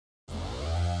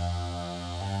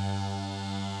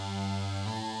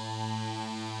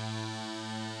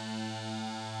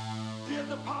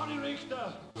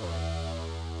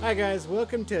Hi guys,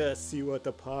 welcome to See What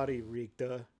the Party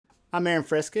Reekta. I'm Aaron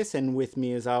Frescus, and with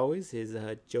me as always is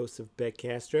Joseph Beck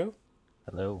Castro.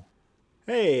 Hello.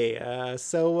 Hey,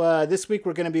 this week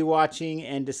we're going to be watching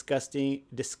and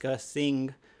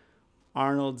discussing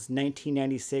Arnold's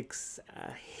 1996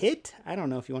 hit. I don't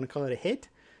know if you want to call it a hit,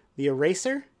 The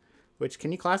Eraser. Which,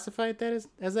 can you classify it that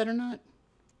as that or not?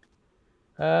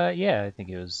 Yeah, I think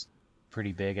it was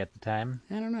pretty big at the time,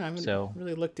 I don't know. I haven't so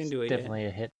really looked it's into it yet. definitely a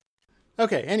hit.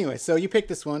 Okay, anyway, so you picked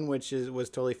this one, which was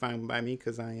totally fine by me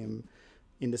because I am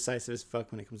indecisive as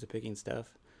fuck when it comes to picking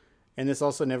stuff. And this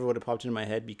also never would have popped into my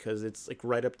head because it's like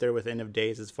right up there with End of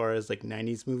Days as far as like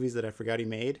 90s movies that I forgot he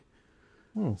made.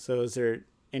 Hmm. So is there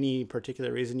any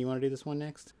particular reason you want to do this one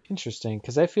next? Interesting,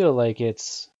 because I feel like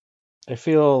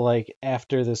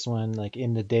after this one, like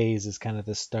In the Days is kind of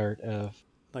the start of,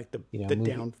 Like the you know, the movie.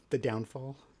 down the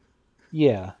downfall.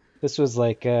 Yeah, this was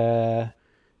like,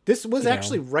 This was you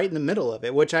actually know, right in the middle of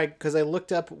it, which because I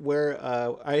looked up where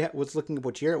I was looking up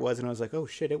what year it was, and I was like, oh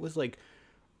shit, it was like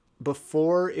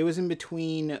before. It was in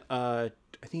between. I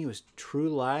think it was True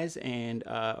Lies and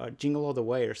Jingle All the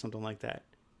Way or something like that.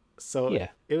 So yeah,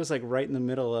 it was like right in the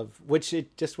middle of which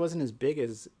it just wasn't as big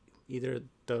as either of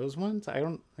those ones. I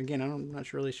don't. Again, I'm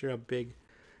not really sure how big.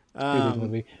 pretty big Um,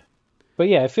 movie. But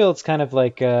yeah, I feel it's kind of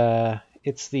like,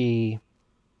 it's the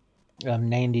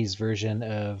 90s version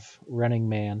of Running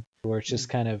Man, where it's just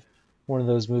kind of one of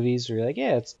those movies where you're like,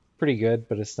 yeah, it's pretty good,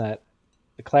 but it's not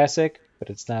a classic, but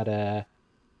it's not a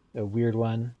weird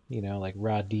one, like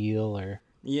Raw Deal or,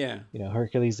 yeah,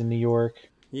 Hercules in New York.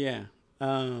 yeah.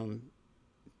 Um,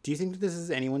 do you think that this is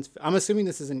anyone's? I'm assuming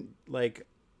this isn't like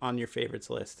on your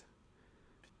favorites list.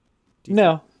 Do you think?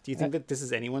 No, Do you think that this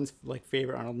is anyone's like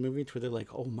favorite Arnold movie? Where they're like,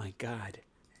 "Oh my god,"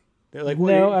 they're like, "What?"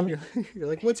 no, You're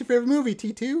like, "What's your favorite movie?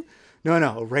 T2?" No,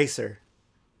 no, Eraser.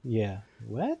 yeah.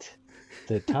 What?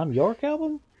 The Tom York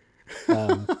album?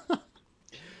 Um,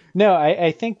 no,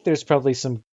 I think there's probably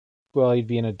some, well, he'd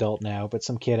be an adult now, but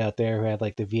some kid out there who had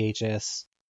like the VHS,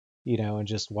 and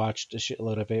just watched a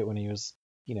shitload of it when he was,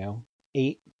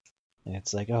 8. And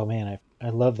it's like, oh man, I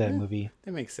love that Yeah, movie.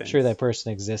 that makes Sure, sense. that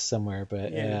person exists somewhere,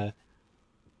 but, Yeah,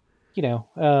 you know,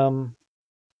 um,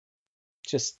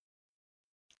 just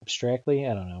abstractly,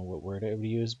 I don't know what word I would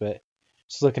use, but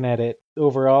just looking at it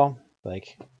overall,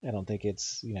 like I don't think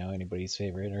it's anybody's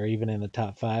favorite or even in the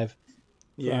top 5 for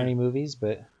yeah. Arnie movies,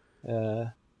 but uh,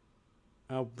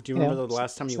 Do you remember the it's,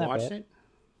 last time it's you not watched bad.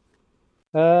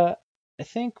 it? Uh, I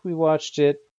think we watched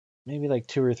it maybe like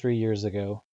 2 or 3 years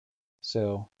ago,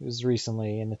 so it was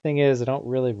recently. And the thing is, I don't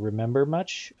really remember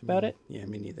much about it, Yeah,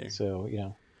 me neither. so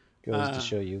goes to Uh,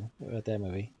 show you about that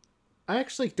movie. I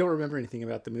actually don't remember anything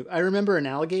about the movie. I remember an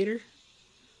alligator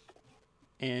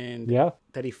and Yeah,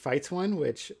 that he fights one,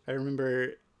 which I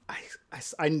remember.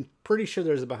 I'm pretty sure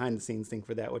there's a behind the scenes thing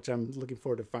for that, which I'm looking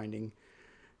forward to finding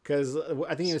because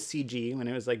I think it was CG when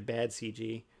it was like bad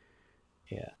CG,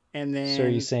 yeah. and So are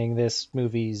you then saying this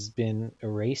movie's been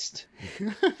erased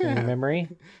from your memory?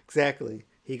 exactly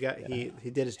he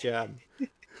did his job,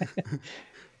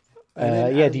 and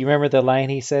then Yeah. Do you remember the line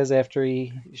he says after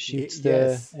he shoots the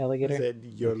yes, I alligator? said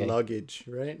your Okay. luggage,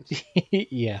 right?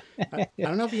 Yeah. I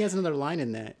don't know if he has another line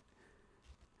in that,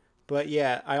 but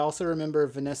yeah, I also remember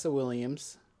Vanessa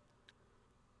Williams,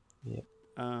 Yep.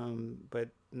 but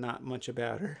not much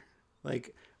about her.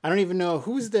 Like I don't even know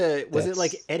who's the was it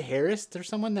like That's. Ed Harris or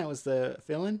someone that was the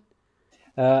villain?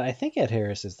 I think Ed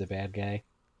Harris is the bad guy.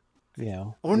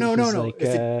 Oh no no He's no! like,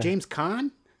 Is it James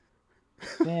Caan?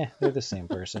 they're the same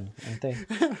person, aren't they?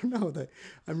 I don't know that.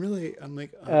 I'm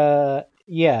like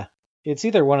Yeah. It's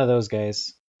either one of those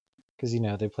guys because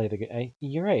they play the guy.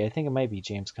 You're right. I think it might be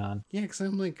James Caan. yeah, because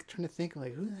I'm like trying to think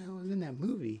like who the hell was in that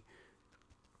movie?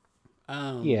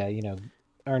 Um, Yeah.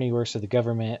 Arnie works for the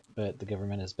government, but the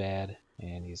government is bad,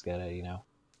 and he's got to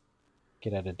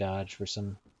get out of Dodge for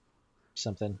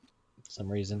something,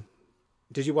 some reason.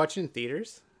 did you watch it in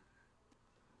theaters?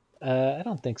 I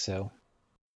don't think so.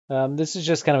 This is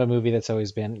just kind of a movie that's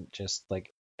always been just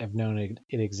like I've known it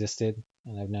existed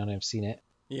and I've known I've seen it,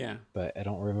 Yeah, but I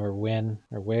don't remember when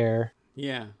or where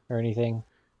yeah. or anything.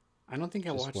 I don't think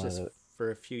I Just watched one of this the for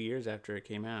a few years after it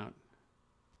came out.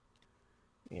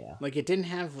 yeah Like it didn't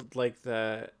have like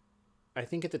the. I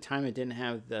think at the time it didn't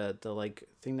have the like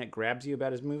thing that grabs you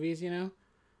about his movies. You know.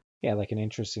 yeah like an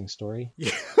interesting story.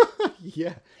 Yeah,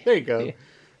 yeah. There you go. Yeah,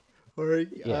 Or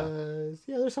yeah.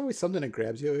 yeah, there's always something that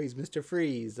grabs you. He's Mr.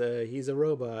 Freeze. He's a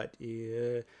robot.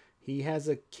 He has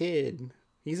a kid.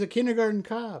 He's a kindergarten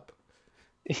cop.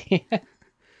 I'm a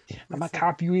It's like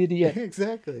cop, you idiot.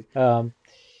 exactly. Um,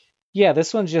 yeah,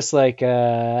 this one's just like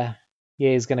yeah,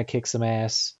 he's gonna kick some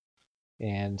ass,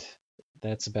 and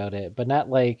that's about it. But not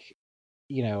like,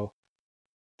 you know,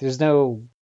 there's no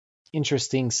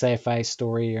interesting sci-fi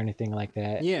story or anything like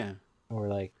that, Yeah. or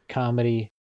like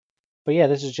comedy. But yeah,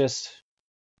 this is just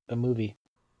a movie.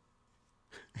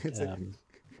 It's a, Um,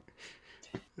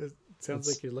 it sounds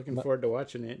it's like you're looking forward to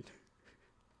watching it.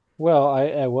 well,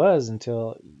 I was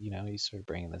until you started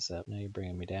bringing this up. Now you're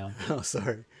bringing me down. Oh,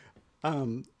 sorry.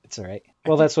 Um, It's all right. I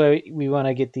Well, think that's why we want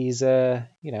to get these. We're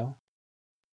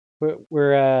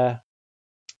we're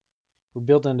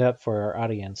building it up for our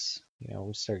audience.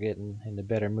 We start getting into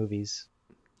better movies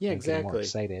yeah, and getting more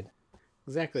exactly. excited.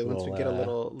 Exactly. It's a Once we little get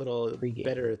a little pregame.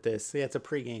 better at this. Yeah, it's a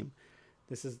pregame.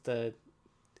 This is the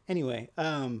anyway.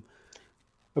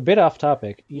 A bit off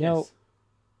topic. Yes.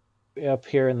 Up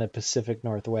here in the Pacific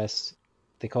Northwest,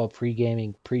 they call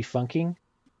pre-gaming pre-funking.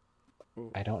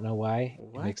 I don't know why.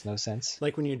 It makes What? no sense.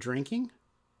 Like when you're drinking?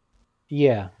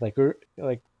 Yeah, like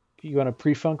you want to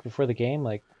pre-funk before the game?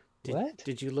 Like Did what?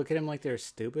 did you look at him like they were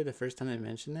stupid the first time they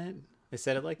mentioned that? They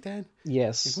said it like that? Like,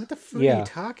 Yes. what the foot are you Yeah.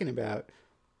 talking about?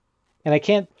 And I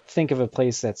can't think of a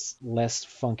place that's less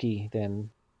funky than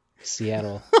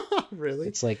Seattle. Really?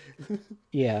 It's like,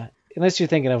 yeah, unless you're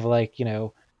thinking of like,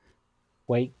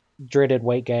 white dreaded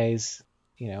white guys,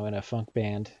 in a funk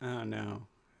band. Oh no.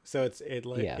 So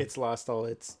Yeah. it's lost all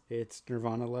its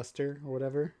Nirvana luster or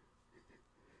whatever.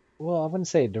 Well, I wouldn't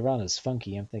say Nirvana's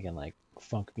funky. I'm thinking like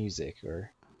funk music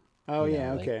or, Oh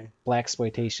yeah, like okay. black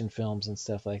exploitation films and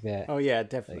stuff like that. Oh yeah, Like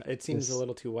definitely. It seems a this,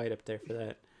 little too white up there for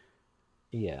that.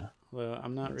 yeah, Well,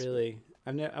 I'm not that's really.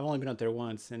 I've only been up there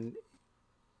once, and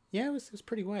yeah, it was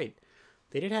pretty white.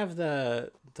 They did have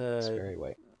the it's the very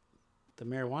white. the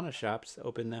marijuana shops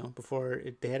open though before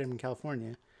they had them in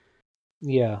California.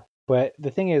 Yeah, but the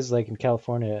thing is, like in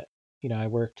California, I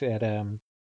worked at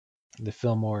the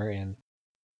Fillmore in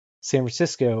San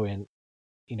Francisco, and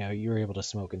you were able to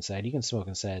smoke inside. You can smoke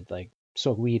inside, like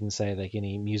smoke weed inside like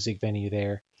any music venue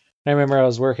there. And I remember I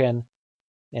was working,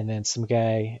 and then some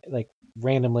guy like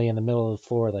randomly in the middle of the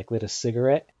floor like lit a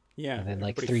cigarette, Yeah, and then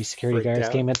like everybody three security freaked guards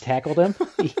out. came and tackled him.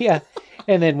 Yeah,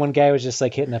 and then one guy was just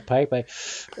like hitting a pipe, like,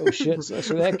 oh shit, sucks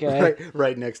for that guy.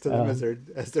 right next to them Um,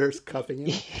 as they're cuffing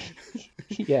him.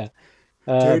 yeah, Dude,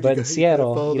 but in you gotta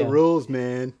Seattle, follow the rules,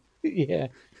 man. yeah,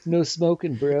 no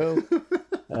smoking, bro.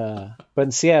 But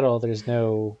in Seattle, there's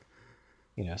no,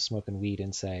 smoking weed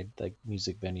inside like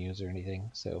music venues or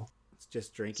anything. So It's just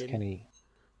it's drinking. kind of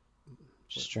What,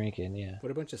 just drinking, yeah.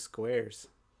 what a bunch of squares.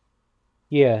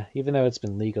 Yeah, even though it's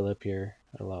been legal up here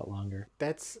a lot longer.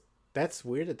 That's that's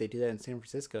weird that they do that in San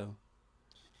Francisco.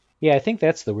 Yeah, I think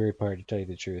that's the weird part, to tell you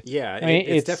the truth. Yeah, I mean,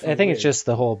 it's I definitely think it's weird. just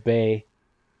the whole bay,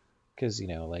 because,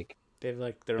 like They have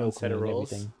like their own set Oakland of and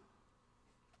rules. everything.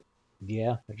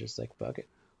 Yeah, they're just like, fuck it.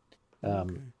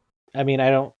 Okay. I mean, I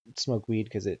don't smoke weed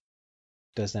because it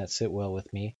does not sit well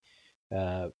with me.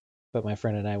 Uh, but my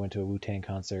friend and I went to a Wu-Tang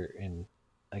concert, and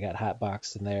I got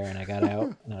hotboxed in there, and I got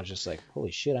out, and I was just like,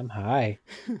 holy shit, I'm high.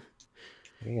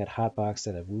 I got hotboxed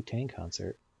at a Wu-Tang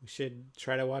concert. We should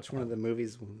try to watch one of the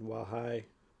movies while high.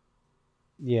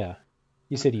 Yeah.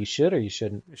 You said you should or you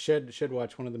shouldn't? Should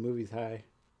watch one of the movies high.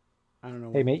 I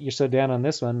don't Hey, know. mate, you're so down on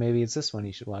this one. Maybe it's this one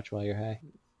you should watch while you're high.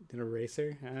 Did a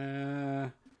racer?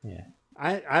 Yeah.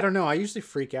 I don't know. I usually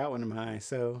freak out when I'm high,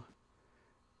 so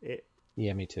it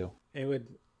Yeah, me too. it would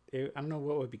I don't know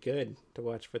what would be good to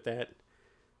watch with that.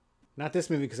 Not this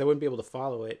movie because I wouldn't be able to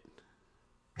follow it.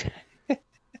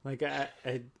 Like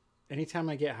anytime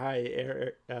I get high,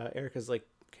 Erica's like,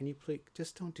 "Can you please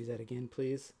just don't do that again,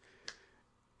 please?"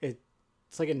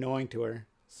 It's like annoying to her.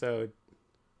 So,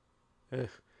 ugh.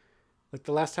 Like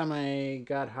the last time I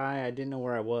got high, I didn't know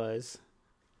where I was,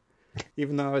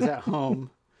 even though I was at home.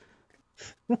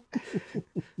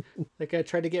 Like I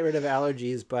tried to get rid of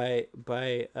allergies by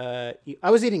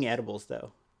I was eating edibles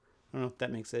though. I don't know if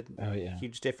that makes a Oh, yeah.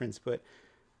 huge difference, but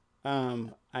I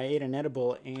ate an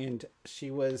edible and she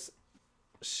was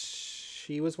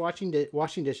washing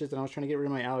dishes and I was trying to get rid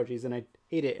of my allergies and I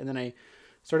ate it and then I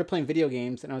started playing video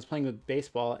games and I was playing with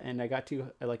baseball and I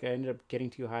ended up getting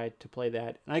too high to play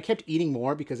that and I kept eating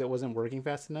more because it wasn't working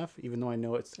fast enough even though I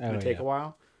know it's Oh, gonna take yeah. a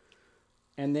while.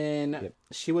 And then Yep.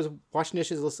 she was washing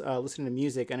dishes, listening to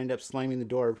music. I ended up slamming the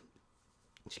door.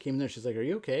 She came in there. She's like, "Are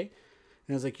you okay?" And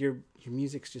I was like, "Your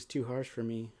music's just too harsh for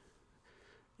me."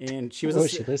 And she was What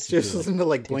was she she listening was to? Like listening to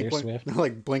like Taylor Swift? no,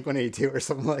 like Blink 182 or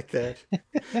something like that.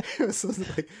 It was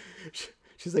like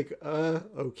she's like,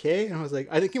 okay," and I was like,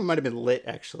 I think it might have been lit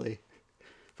actually,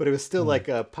 but it was still Hmm. like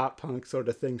a pop punk sort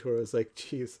of thing to where I was like,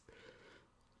 "Jeez."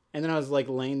 And then I was like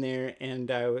laying there, and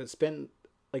I was spent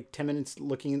like 10 minutes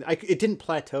looking. It didn't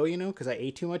plateau, because I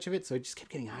ate too much of it, so it just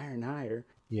kept getting higher and higher.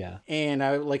 Yeah. And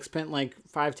I like spent like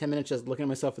 5-10 minutes just looking at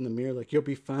myself in the mirror, like, you'll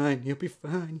be fine, you'll be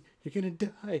fine, you're gonna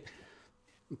die.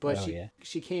 But Oh yeah.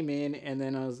 she came in, and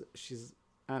then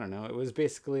I don't know. It was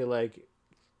basically like,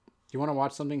 you want to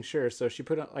watch something? Sure. So she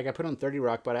put on, like, I put on 30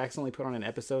 Rock, but I accidentally put on an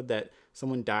episode that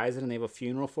someone dies in and they have a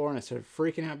funeral for, and I started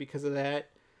freaking out because of that.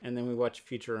 And then we watched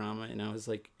Futurama, and I was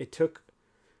like,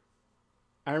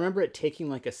 I remember it taking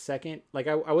like a second, like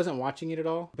I wasn't watching it at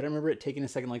all, but I remember it taking a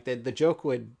second, like the joke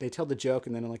they tell the joke,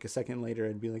 and then like a second later,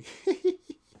 I'd be like,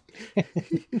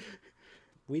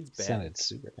 weed's bad. Sounded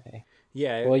super high.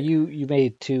 Yeah. Well, you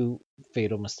made two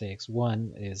fatal mistakes.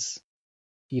 One is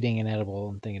eating an edible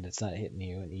and thinking it's not hitting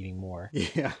you and eating more.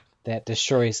 Yeah. That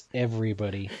destroys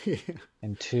everybody. Yeah.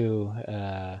 And two,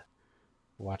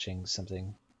 watching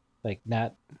something, like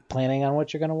not planning on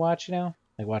what you're gonna watch, like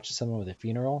watching someone with a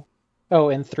funeral. Oh,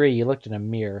 and three, you looked in a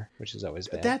mirror, which is always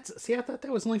bad. I thought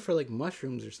that was only for like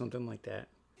mushrooms or something like that.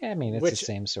 Yeah, I mean, it's the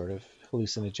same sort of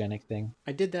hallucinogenic thing.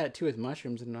 I did that too with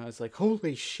mushrooms, and I was like,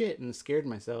 holy shit, and scared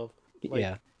myself. Like,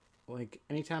 yeah. Like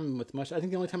anytime with mushrooms, I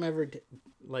think the only time I ever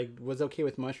was okay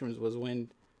with mushrooms was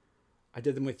when I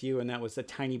did them with you, and that was a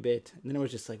tiny bit, and then it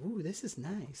was just like, ooh, this is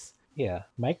nice. Yeah,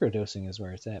 microdosing is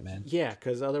where it's at, man. Yeah,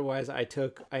 because otherwise I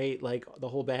ate like the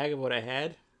whole bag of what I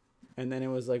had, and then it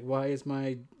was like, why is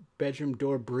my bedroom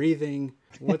door breathing?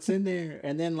 What's in there?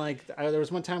 And then like there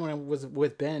was one time when I was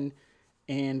with Ben,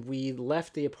 and we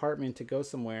left the apartment to go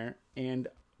somewhere, and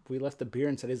we left the beer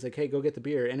inside. He's like, hey, go get the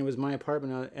beer. And it was my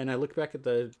apartment, and I looked back at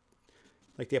the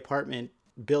apartment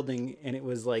building, and it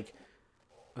was like,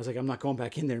 I was like, I'm not going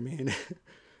back in there, man.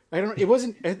 It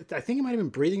wasn't, I think it might have been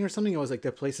breathing or something. I was like,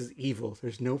 that place is evil.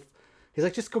 There's no, he's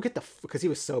like, just go get because he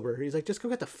was sober. He's like, just go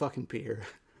get the fucking beer.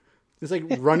 It's like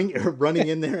running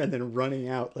in there and then running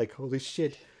out, like, holy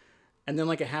shit. And then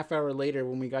like a half hour later,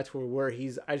 when we got to where we were,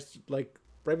 I just like,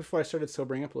 right before I started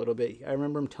sobering up a little bit, I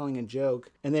remember him telling a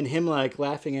joke, and then him like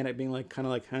laughing at it, being like, kind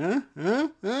of like, huh?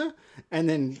 And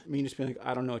then me just being like,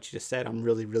 I don't know what you just said. I'm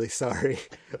really, really sorry.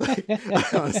 Like, I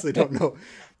honestly don't know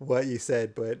what you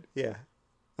said, but yeah,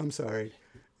 I'm sorry.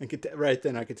 And right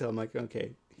then I could tell, I'm like,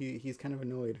 okay, he's kind of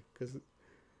annoyed because,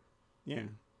 yeah,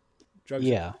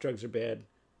 drugs are bad.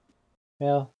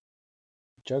 Well,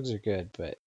 drugs are good,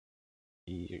 but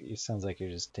it sounds like you're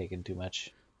just taking too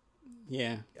much.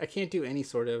 Yeah, I can't do any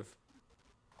sort of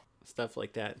stuff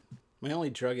like that. My only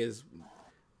drug is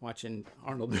watching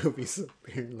Arnold movies,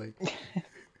 apparently.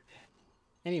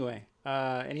 Anyway,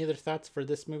 any other thoughts for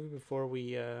this movie before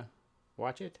we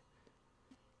watch it?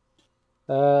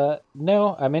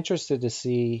 No, I'm interested to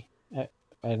see. I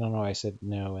don't know. I said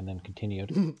no and then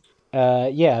continued.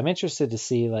 Yeah, I'm interested to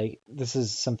see, like, this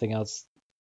is something else,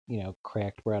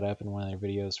 Cracked brought up in one of their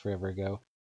videos forever ago.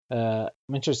 I'm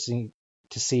interested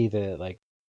to see the, like,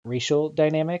 racial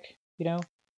dynamic,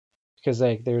 because,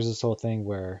 like, there's this whole thing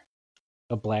where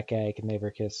a black guy can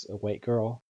never kiss a white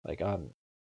girl, like, on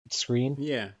screen.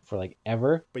 Yeah. For, like,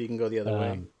 ever. But you can go the other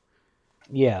way.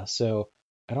 Yeah, so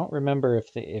I don't remember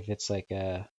if it's like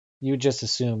you would just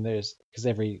assume because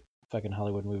every fucking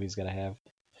Hollywood movie's got to have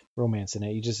romance in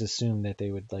it. You just assume that they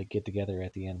would like get together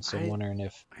at the end. So I'm wondering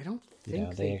if I don't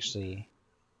think they actually.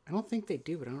 I don't think they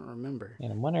do, but I don't remember.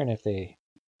 And I'm wondering if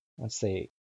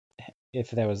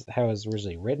if that was how it was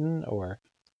originally written, or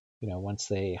once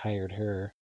they hired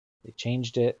her, they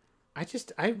changed it.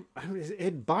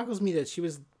 It boggles me that she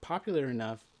was popular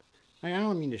enough. I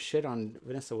don't mean to shit on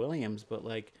Vanessa Williams, but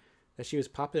like that she was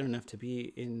popular enough to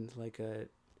be in like a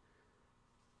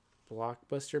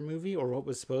blockbuster movie, or what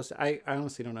was supposed to. I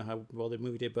honestly don't know how well the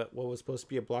movie did, but what was supposed to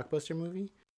be a blockbuster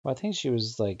movie. Well, I think she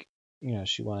was like,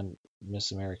 she won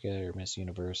Miss America or Miss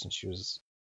Universe, and she was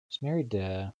married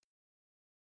to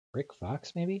Rick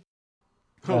Fox, maybe.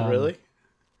 Oh, really?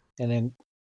 And then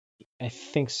I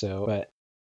think so, but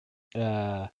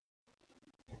I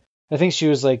think she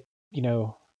was like,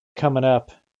 coming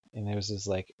up, and there was this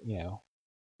like,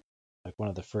 like one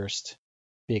of the first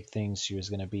big things she was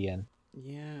going to be in.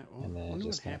 Yeah, well, and then it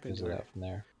just kind of fizzled out from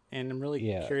there. And I'm really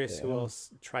curious who else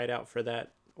tried out for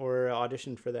that or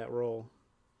auditioned for that role.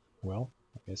 Well,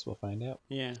 I guess we'll find out.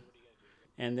 Yeah.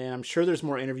 And then I'm sure there's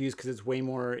more interviews because it's way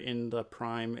more in the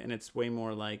prime, and it's way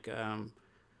more like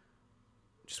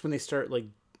just when they start like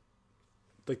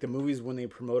the movies, when they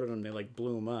promoted them, they like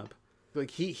blew him up.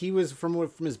 Like he was from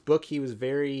his book, he was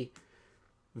very,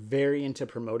 very into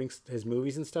promoting his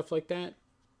movies and stuff like that.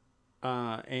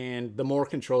 And the more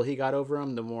control he got over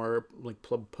him, the more like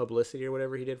publicity or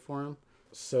whatever he did for him.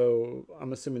 So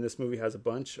I'm assuming this movie has a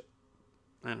bunch.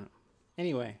 I don't know.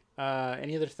 Anyway,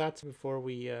 any other thoughts before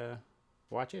we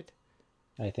watch it?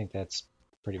 I think that's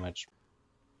pretty much.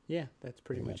 Yeah, that's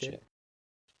pretty much it.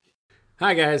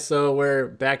 Hi guys, so we're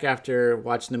back after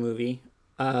watching the movie.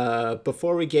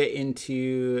 Before we get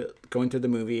into going through the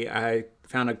movie, I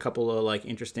found a couple of like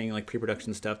interesting like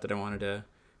pre-production stuff that I wanted to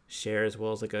share, as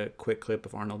well as like a quick clip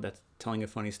of Arnold that's telling a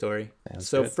funny story. Sounds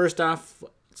So good. first off,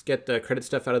 let's get the credit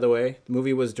stuff out of the way. The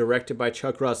movie was directed by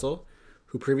Chuck Russell,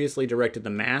 who previously directed The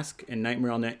Mask and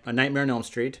Nightmare on Elm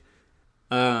Street.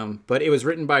 But it was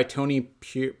written by Tony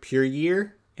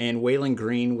Puryear and Waylon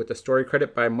Green, with a story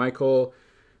credit by Michael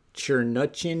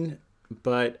Chernuchin,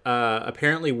 but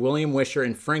apparently William Wisher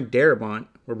and Frank Darabont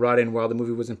were brought in while the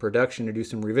movie was in production to do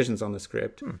some revisions on the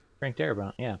script. Frank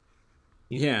Darabont, yeah.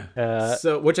 Yeah. Uh,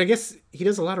 So, which I guess he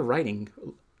does a lot of writing.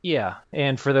 Yeah,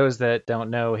 and for those that don't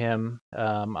know him,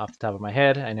 off the top of my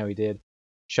head, I know he did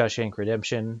Shawshank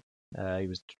Redemption. He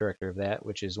was the director of that,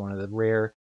 which is one of the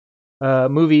rare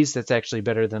movies that's actually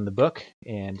better than the book,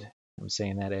 and I'm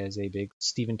saying that as a big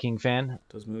Stephen King fan.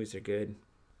 Those movies are good.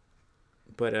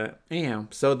 But anyhow,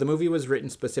 so the movie was written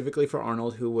specifically for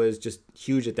Arnold, who was just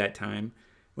huge at that time.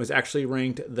 Was actually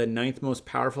ranked the ninth most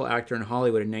powerful actor in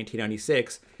Hollywood in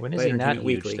 1996. When is by he not Entertainment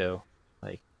huge, Weekly. though?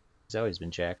 Like, he's always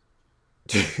been jacked.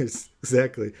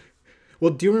 Exactly.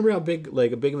 Well, do you remember how big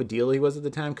of a deal he was at the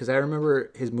time? Because I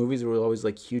remember his movies were always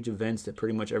like huge events that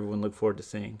pretty much everyone looked forward to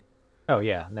seeing. Oh,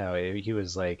 yeah, no, he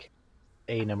was like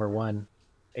a number one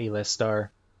A-list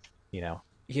star, you know.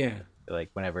 Yeah, Like,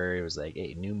 whenever it was like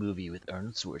a new movie with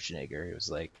Arnold Schwarzenegger, it was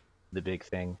like the big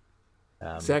thing.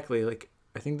 exactly. Like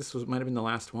I think this might have been the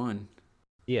last one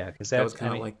Yeah, because that was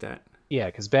kind of like that. yeah,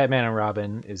 because Batman and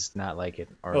Robin is not like an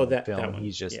Arnold that film. one.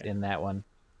 He's just Yeah. in that one,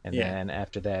 and Yeah. then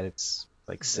after that, it's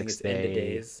like think Sixth it's End of Day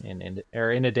Days. and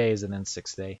End of Days, and then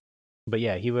Sixth Day. But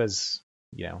yeah, he was,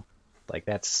 like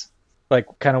that's like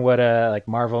kind of what like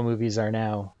Marvel movies are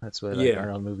now. That's what like Yeah.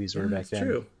 Arnold movies were back That's then.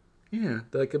 true. Yeah,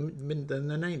 like in the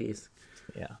 90s.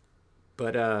 Yeah,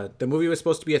 But the movie was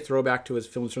supposed to be a throwback to his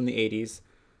films from the 80s,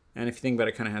 and if you think about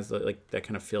it, kind of has like that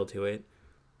kind of feel to it.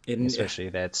 especially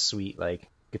that sweet like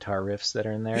guitar riffs that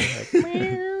are in there.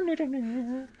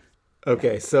 Like,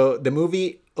 Okay, so the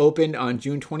movie opened on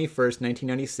June 21st,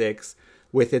 1996,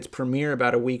 with its premiere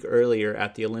about a week earlier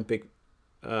at the Olympic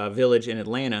Village in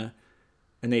Atlanta,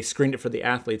 and they screened it for the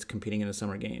athletes competing in the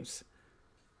Summer Games.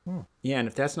 Yeah, and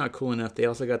if that's not cool enough, they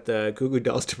also got the Goo Goo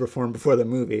Dolls to perform before the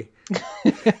movie.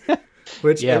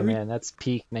 Which yeah, man, that's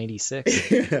peak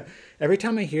 '96. every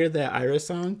time I hear that Ira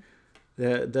song,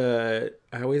 I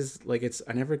always like it's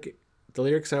I never get the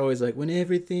lyrics are always like, when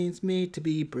everything's made to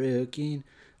be broken,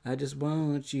 I just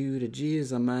want you to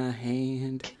jizz on my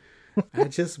hand. I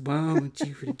just want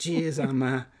you to jizz on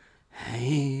my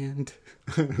hand.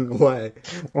 I don't know why.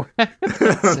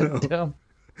 So dumb.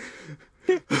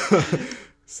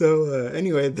 So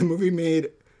anyway, the movie made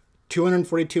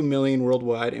 242 million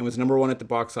worldwide and was number one at the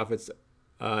box office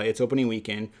its opening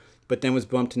weekend, but then was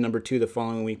bumped to number two the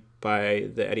following week by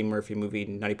the Eddie Murphy movie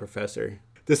Nutty Professor.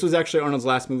 This was actually Arnold's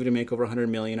last movie to make over 100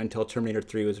 million until Terminator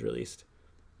 3 was released.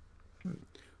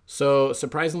 So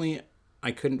surprisingly,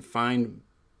 I couldn't find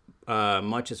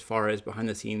much as far as behind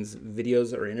the scenes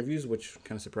videos or interviews, which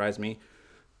kind of surprised me.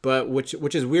 But which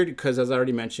is weird because, as I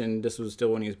already mentioned, this was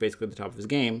still when he was basically at the top of his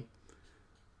game.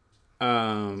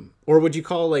 Or would you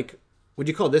call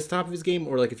this top of his game,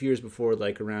 or like a few years before,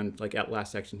 like around like at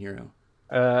Last Action Hero?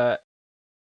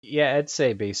 Yeah, I'd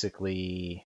say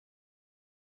basically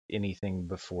anything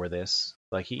before this.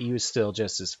 Like he was still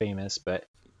just as famous, but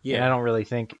and I Yeah. don't really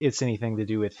think it's anything to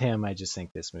do with him. I just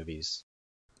think this movie's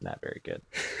not very good.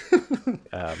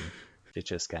 It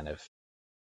just kind of,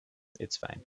 it's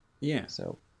fine. Yeah.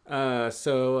 So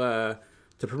The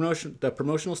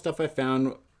promotional stuff I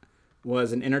found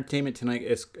was an Entertainment Tonight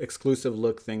exclusive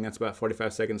look thing that's about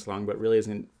 45 seconds long, but really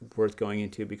isn't worth going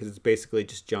into because it's basically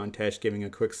just John Tesh giving a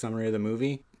quick summary of the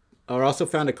movie. I also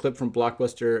found a clip from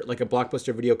Blockbuster, like a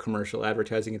Blockbuster video commercial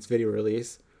advertising its video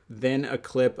release. Then a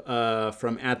clip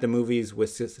from At the Movies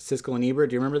with Siskel and Ebert.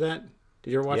 Do you remember that?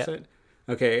 Did you ever watch Yep. that?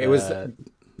 Okay, it was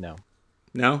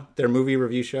no, their movie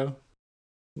review show.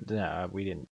 we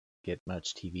didn't get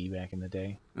much TV back in the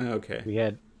day. Okay, We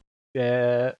had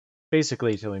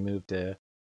basically till we moved to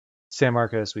San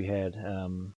Marcos, we had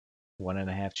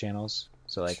 1.5 channels.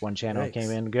 So like one channel Yikes.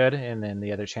 came in good, and then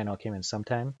the other channel came in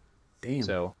sometime. damn.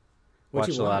 So What'd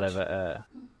watched you a lot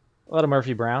watch? of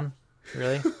Murphy Brown.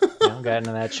 Really, got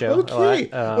into that show Okay,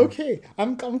 a lot. okay.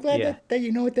 I'm glad yeah. that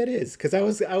you know what that is because I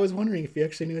was wondering if you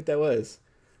actually knew what that was.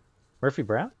 Murphy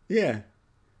Brown, Yeah,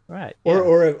 right? or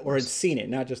Yeah. or had seen it,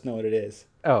 not just know what it is.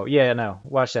 Oh yeah, no,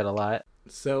 watched that a lot.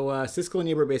 So Siskel and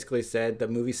Ebert basically said the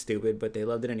movie's stupid, but they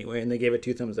loved it anyway, and they gave it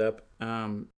 2 thumbs up.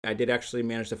 I did actually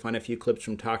manage to find a few clips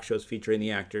from talk shows featuring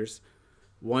the actors.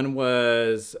 One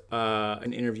was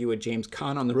an interview with James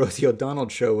Caan on the Rosie O'Donnell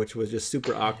show, which was just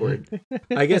super awkward.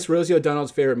 I guess Rosie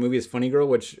O'Donnell's favorite movie is Funny Girl,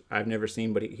 which I've never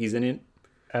seen, but he's in it.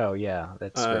 Oh yeah,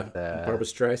 that's with Barbra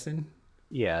Streisand.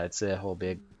 Yeah, it's a whole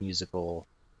big musical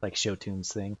like show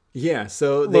tunes thing. Yeah,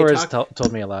 so Laura's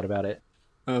told me a lot about it.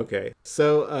 Okay,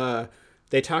 so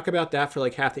they talk about that for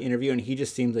like half the interview, and he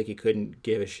just seems like he couldn't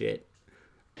give a shit.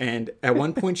 And at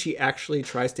one point, she actually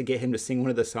tries to get him to sing one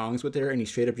of the songs with her, and he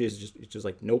straight up just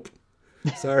like, nope,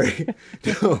 sorry,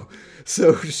 no.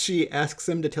 So she asks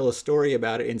him to tell a story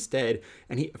about it instead,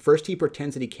 and he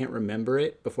pretends that he can't remember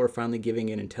it before finally giving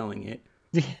in and telling it.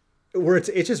 Where it's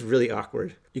just really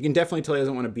awkward. You can definitely tell he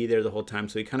doesn't want to be there the whole time,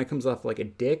 so he kind of comes off like a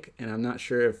dick, and I'm not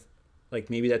sure if like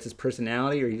maybe that's his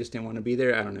personality or he just didn't want to be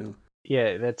there. I don't know.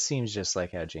 Yeah, that seems just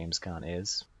like how James Caan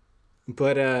is.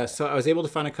 But so I was able to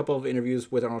find a couple of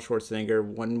interviews with Arnold Schwarzenegger.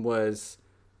 One was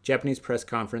Japanese press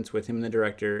conference with him and the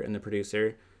director and the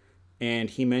producer. And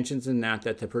he mentions in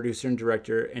that the producer and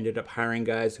director ended up hiring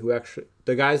guys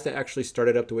the guys that actually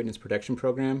started up the witness protection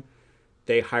program,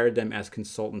 they hired them as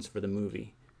consultants for the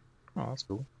movie. Oh, that's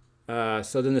cool.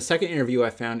 So then the second interview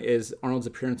I found is Arnold's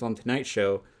appearance on Tonight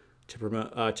Show to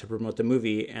promote the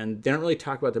movie. And they don't really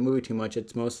talk about the movie too much.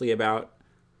 It's mostly about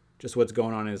just what's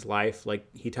going on in his life. Like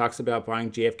he talks about buying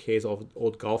JFK's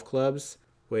old golf clubs,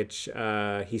 which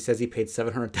he says he paid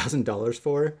 $700,000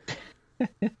 for.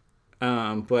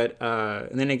 And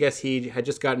then I guess he had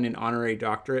just gotten an honorary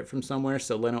doctorate from somewhere.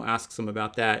 So Leno asks him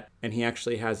about that, and he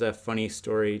actually has a funny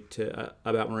story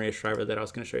about Maria Shriver that I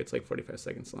was going to show you. It's like 45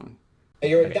 seconds long.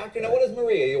 You're a doctor now. What does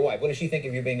Maria, your wife, what does she think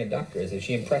of you being a doctor? Is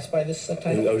she impressed by this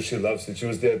subtitle? Oh, she loves it. She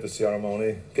was there at the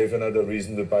ceremony. Gave another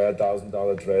reason to buy a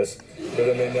 $1,000 dress.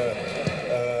 But I mean,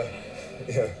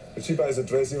 yeah. But she buys a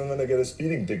dress even when I get a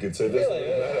speeding ticket. So it doesn't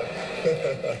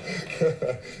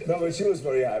matter. No, but she was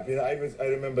very happy. I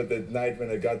remember that night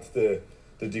when I got the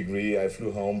degree. I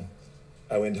flew home.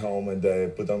 I went home and I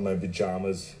put on my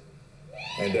pajamas,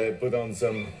 and I put on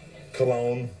some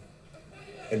cologne.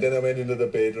 And then I went into the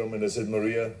bedroom and I said,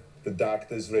 Maria, the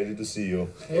doctor is ready to see you.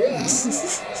 Yeah.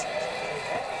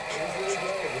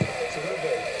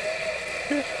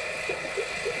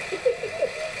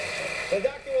 The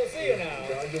doctor will see you now.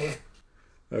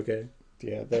 Okay.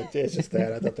 Yeah, it's just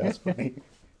that. I thought that was funny.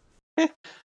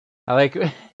 I like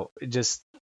just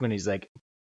when he's like,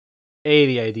 A,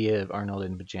 the idea of Arnold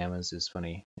in pajamas is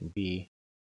funny, and B,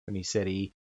 when he said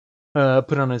he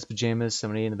put on his pajamas,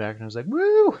 somebody in the background was like,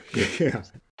 woo! Yeah.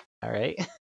 All right.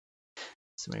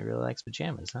 Somebody really likes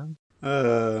pajamas, huh?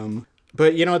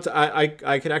 But you know,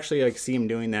 I could actually like see him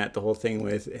doing that, the whole thing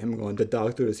with him going, the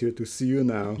doctor is here to see you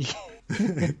now.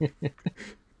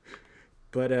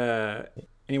 But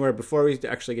anyway, before we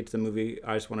actually get to the movie,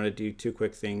 I just wanted to do two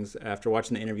quick things after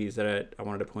watching the interviews that I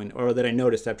wanted to point, or that I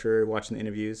noticed after watching the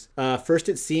interviews. First,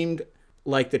 it seemed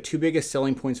like the two biggest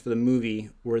selling points for the movie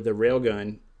were the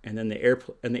railgun and then the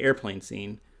airplane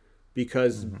scene,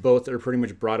 because both are pretty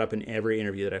much brought up in every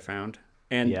interview that I found.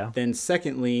 And then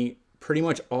secondly, pretty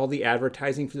much all the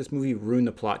advertising for this movie ruined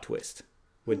the plot twist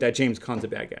with that James Caan's a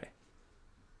bad guy.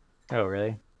 Oh,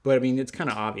 really? But I mean, it's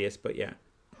kind of obvious, but yeah.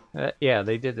 Yeah,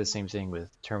 they did the same thing with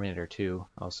Terminator 2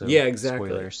 also. Yeah, exactly.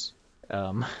 Spoilers.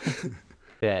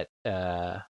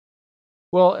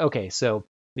 Well, okay, so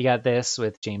we got this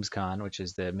with James Caan, which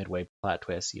is the midway plot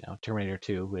twist, you know, Terminator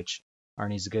 2, which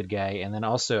Arnie's a good guy, and then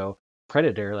also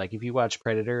Predator. Like, if you watch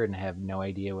Predator and have no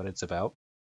idea what it's about,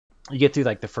 you get through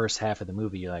like the first half of the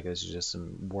movie, you're like, this is just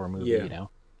some war movie, you know.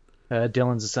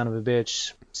 Dylan's a son of a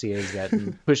bitch. CA's got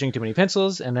pushing too many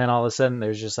pencils, and then all of a sudden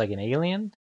there's just like an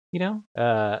alien, you know.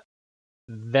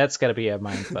 That's got to be a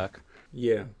mind fuck.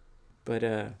 Yeah, but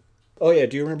oh yeah,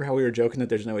 do you remember how we were joking that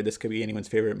there's no way this could be anyone's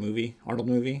favorite movie, Arnold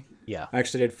movie? Yeah. I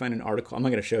actually did find an article. I'm not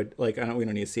gonna show it. Like, we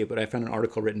don't need to see it, but I found an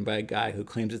article written by a guy who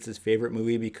claims it's his favorite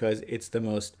movie because it's the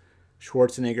most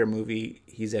Schwarzenegger movie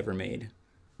he's ever made.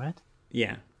 What?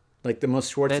 Yeah. Like the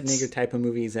most Schwarzenegger type of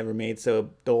movie he's ever made.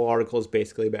 So the whole article is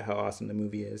basically about how awesome the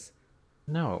movie is.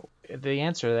 No, the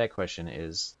answer to that question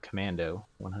is Commando,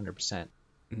 100%.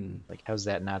 Like, how's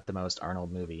that not the most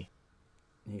Arnold movie?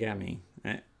 You got me.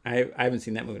 I haven't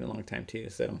seen that movie in a long time too.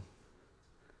 So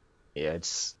yeah,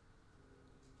 it's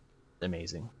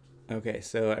amazing. Okay,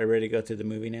 so are you ready to go through the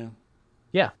movie now?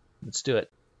 Yeah, let's do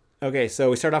it. Okay, so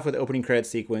we start off with the opening credit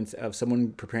sequence of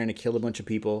someone preparing to kill a bunch of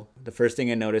people. The first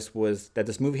thing I noticed was that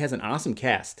this movie has an awesome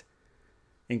cast,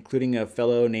 including a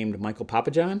fellow named Michael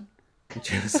Papajohn,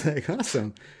 which is like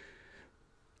awesome.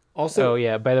 Also, oh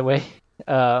yeah, by the way,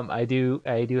 I do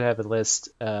have a list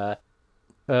of,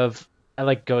 I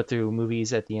like go through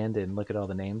movies at the end and look at all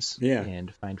the names,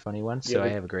 and find funny ones. So I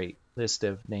have a great list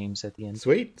of names at the end.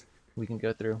 Sweet. we can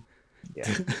go through.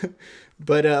 Yeah.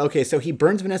 But okay, so he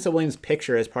burns Vanessa Williams'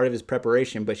 picture as part of his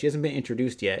preparation, but she hasn't been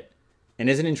introduced yet and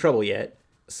isn't in trouble yet.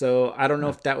 So I don't know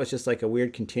if that was just like a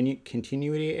weird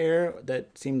continuity error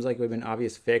that seems like it would have been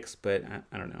obvious fix, but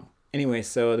I don't know. Anyway,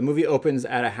 so the movie opens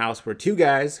at a house where two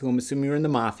guys, who I'm assuming are in the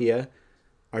mafia,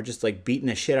 are just like beating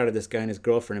the shit out of this guy and his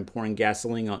girlfriend and pouring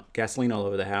gasoline all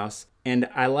over the house. And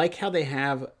I like how they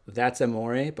have That's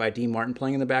Amore by Dean Martin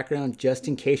playing in the background, just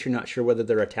in case you're not sure whether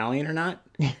they're Italian or not.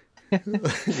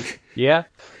 Yeah.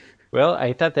 Well,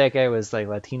 I thought that guy was like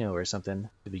Latino or something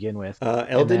to begin with.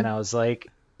 Eldon? And then I was like,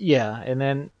 yeah.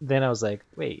 And then I was like,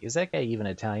 wait, is that guy even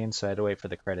Italian? So I had to wait for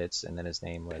the credits, and then his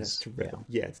name was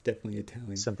Yeah, it's definitely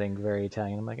Italian. something very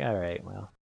Italian. I'm like, all right,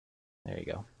 well, there you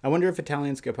go. I wonder if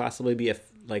Italians could possibly be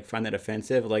find that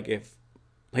offensive. Like if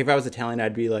I was Italian,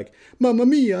 I'd be like, "Mamma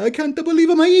mia, I can't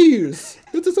believe my ears.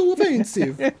 This is so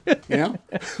offensive." You know.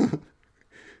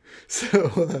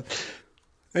 So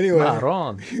anyway,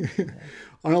 Maron.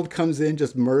 Arnold comes in,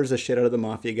 just murders the shit out of the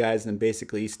mafia guys, and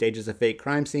basically stages a fake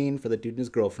crime scene for the dude and his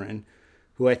girlfriend,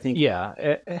 who I think.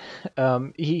 Yeah.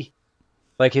 He,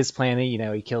 like his plan,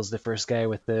 he kills the first guy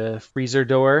with the freezer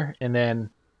door, and then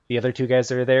the other two guys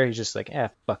that are there, he's just like,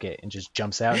 fuck it, and just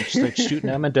jumps out and starts shooting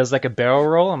them and does like a barrel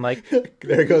roll. I'm like,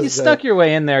 there goes. You stuck your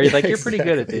way in there. You're like, you're exactly. pretty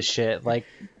good at this shit. Like,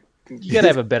 you gotta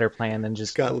have a better plan than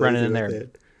just running in there.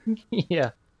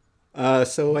 Yeah.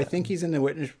 So I think he's in the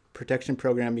witness protection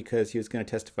program because he was going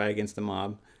to testify against the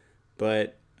mob.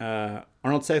 But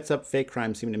Arnold sets up fake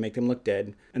crime scene to make them look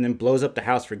dead and then blows up the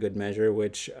house for good measure,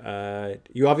 which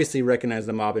you obviously recognize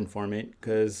the mob informant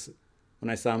because when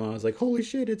I saw him, I was like, holy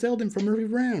shit, it's Eldon from Murphy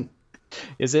Brown.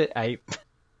 Is it?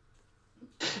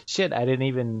 Shit, I didn't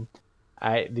even...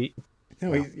 he's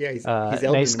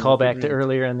nice callback to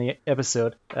earlier in the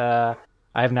episode. I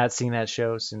have not seen that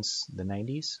show since the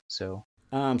 90s, so...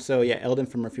 Eldon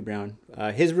from Murphy Brown.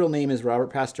 His real name is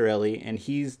Robert Pastorelli, and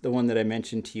he's the one that I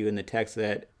mentioned to you in the text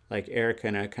that like Erica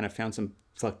and I kind of found some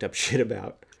fucked up shit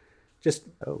about. Just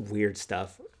weird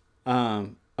stuff.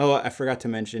 I forgot to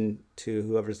mention to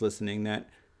whoever's listening that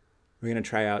we're going to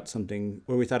try out something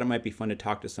where we thought it might be fun to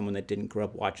talk to someone that didn't grow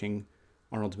up watching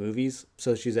Arnold's movies.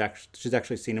 So she's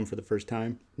actually seen them for the first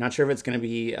time. Not sure if it's going to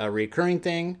be a recurring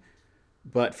thing,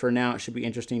 but for now, it should be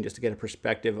interesting just to get a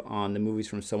perspective on the movies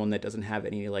from someone that doesn't have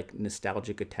any like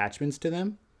nostalgic attachments to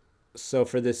them. So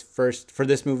for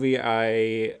this movie,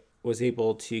 I was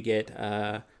able to get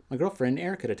my girlfriend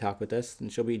Erica to talk with us,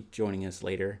 and she'll be joining us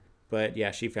later. But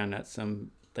yeah, she found out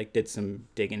did some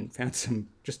digging, found some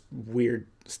just weird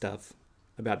stuff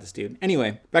about this dude.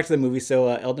 Anyway, back to the movie. So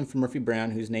Eldon from Murphy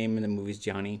Brown, whose name in the movie is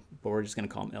Johnny, but we're just going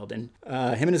to call him Eldon.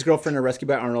 Him and his girlfriend are rescued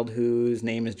by Arnold, whose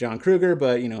name is John Kruger,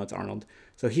 but it's Arnold.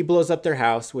 So he blows up their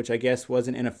house, which I guess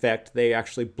wasn't in effect. They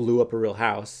actually blew up a real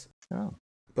house. Oh.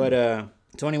 But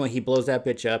so anyway, he blows that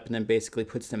bitch up and then basically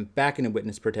puts them back into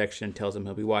witness protection and tells them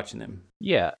he'll be watching them.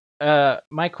 Yeah.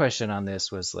 My question on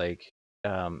this was like,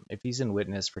 if he's in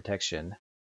witness protection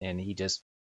and he just,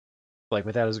 like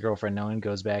without his girlfriend knowing,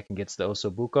 goes back and gets the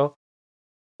Osobuco,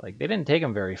 like they didn't take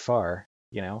him very far,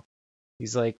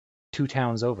 He's like 2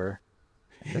 towns over.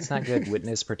 That's not good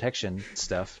witness protection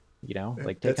stuff,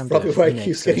 Like take him to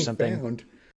Phoenix or something. Found.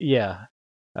 Yeah.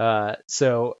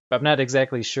 So I'm not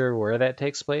exactly sure where that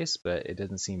takes place, but it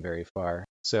doesn't seem very far.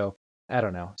 So I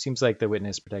don't know. Seems like the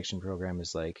witness protection program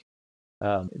is like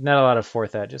not a lot of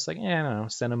forethought. Just like, I don't know,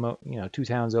 send them, 2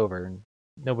 towns over, and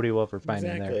nobody will ever find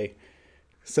him there.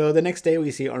 So the next day we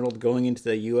see Arnold going into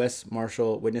the U.S.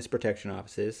 Marshal Witness Protection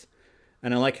offices,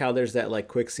 and I like how there's that like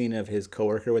quick scene of his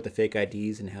coworker with the fake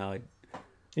IDs and how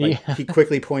he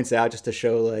quickly points out just to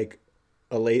show like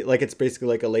it's basically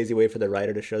like a lazy way for the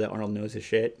writer to show that Arnold knows his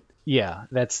shit. Yeah,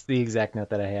 that's the exact note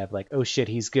that I have. Like, oh shit,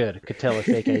 he's good. Could tell a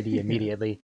fake ID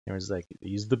immediately. And was like,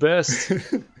 he's the best.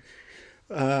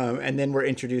 And then we're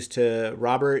introduced to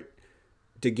Robert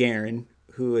DeGuerin,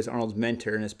 who is Arnold's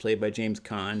mentor and is played by James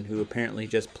Caan, who apparently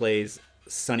just plays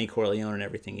Sonny Corleone in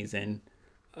everything he's in.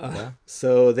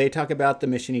 So they talk about the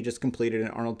mission he just completed,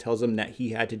 and Arnold tells him that he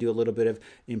had to do a little bit of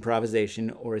improvisation,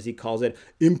 or as he calls it,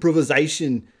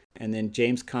 improvisation. And then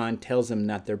James Caan tells him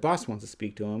that their boss wants to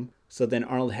speak to him. So then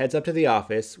Arnold heads up to the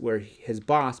office where his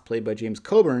boss, played by James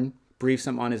Coburn, briefs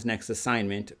him on his next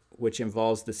assignment, which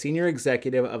involves the senior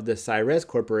executive of the Cyrez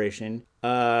Corporation,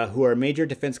 who are major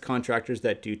defense contractors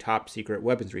that do top secret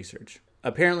weapons research.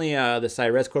 Apparently, the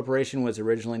Cyrez Corporation was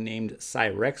originally named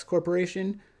Cyrex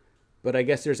Corporation, but I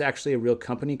guess there's actually a real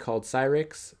company called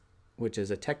Cyrex, which is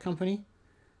a tech company.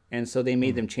 And so they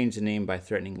made them change the name by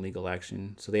threatening legal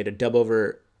action. So they had to dub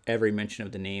over every mention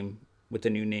of the name with the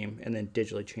new name and then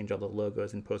digitally change all the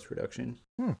logos in post-production.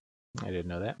 I didn't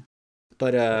know that.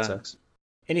 But That sucks.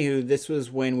 anywho, this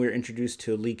was when we were introduced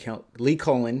to Lee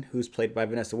Cullen, who's played by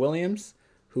Vanessa Williams,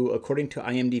 who, according to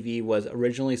IMDb, was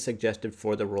originally suggested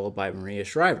for the role by Maria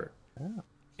Shriver. Oh.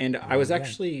 And I was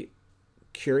actually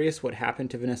curious what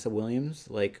happened to Vanessa Williams,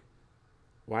 like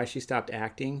why she stopped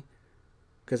acting.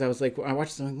 Because I was like, I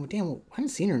watched something, damn, I haven't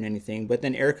seen her in anything. But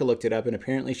then Erica looked it up, and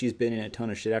apparently she's been in a ton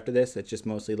of shit after this. It's just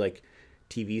mostly like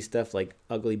TV stuff, like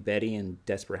Ugly Betty and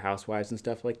Desperate Housewives and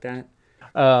stuff like that.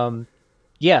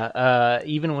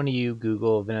 Even when you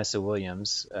Google Vanessa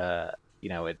Williams, it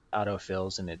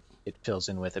autofills and it fills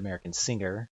in with American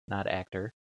singer, not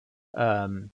actor.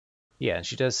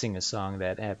 She does sing a song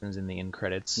that happens in the end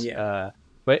credits. Yeah.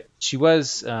 But she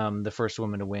was the first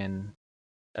woman to win,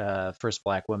 first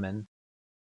black woman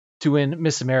to win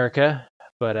Miss America.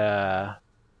 But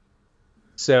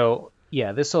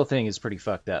this whole thing is pretty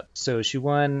fucked up. So she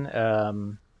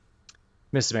won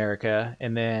Miss America,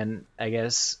 and then I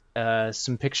guess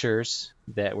some pictures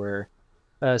that were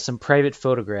some private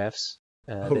photographs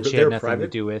that she had nothing to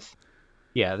do with.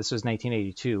 Yeah, this was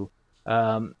 1982.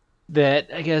 That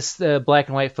I guess the black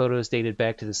and white photos dated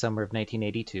back to the summer of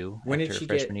 1982. When after did she her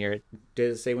freshman year?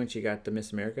 Did it say when she got the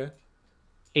Miss America?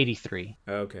 83.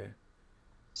 Oh, okay.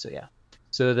 So yeah.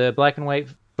 So the black and white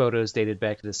photos dated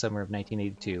back to the summer of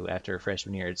 1982 after her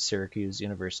freshman year at Syracuse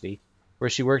University, where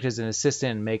she worked as an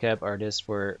assistant and makeup artist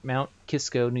for Mount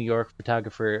Kisco, New York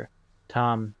photographer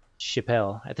Tom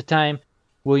Chappell. At the time,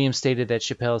 Williams stated that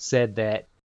Chappell said that,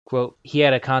 quote, he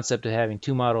had a concept of having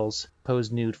two models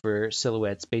pose nude for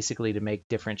silhouettes, basically to make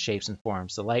different shapes and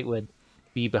forms. The light would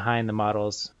be behind the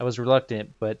models. I was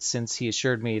reluctant, but since he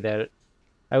assured me that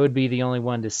I would be the only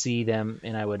one to see them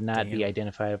and I would not be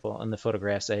identifiable in the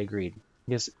photographs, I agreed.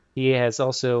 Yes, he had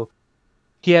also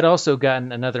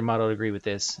gotten another model to agree with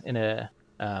this in a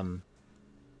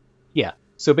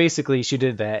So basically she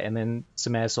did that, and then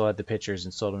some asshole had the pictures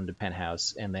and sold them to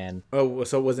Penthouse, and then so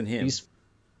it wasn't him.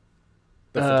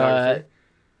 The photographer?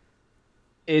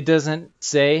 It doesn't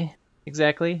say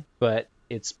exactly, but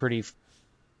it's pretty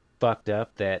fucked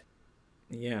up that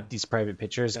these private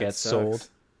pictures got sold.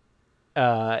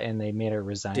 And they made her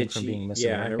resign from being Miss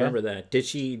America. Yeah, I remember that.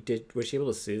 Was she able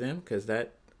to sue them? Because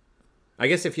that, I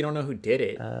guess if you don't know who did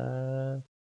it.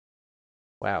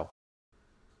 Wow.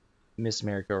 Miss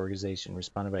America organization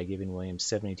responded by giving Williams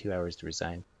 72 hours to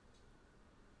resign.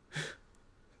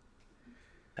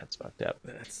 That's fucked up.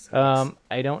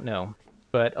 I don't know.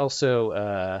 But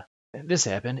also, this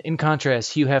happened. In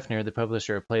contrast, Hugh Hefner, the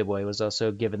publisher of Playboy, was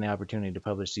also given the opportunity to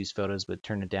publish these photos, but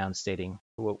turned it down, stating,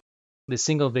 quote, the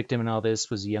single victim in all this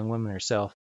was a young woman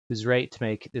herself, whose right to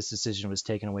make this decision was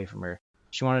taken away from her.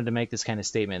 She wanted to make this kind of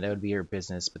statement. That would be her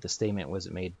business, but the statement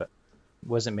wasn't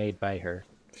made by her.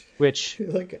 Which,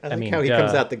 I mean, how he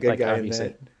comes out the good guy in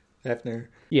that, Hefner.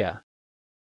 Yeah.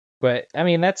 But, I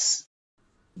mean, that's,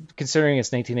 considering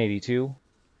it's 1982,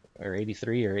 or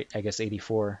 83, or I guess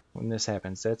 84, when this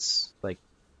happens, that's, like,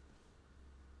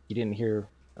 you didn't hear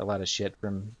a lot of shit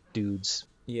from dudes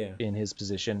in his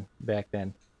position back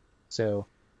then. So,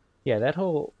 yeah, that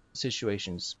whole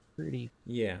situation's pretty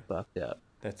fucked up.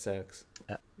 That sucks.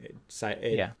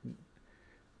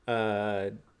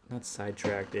 Not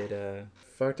sidetracked. It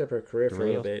fucked up her career for a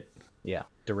little bit. Yeah,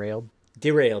 derailed.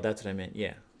 That's what I meant.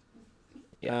 Yeah.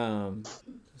 And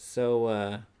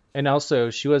also,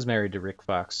 she was married to Rick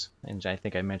Fox, and I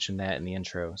think I mentioned that in the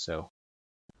intro. So,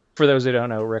 for those who don't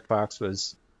know, Rick Fox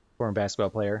was a former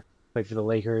basketball player, played for the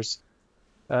Lakers,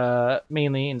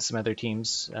 mainly, and some other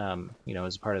teams.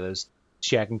 As part of those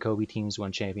Shaq and Kobe teams,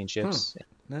 won championships.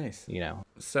 Nice.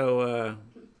 So,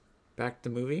 back to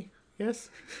the movie, yes.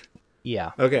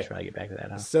 Yeah. Okay. Try to get back to that.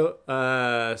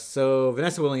 Huh? So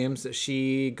Vanessa Williams,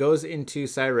 she goes into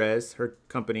Cyrez, her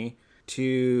company,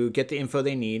 to get the info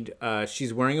they need.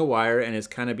 She's wearing a wire and is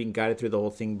kind of being guided through the whole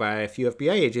thing by a few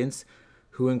FBI agents,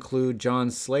 who include John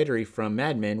Slattery from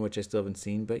Mad Men, which I still haven't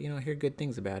seen, but I hear good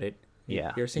things about it.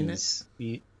 Yeah. You ever seen it?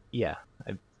 Yeah,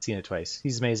 I've seen it twice.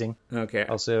 He's amazing. Okay.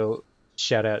 Also,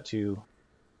 shout out to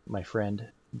my friend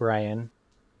Brian,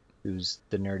 who's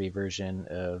the nerdy version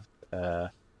of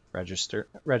Roger Sterling.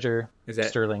 Is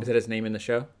that his name in the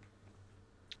show?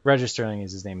 Roger Sterling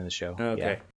is his name in the show. Okay.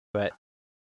 Yeah. But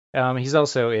he's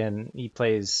also he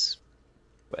plays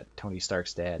Tony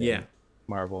Stark's dad in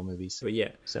Marvel movies. But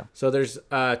so there's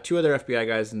two other FBI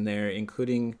guys in there,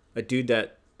 including a dude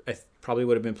that probably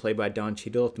would have been played by Don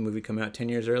Cheadle if the movie came out 10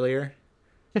 years earlier.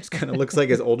 Just kind of looks like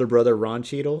his older brother, Ron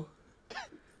Cheadle.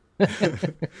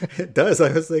 It does.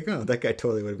 I was like, oh, that guy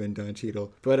totally would have been Don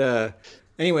Cheadle. But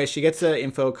Anyway, she gets an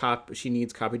info she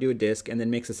needs copied to a disk, and then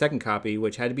makes a second copy,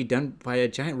 which had to be done by a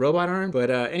giant robot arm.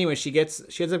 But anyway, she ends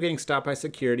up getting stopped by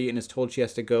security and is told she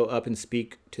has to go up and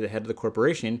speak to the head of the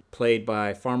corporation, played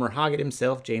by Farmer Hoggett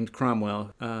himself, James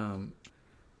Cromwell.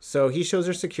 So he shows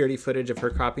her security footage of her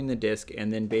copying the disc,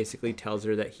 and then basically tells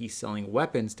her that he's selling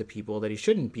weapons to people that he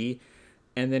shouldn't be.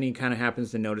 And then he kind of happens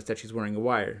to notice that she's wearing a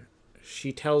wire.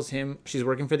 She tells him she's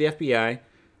working for the FBI.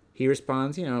 He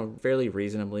responds, fairly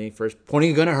reasonably. First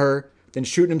pointing a gun at her, then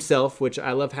shooting himself, which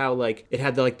I love how, like, it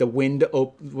had, the wind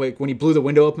open. Like, when he blew the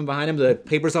window open behind him, the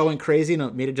papers all went crazy, and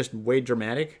it made it just way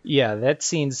dramatic. Yeah, that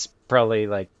scene's probably,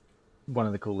 one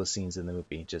of the coolest scenes in the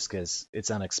movie, just because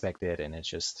it's unexpected, and it's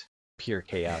just pure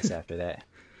chaos after that.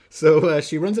 So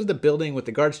she runs into the building with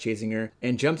the guards chasing her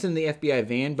and jumps in the FBI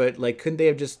van, but couldn't they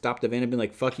have just stopped the van and been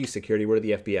like, fuck you, security, we're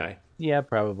the FBI? Yeah,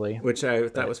 probably. Which I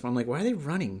thought was fun. Like, why are they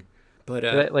running? But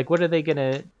what are they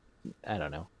gonna? I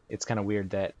don't know. It's kind of weird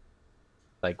that,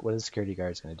 what are the security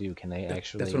guards gonna do? Can they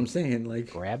actually? That's what I'm saying.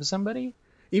 Grab somebody?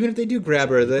 Even if they do grab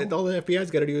her, all the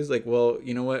FBI's got to do is well,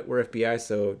 you know what? We're FBI,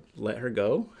 so let her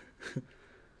go.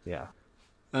 Yeah.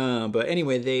 But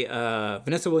anyway,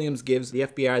 Vanessa Williams gives the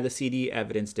FBI the CD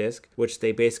evidence disc, which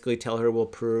they basically tell her will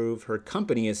prove her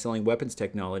company is selling weapons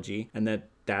technology, and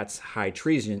that's high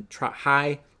treason,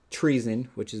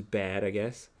 which is bad, I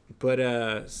guess.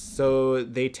 But so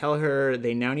they tell her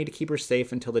they now need to keep her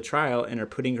safe until the trial and are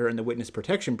putting her in the witness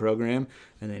protection program.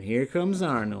 And then here comes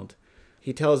Arnold.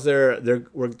 He tells her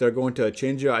they're going to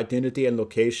change your identity and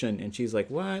location, and she's like,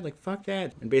 "What? Fuck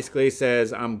that!" And basically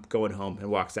says, "I'm going home,"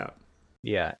 and walks out.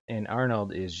 Yeah, and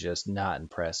Arnold is just not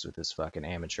impressed with this fucking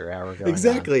amateur hour going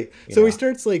exactly. on. So he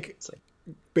starts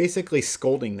basically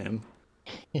scolding them.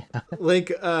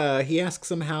 Yeah. He asks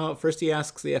them he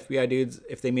asks the FBI dudes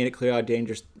if they made it clear how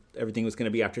dangerous everything was going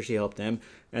to be after she helped them,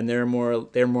 and they're more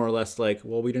or less like,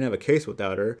 well, we didn't have a case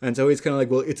without her. And so he's kind of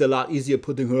like, well, it's a lot easier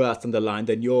putting her ass on the line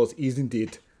than yours, isn't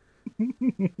it?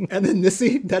 And then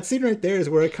that scene right there is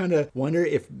where I kind of wonder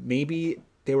if maybe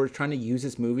they were trying to use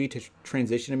this movie to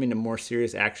transition him into more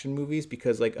serious action movies,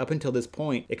 because up until this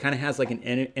point it kind of has an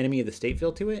enemy of the state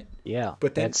feel to it. Yeah,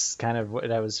 but that's kind of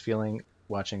what I was feeling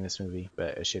watching this movie,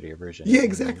 but a shittier version. Yeah,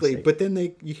 exactly. But then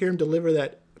you hear him deliver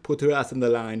that "put her ass on the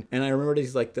line," and I remember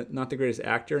he's not the greatest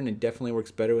actor, and it definitely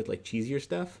works better with cheesier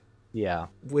stuff. Yeah,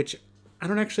 which I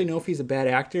don't actually know if he's a bad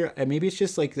actor. Maybe it's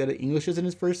just that English isn't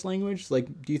his first language.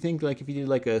 Do you think if he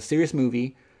did a serious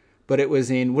movie, but it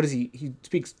was in, what is he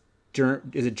speaks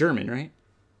is it German, right?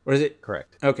 Or is it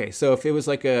correct? Okay, so if it was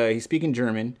he's speaking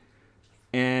German,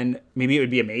 and maybe it would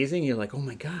be amazing. You're like, oh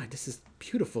my god, this is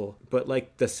beautiful. But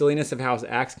the silliness of how his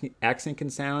accent can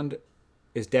sound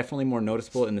is definitely more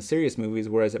noticeable in the serious movies,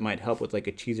 whereas it might help with a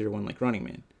cheesier one like Running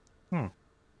Man.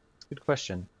 Good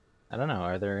question. I don't know.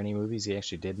 Are there any movies he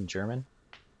actually did in German?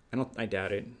 I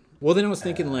doubt it. Well, then I was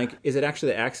thinking, is it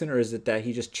actually the accent, or is it that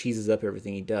he just cheeses up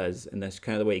everything he does, and that's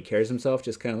kind of the way he carries himself,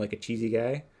 just kind of like a cheesy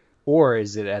guy? Or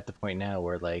is it at the point now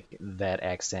where that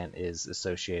accent is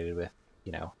associated with,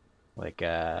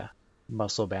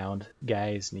 muscle-bound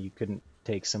guys, and you couldn't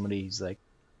take somebody who's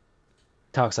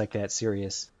talks like that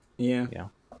serious? Yeah.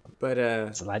 But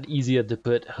it's a lot easier to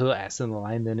put her ass on the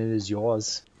line than it is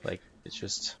yours. It's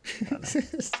just, I don't know.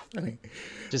 It's funny.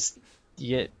 Just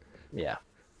yeah.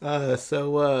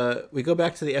 So we go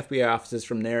back to the FBI offices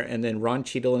from there, and then Ron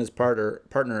Cheadle and his partner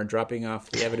are dropping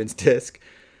off the evidence disc.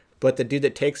 But the dude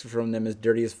that takes it from them is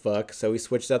dirty as fuck, so he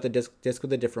switches out the disc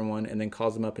with a different one, and then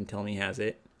calls him up and tells him he has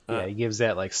it. Yeah, he gives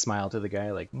that smile to the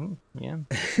guy, yeah,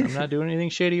 I'm not doing anything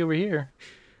shady over here.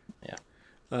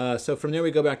 Yeah. So from there we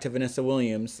go back to Vanessa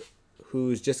Williams,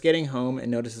 who's just getting home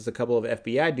and notices a couple of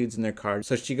FBI dudes in their car.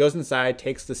 So she goes inside,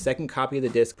 takes the second copy of the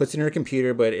disc, puts it in her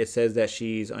computer, but it says that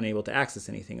she's unable to access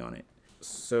anything on it.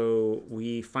 So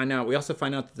we also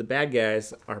find out that the bad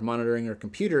guys are monitoring her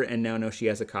computer and now know she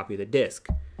has a copy of the disc.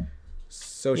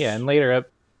 So yeah, and later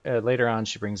on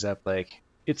she brings up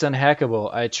it's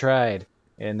unhackable. I tried,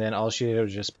 and then all she did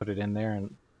was just put it in there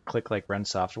and click run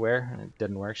software, and it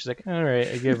didn't work. She's like, all right,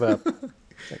 I give up.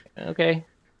 Okay,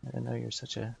 I didn't know you're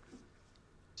such a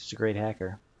great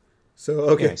hacker. So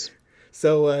okay. Anyways.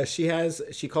 So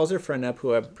she calls her friend up,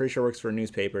 who I'm pretty sure works for a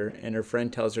newspaper, and her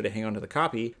friend tells her to hang on to the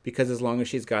copy because as long as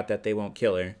she's got that, they won't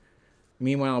kill her.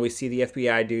 Meanwhile, we see the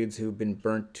FBI dudes who've been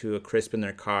burnt to a crisp in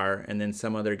their car, and then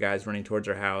some other guys running towards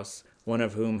her house, one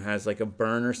of whom has a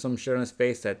burn or some shit on his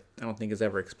face that I don't think is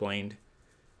ever explained.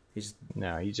 He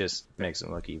just makes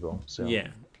him look evil. So yeah.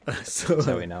 So that's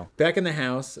how we know. Back in the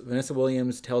house, Vanessa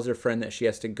Williams tells her friend that she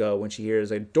has to go when she hears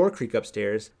a door creak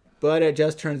upstairs, but it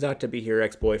just turns out to be her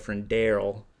ex-boyfriend,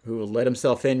 Daryl, who will let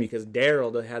himself in because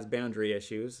Daryl has boundary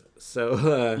issues.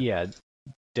 So yeah,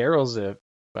 Daryl's a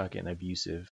fucking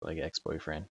abusive like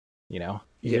ex-boyfriend. You know,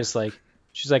 he's Yeah. just like,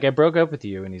 she's like, I broke up with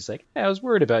you, and he's like, yeah, I was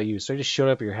worried about you, so I just showed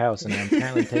up at your house, and I'm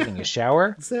apparently taking a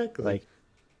shower. Exactly. Like,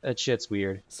 that shit's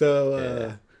weird.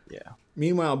 So, Yeah.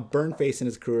 meanwhile, Burnface and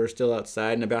his crew are still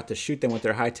outside and about to shoot them with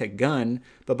their high-tech gun,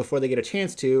 but before they get a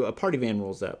chance to, a party van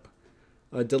rolls up.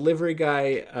 A delivery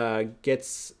guy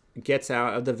gets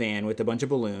out of the van with a bunch of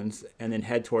balloons and then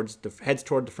heads toward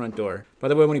the front door. By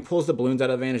the way, when he pulls the balloons out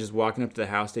of the van and is just walking up to the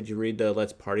house, did you read the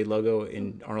Let's Party logo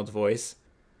in Arnold's voice?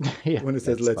 Yeah, When it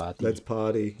says that's let's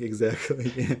party.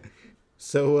 Exactly. Yeah.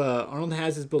 So Arnold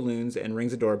has his balloons and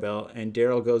rings a doorbell, and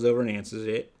Daryl goes over and answers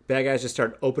it. Bad guys just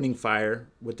start opening fire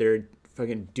with their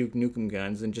fucking Duke Nukem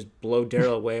guns and just blow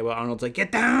Daryl away while Arnold's like,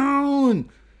 get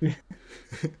down!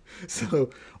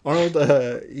 So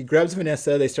Arnold, he grabs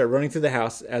Vanessa. They start running through the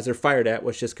house as they're fired at,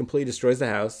 which just completely destroys the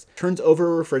house. Turns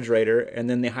over a refrigerator, and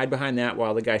then they hide behind that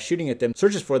while the guy shooting at them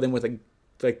searches for them with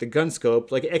the gun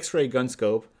scope, like X-ray gun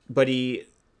scope, but he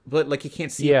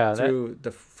can't see through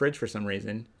the fridge for some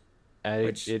reason.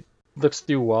 It looks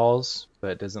through walls,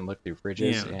 but it doesn't look through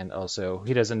fridges. Yeah. And also,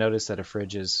 he doesn't notice that a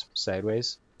fridge is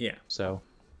sideways. Yeah. So,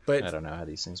 But I don't know how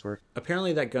these things work.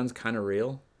 apparently that gun's kind of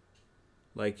real.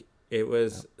 Like, it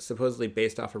was supposedly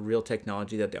based off of real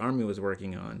technology that the Army was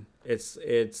working on. It's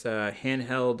a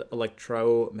handheld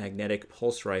electromagnetic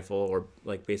pulse rifle, or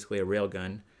like basically a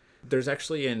railgun. There's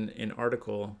actually an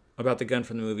article about the gun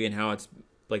from the movie and how it's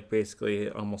like basically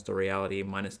almost a reality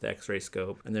minus the X-ray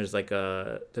scope. And there's like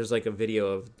a video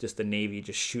of just the Navy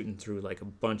just shooting through like a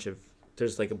bunch of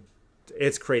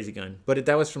it's crazy gun, but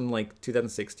that was from like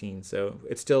 2016, so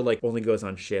it still like only goes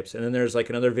on ships. And then there's like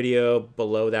another video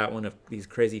below that one of these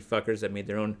crazy fuckers that made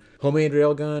their own homemade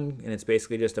railgun, and it's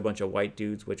basically just a bunch of white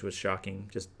dudes, which was shocking,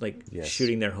 just like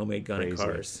shooting their homemade gun at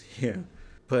cars. Yeah.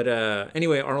 But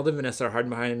anyway, Arnold and Vanessa are hiding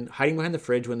behind the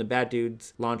fridge when the bad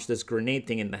dudes launch this grenade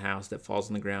thing in the house that falls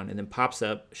on the ground and then pops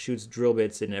up, shoots drill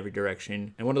bits in every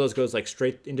direction. And one of those goes like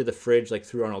straight into the fridge, like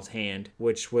through Arnold's hand,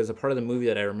 which was a part of the movie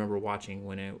that I remember watching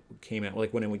when it came out,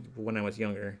 like when I was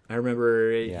younger. I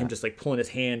remember him just like pulling his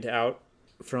hand out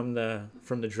from the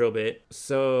drill bit.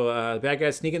 So the bad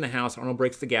guys sneak in the house. Arnold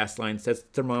breaks the gas line, sets the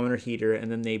thermometer heater,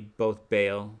 and then they both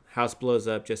bail. House blows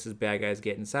up just as bad guys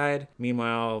get inside.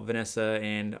 Meanwhile, Vanessa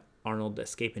and Arnold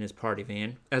escape in his party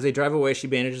van. As they drive away, she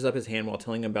bandages up his hand while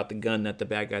telling him about the gun that the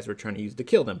bad guys were trying to use to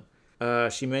kill them.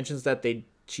 She mentions that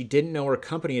she didn't know her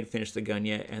company had finished the gun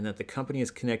yet, and that the company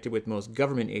is connected with most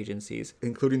government agencies,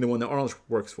 including the one that Arnold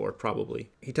works for,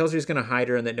 probably. He tells her he's going to hide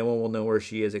her and that no one will know where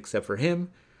she is except for him.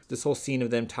 This whole scene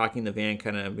of them talking in the van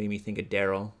kind of made me think of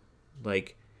Daryl.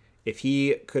 Like, if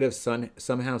he could have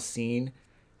somehow seen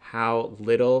how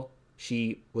little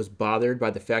she was bothered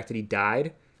by the fact that he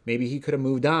died, maybe he could have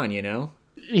moved on, you know?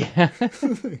 Yeah.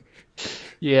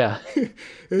 Yeah.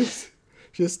 It's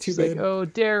just too bad. Like, oh,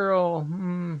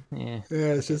 Daryl. Yeah.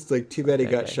 Yeah, it's just like too bad he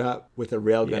got shot with a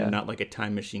railgun, not like a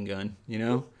time machine gun, you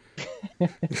know?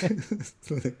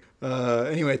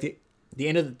 Anyway, at the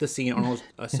end of the scene, Arnold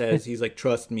says, he's like,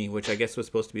 trust me, which I guess was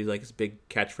supposed to be like his big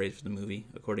catchphrase for the movie,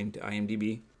 according to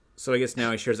IMDb. So I guess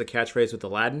now he shares a catchphrase with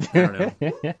Aladdin. I don't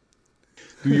know.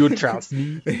 Do you trust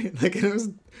me? Like, I was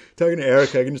talking to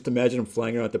Eric, I can just imagine him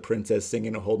flying around with the princess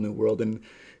singing A Whole New World, and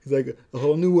he's like, a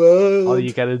whole new world. All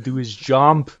you gotta do is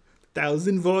jump.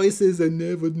 1,000 voices I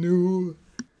never knew.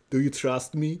 Do you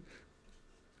trust me?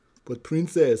 But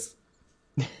princess.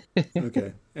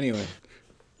 Okay. Anyway.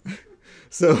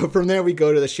 So from there we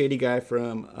go to the shady guy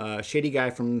from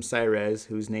Cyrez,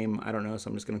 whose name I don't know, so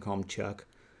I'm just gonna call him Chuck.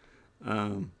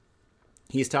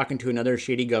 He's talking to another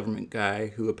shady government guy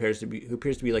who appears to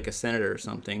be like a senator or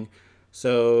something.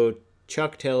 So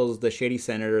Chuck tells the shady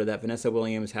senator that Vanessa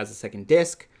Williams has a second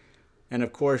disc, and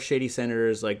of course shady senator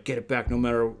is like, get it back no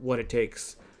matter what it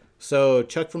takes. So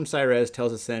Chuck from Cyrez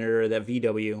tells the senator that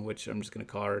VW, which I'm just gonna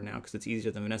call her now because it's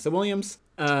easier than Vanessa Williams.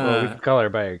 Well, we could call her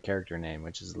by her character name,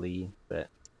 which is Lee, but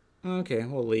okay,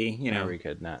 well Lee, you know. Or we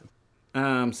could not.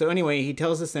 So anyway, he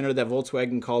tells the senator that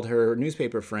Volkswagen called her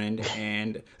newspaper friend,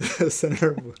 and the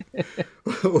senator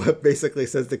basically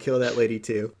says to kill that lady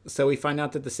too. So we find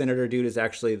out that the senator dude is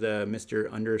actually the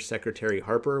Mr. Undersecretary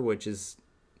Harper, which is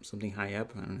something high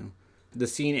up. I don't know. The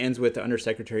scene ends with the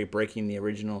undersecretary breaking the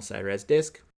original Cyrez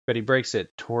disc. But he breaks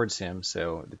it towards him,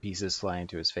 so the pieces fly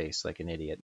into his face like an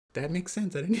idiot. That makes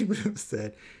sense. I didn't even notice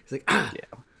that. He's like, ah!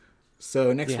 Yeah.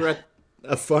 So next we're at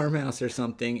a farmhouse or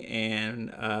something,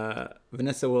 and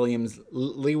Vanessa Williams,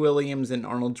 Lee Williams, and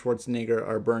Arnold Schwarzenegger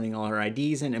are burning all her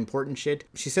IDs and important shit.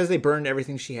 She says they burned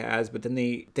everything she has, but then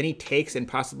he takes and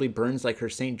possibly burns like her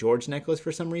St. George necklace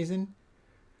for some reason.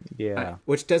 Yeah.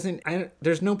 Which doesn't.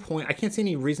 There's no point. I can't see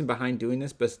any reason behind doing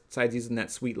this besides using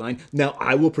that sweet line. Now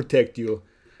I will protect you.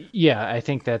 Yeah, I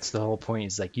think that's the whole point.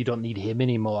 Is like, you don't need him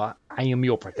anymore. I am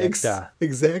your protector.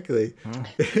 Exactly.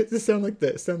 It just sound like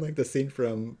the scene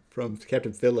from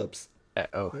Captain Phillips.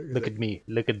 Look at me.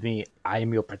 Look at me. I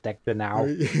am your protector now.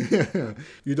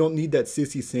 You don't need that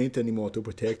sissy saint anymore to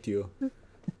protect you.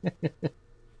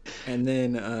 And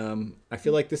then I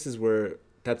feel like this is where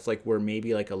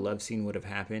maybe like a love scene would have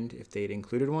happened if they'd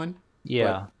included one.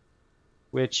 Yeah.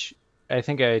 Which I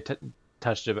think I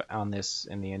touched on this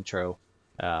in the intro.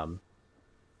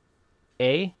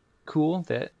 Cool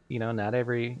that, not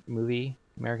every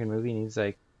American movie needs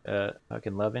like a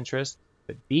fucking love interest.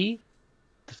 But B,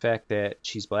 the fact that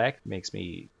she's black makes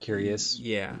me curious.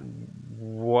 Yeah.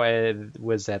 What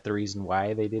was that the reason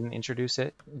why they didn't introduce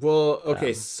it? Well,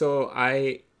 okay, so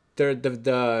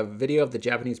the video of the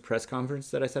Japanese press conference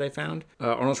that I said I found,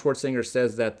 Arnold Schwarzenegger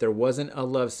says that there wasn't a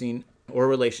love scene or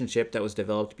relationship that was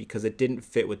developed because it didn't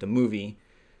fit with the movie.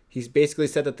 He's basically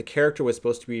said that the character was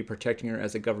supposed to be protecting her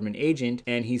as a government agent,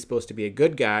 and he's supposed to be a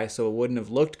good guy, so it wouldn't have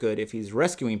looked good if he's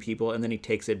rescuing people and then he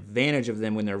takes advantage of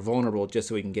them when they're vulnerable just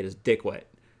so he can get his dick wet.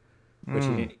 Which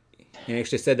he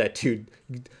actually said that too.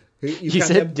 He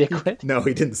said dick wet? No,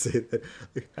 he didn't say that.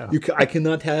 Oh. I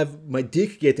cannot have my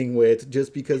dick getting wet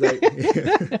just because I...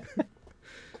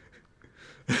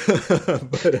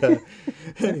 But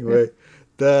anyway...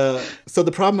 So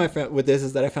the problem I found with this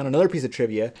is that I found another piece of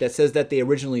trivia that says that they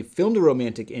originally filmed a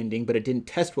romantic ending, but it didn't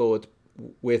test well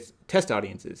with test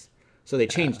audiences. So they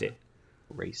changed it.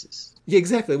 Racist. Yeah,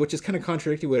 exactly, which is kind of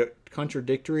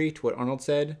contradictory to what Arnold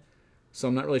said. So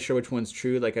I'm not really sure which one's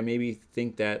true. Like, I maybe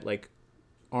think that, like,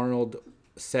 what Arnold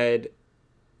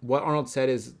said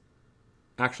is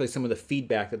actually some of the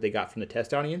feedback that they got from the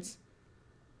test audience.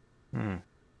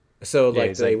 So,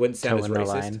 like, they wouldn't sound as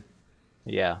racist.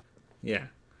 Yeah. Yeah.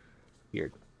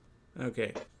 Weird.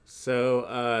 Okay.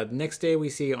 So, next day we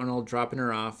see Arnold dropping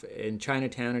her off in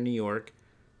Chinatown in New York.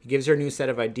 He gives her a new set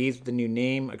of IDs with a new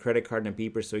name, a credit card, and a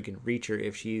beeper so he can reach her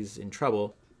if she's in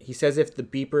trouble. He says if he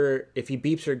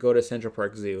beeps her, go to Central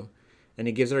Park Zoo. And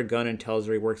he gives her a gun and tells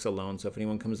her he works alone, so if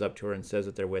anyone comes up to her and says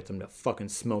that they're with him, to fucking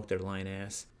smoke their lying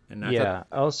ass. And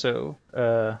also,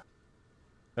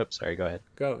 sorry, go ahead.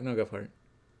 Go for it.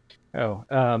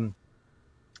 A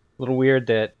little weird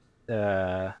that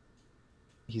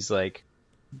he's like,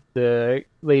 the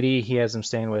lady he has him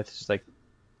staying with, she's like,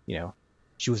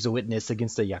 she was a witness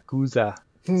against the Yakuza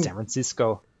in San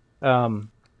Francisco.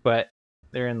 But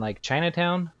they're in like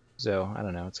Chinatown, so I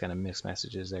don't know, it's kind of mixed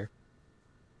messages there.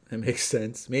 That makes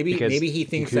sense. Maybe he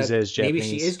thinks that maybe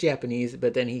she is Japanese,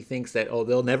 but then he thinks that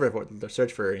they'll never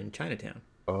search for her in Chinatown.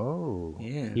 Oh,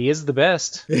 yeah, he is the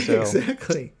best. So.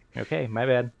 Exactly. Okay, my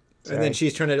bad. Sorry. And then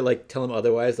she's trying to like tell him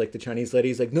otherwise. Like the Chinese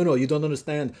lady's like, no, you don't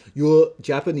understand. You're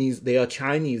Japanese. They are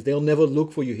Chinese. They'll never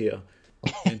look for you here.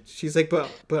 And she's like, but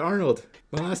Arnold,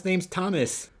 my last name's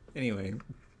Thomas. Anyway.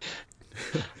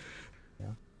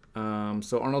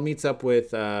 So Arnold meets up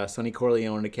with Sonny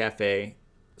Corleone in a cafe.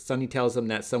 Sonny tells him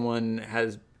that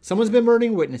someone's been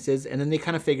murdering witnesses, and then they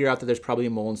kind of figure out that there's probably a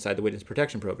mole inside the witness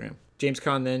protection program. James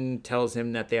Caan then tells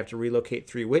him that they have to relocate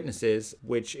 3 witnesses,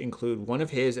 which include one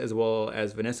of his as well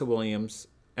as Vanessa Williams,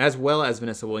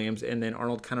 and then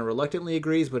Arnold kind of reluctantly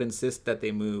agrees but insists that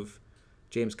they move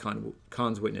James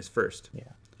Caan's witness first. Yeah.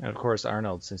 And of course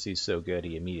Arnold, since he's so good,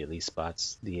 he immediately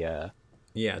spots the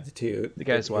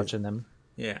guys watching them.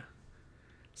 Yeah.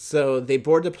 So they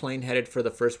board the plane headed for the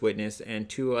first witness, and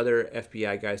 2 other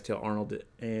FBI guys tell Arnold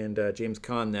and James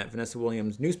Caan that Vanessa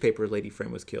Williams' newspaper lady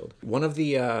friend was killed. One of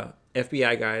the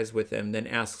FBI guys with them then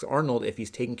asks Arnold if he's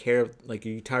taking care of, like, are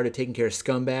you tired of taking care of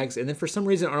scumbags? And then for some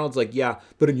reason Arnold's like, yeah,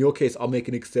 but in your case I'll make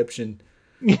an exception.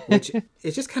 Which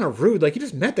is just kind of rude. Like, you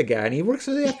just met the guy and he works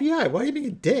for the FBI. Why are you being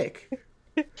a dick?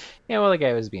 Yeah, well, the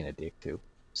guy was being a dick too.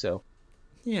 So.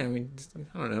 Yeah, I mean,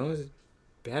 I don't know. It was a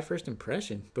bad first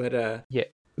impression. But, yeah.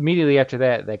 Immediately after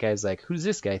that guy's like, who's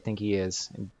this guy think he is?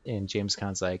 And James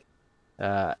Caan's like,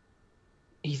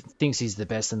 he thinks he's the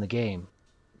best in the game.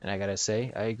 And I gotta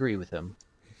say, I agree with him.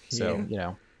 So,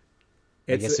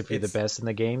 I guess if you're the best in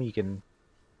the game, you can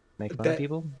make fun of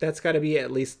people. That's got to be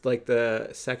at least like the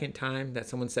second time that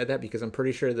someone said that, because I'm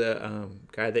pretty sure the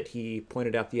guy that he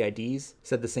pointed out the IDs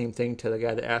said the same thing to the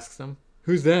guy that asks him,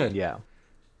 who's that? Yeah.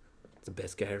 It's the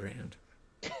best guy around.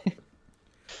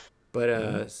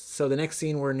 But so the next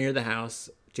scene, we're near the house.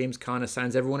 James Caan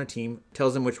assigns everyone a team,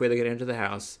 tells them which way they get into the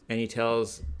house, and he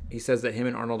says that him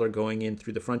and Arnold are going in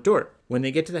through the front door. When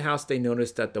they get to the house, they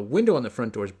notice that the window on the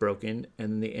front door is broken,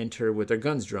 and then they enter with their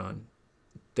guns drawn.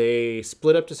 They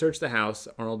split up to search the house.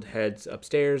 Arnold heads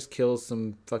upstairs, kills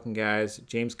some fucking guys.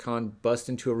 James Caan busts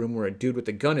into a room where a dude with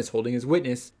a gun is holding his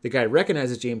witness. The guy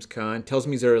recognizes James Caan, tells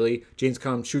him he's early. James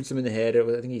Caan shoots him in the head.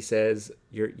 I think he says,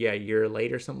 you're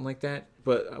late or something like that.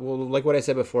 But, well, like what I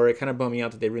said before, it kind of bummed me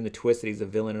out that they ruined the twist that he's a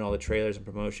villain in all the trailers and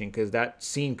promotion, because that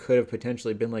scene could have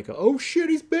potentially been like, oh shit,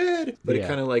 he's bad. But it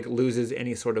kind of like loses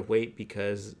any sort of weight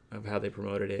because of how they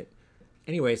promoted it.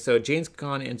 Anyway, so James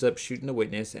Caan ends up shooting the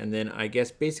witness and then I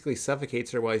guess basically suffocates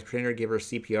her while he's pretending to give her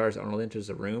CPR as Arnold enters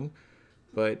the room.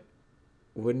 But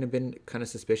wouldn't it have been kind of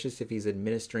suspicious if he's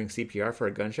administering CPR for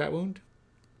a gunshot wound?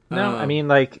 No, I mean,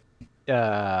 like,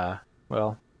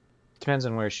 well, depends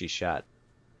on where she's shot.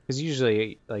 Because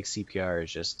usually, like, CPR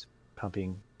is just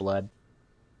pumping blood.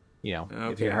 You know,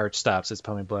 if your heart stops, it's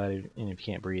pumping blood. And if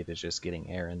you can't breathe, it's just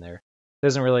getting air in there. It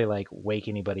doesn't really, like, wake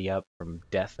anybody up from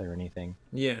death or anything.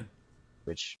 Yeah.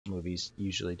 Which movies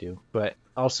usually do. But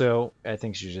also, I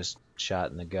think she's just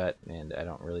shot in the gut, and I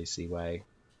don't really see why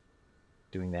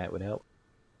doing that would help.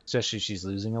 Especially if she's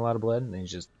losing a lot of blood, and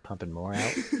he's just pumping more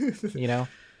out, you know?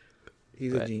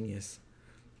 He's a genius.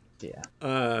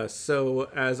 Yeah. So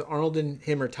as Arnold and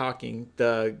him are talking,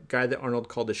 the guy that Arnold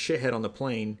called a shithead on the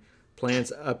plane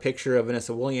plants a picture of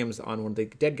Vanessa Williams on one of the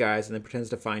dead guys and then pretends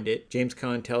to find it. James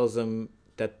Caan tells him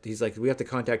that he's like, we have to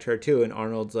contact her too, and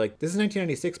Arnold's like, this is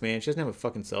 1996, man, she doesn't have a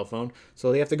fucking cell phone,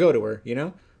 so they have to go to her, you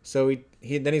know? So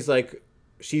he's like,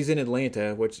 she's in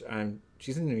Atlanta,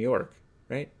 she's in New York,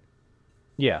 right?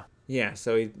 Yeah,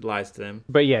 so he lies to them.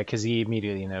 But yeah, because he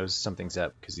immediately knows something's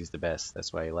up because he's the best.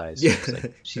 That's why he lies. Yeah.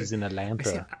 Like, she's in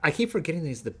Atlanta. I keep forgetting that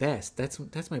he's the best.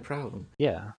 That's my problem.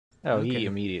 Yeah. Oh, okay. He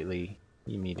immediately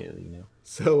knew.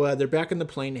 So they're back in the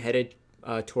plane headed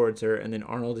towards her, and then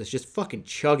Arnold is just fucking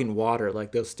chugging water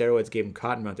like those steroids gave him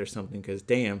cottonmouth or something, because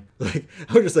damn, like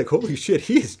I was just like, holy shit,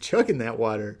 he is chugging that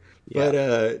water. Yeah.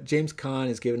 But James Caan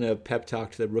is giving a pep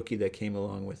talk to the rookie that came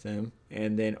along with him,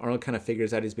 and then Arnold kind of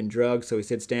figures out he's been drugged, so he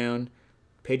sits down,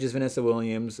 pages Vanessa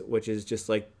Williams, which is just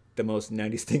like the most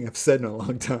 90s thing I've said in a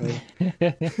long time.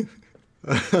 It's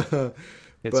on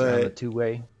the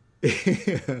two-way.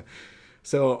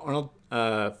 So Arnold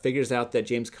figures out that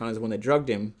James Caan is the one that drugged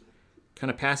him, kind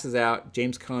of passes out.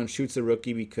 James Caan shoots the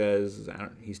rookie because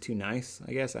he's too nice,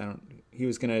 I guess. I think he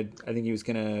was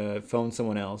gonna phone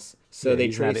someone else. So they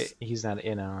trace. He's not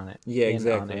in on it. Yeah,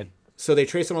 exactly. So they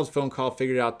trace Arnold's phone call,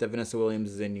 figured out that Vanessa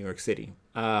Williams is in New York City.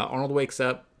 Arnold wakes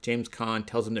up. James Caan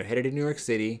tells him they're headed to New York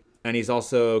City, and he's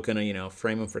also gonna,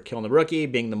 frame him for killing the rookie,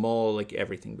 being the mole, like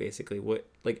everything basically.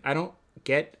 I don't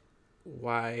get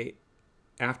why,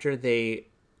 after they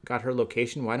got her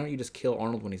location, why don't you just kill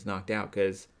Arnold when he's knocked out?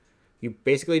 Because you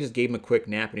basically just gave him a quick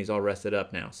nap and he's all rested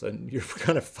up now, so you're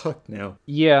kind of fucked now.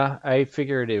 Yeah, I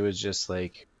figured it was just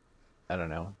like, I don't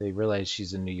know. They realize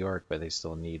she's in New York, but they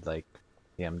still need like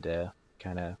him to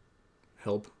kind of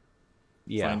help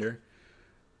find her.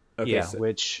 Okay,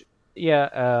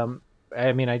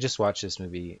 I mean, I just watched this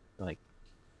movie like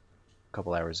a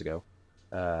couple hours ago,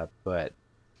 but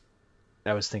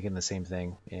I was thinking the same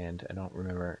thing, and I don't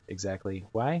remember exactly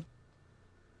why.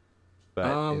 But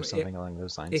it was something along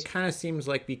those lines. It kind of seems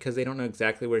like because they don't know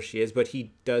exactly where she is, but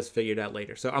he does figure it out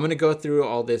later. So I'm going to go through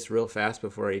all this real fast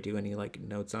before I do any like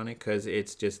notes on it, because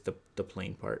it's just the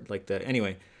plain part.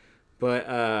 Anyway.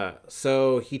 But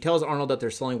so he tells Arnold that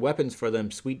they're selling weapons for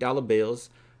them, sweet dollar bills,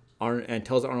 and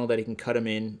tells Arnold that he can cut him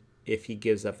in if he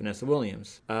gives up Vanessa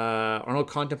Williams. Arnold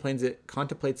contemplates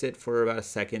it for about a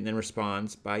second, then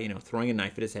responds by throwing a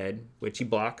knife at his head, which he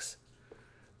blocks.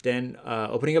 Then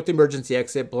opening up the emergency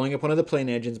exit, blowing up one of the plane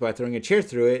engines by throwing a chair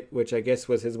through it, which I guess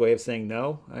was his way of saying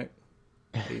no.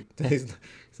 He's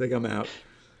like, I'm out.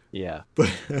 Yeah. But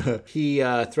he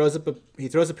throws a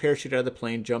parachute out of the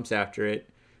plane, jumps after it,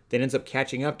 then ends up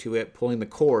catching up to it, pulling the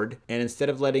cord, and instead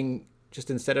of James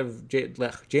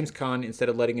Caan, instead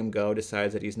of letting him go,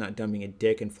 decides that he's not done being a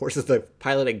dick and forces the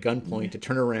pilot at gunpoint to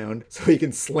turn around so he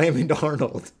can slam into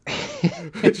Arnold.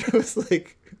 Which was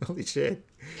like, holy shit.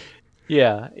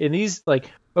 Yeah, and these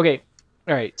okay,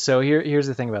 all right. So here's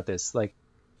the thing about this. Like,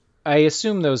 I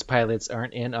assume those pilots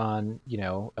aren't in on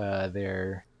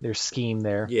their scheme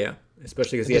there. Yeah,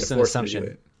 especially because he had to force them to do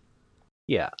it.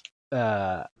 Yeah,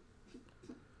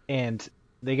 and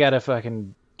they gotta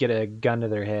fucking get a gun to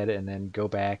their head and then go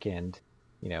back and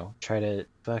try to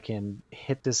fucking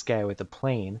hit this guy with a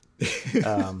plane.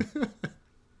 And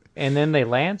then they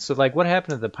land. So what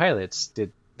happened to the pilots?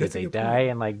 Did they die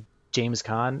and James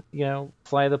Caan,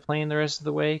 fly the plane the rest of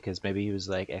the way? Because maybe he was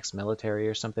ex-military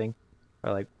or something,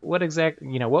 or what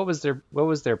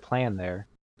was their plan there?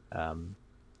 I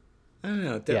don't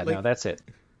know. No, that's it.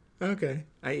 Okay.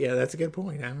 Yeah, that's a good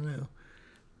point. I don't know.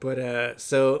 But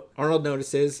so Arnold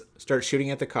notices, starts shooting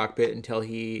at the cockpit until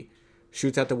he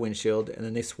shoots out the windshield, and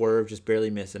then they swerve, just barely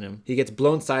missing him. He gets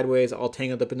blown sideways, all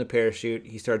tangled up in the parachute.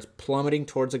 He starts plummeting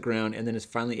towards the ground, and then is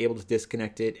finally able to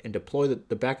disconnect it and deploy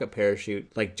the backup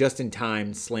parachute, like just in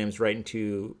time, slams right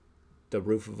into the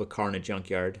roof of a car in a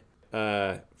junkyard.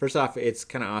 First off, it's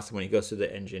kind of awesome when he goes through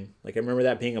the engine. Like, I remember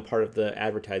that being a part of the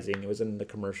advertising. It was in the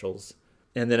commercials.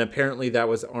 And then apparently that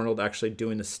was Arnold actually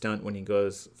doing the stunt when he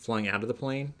goes flying out of the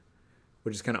plane,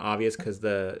 which is kind of obvious because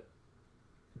the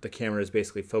camera is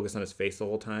basically focused on his face the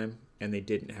whole time, and they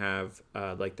didn't have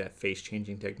like that face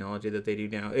changing technology that they do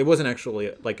now. It wasn't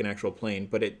actually like an actual plane,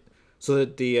 but so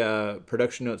that the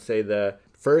production notes say the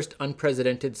first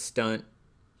unprecedented stunt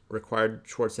required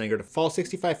Schwarzenegger to fall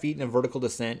 65 feet in a vertical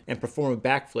descent and perform a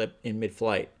backflip in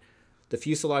mid-flight. The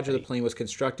fuselage of the plane was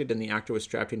constructed and the actor was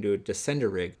strapped into a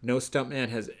descender rig. No stuntman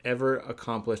has ever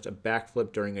accomplished a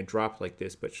backflip during a drop like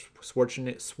this, but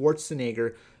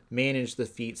Schwarzenegger managed the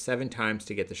feat 7 times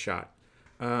to get the shot.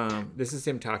 This is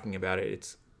him talking about it.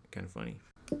 It's kind of funny.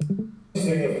 The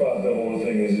thing about the whole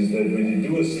thing is that when you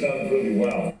do a stunt really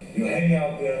well, you hang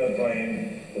out there in the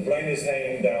plane is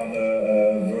hanging down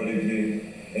vertically,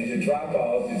 and you drop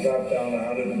down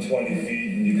 120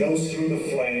 feet, and you go through the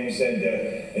flames, and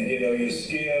you know, you're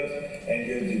scared, and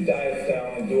you dive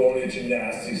down and do all your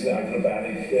gymnastics, the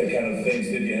acrobatic kind of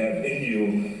things that you have in you,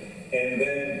 and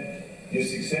then you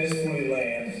successfully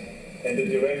land, and the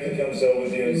director comes over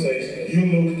to you and says, "You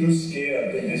look too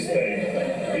scared in this thing.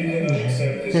 We cannot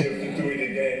accept this, you have to do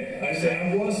it again." I say,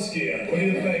 "I was scared. What do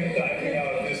you think, diving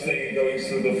out of this thing and going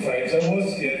through the flames? I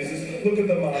was scared." He says, "Look at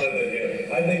the monitor here.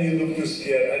 I think you look too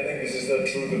scared. I think this is not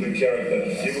true to the character.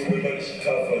 You will be much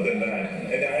tougher than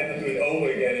that." And I had to do it over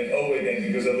again and over again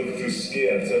because I looked too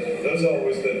scared. So those are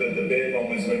always the bad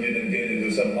moments when we then get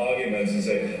into some arguments and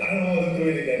say, "I don't want to do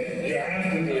it again." You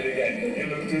have to do it again.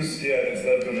 You look too scared. It's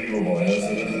not believable. So those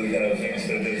are the kind of things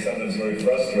that are sometimes very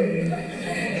frustrating.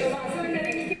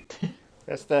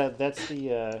 That's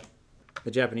the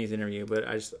Japanese interview, but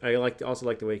I also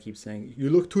like the way he keeps saying, "You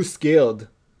look too scared."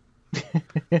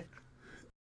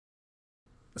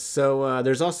 So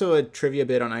there's also a trivia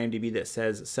bit on IMDb that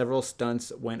says several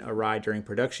stunts went awry during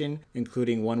production,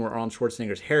 including one where Arnold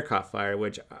Schwarzenegger's hair caught fire,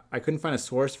 which I couldn't find a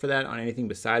source for that on anything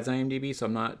besides IMDb, so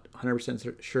I'm not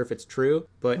 100% sure if it's true.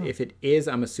 But if it is,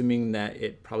 I'm assuming that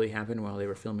it probably happened while they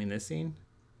were filming this scene.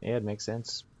 Yeah, it makes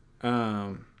sense.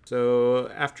 So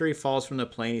after he falls from the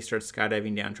plane, he starts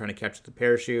skydiving down trying to catch the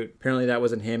parachute. Apparently that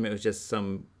wasn't him. It was just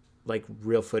some like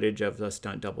real footage of the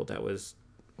stunt double that was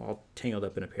all tangled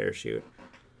up in a parachute.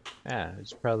 Yeah,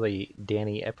 it's probably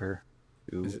Danny Epper,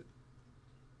 who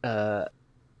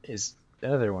is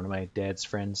another one of my dad's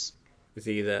friends. Does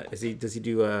he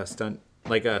do stunt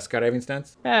like skydiving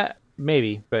stunts?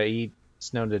 Maybe, but he's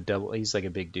known to double. He's like a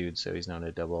big dude, so he's known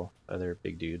to double other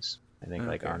big dudes. I think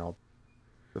like Arnold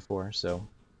before, so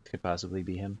could possibly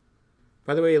be him.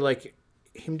 By the way, like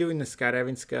him doing the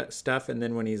skydiving stuff, and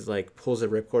then when he's like pulls a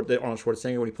ripcord, the Arnold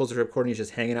Schwarzenegger, when he pulls a ripcord and he's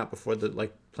just hanging out before the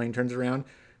like plane turns around,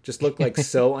 just looked like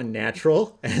so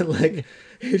unnatural, and like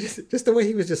just the way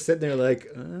he was just sitting there like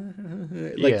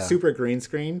super green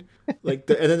screened, like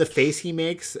and then the face he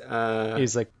makes.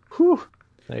 He's like, whew,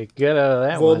 like get out of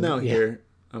that one. Well, no, here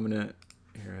I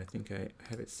think I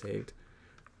have it saved.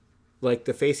 Like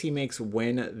the face he makes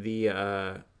when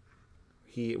the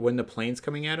plane's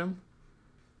coming at him.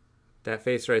 That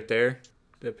face right there,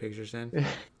 the picture's in.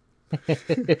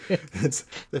 That's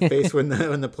the face when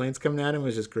the plane's coming at him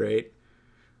was just great.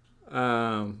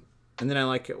 And then I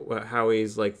like how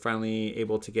he's like finally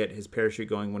able to get his parachute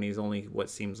going when he's only what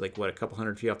seems like a couple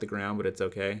hundred feet off the ground, but it's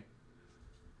okay.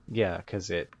 Yeah, because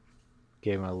it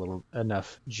gave him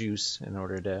enough juice in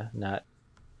order to not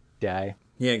die.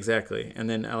 Yeah, exactly. And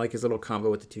then I like his little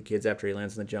combo with the 2 kids after he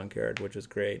lands in the junkyard, which was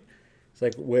great. It's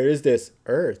like, where is this?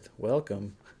 Earth.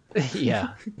 Welcome.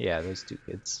 yeah, those 2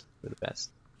 kids were the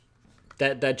best.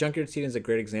 That junkyard scene is a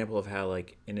great example of how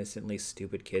like innocently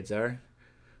stupid kids are.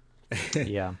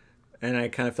 Yeah. And I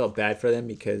kind of felt bad for them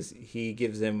because he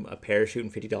gives them a parachute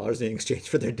and $50 in exchange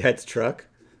for their dad's truck.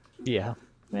 Yeah.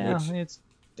 Well, it's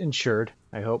insured,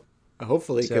 I hope.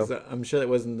 Hopefully, because I'm sure that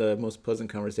wasn't the most pleasant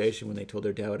conversation when they told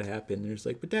their dad what happened. They're just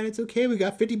like, "But Dad, it's okay. We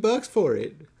got $50 for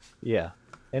it." Yeah.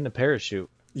 And a parachute.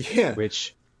 Yeah.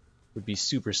 Which would be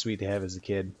super sweet to have as a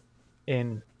kid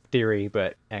in theory,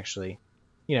 but actually,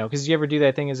 because you ever do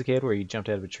that thing as a kid where you jumped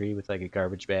out of a tree with like a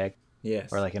garbage bag?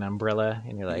 Yes. Or like an umbrella,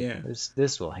 and you're like,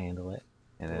 this will handle it.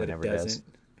 And then it never does.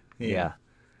 Yeah.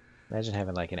 Imagine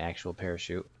having like an actual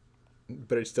parachute.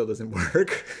 But it still doesn't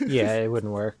work. Yeah, it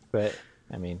wouldn't work, but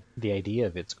I mean, the idea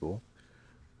of it's cool.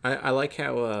 I like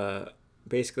how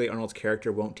basically Arnold's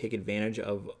character won't take advantage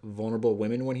of vulnerable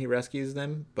women when he rescues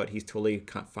them, but he's totally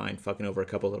fine fucking over a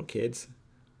couple little kids.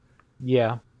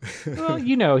 Yeah. Well,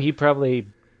 you know, he probably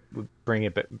would bring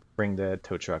the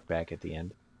tow truck back at the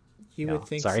end. You would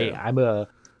think Sorry, so. I'm a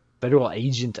federal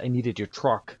agent. I needed your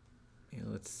truck. Yeah,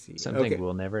 let's see. Something Okay.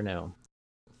 we'll never know.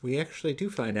 We actually do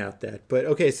find out that. But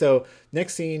okay, so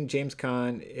next scene, James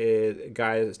Caan, a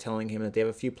guy is telling him that they have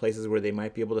a few places where they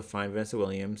might be able to find Vanessa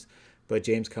Williams, but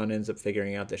James Caan ends up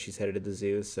figuring out that she's headed to the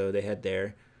zoo, so they head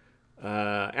there.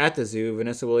 At the zoo,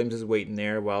 Vanessa Williams is waiting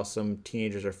there while some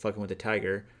teenagers are fucking with the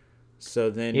tiger. So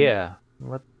then... Yeah.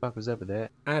 What the fuck was up with that?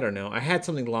 I don't know. I had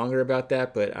something longer about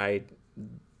that, but I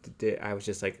was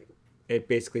just like... It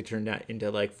basically turned out into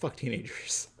like, fuck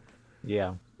teenagers.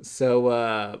 Yeah.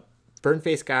 So,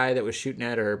 burn-faced guy that was shooting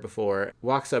at her before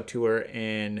walks up to her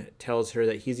and tells her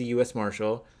that he's a U.S.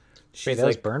 Marshal. Wait, that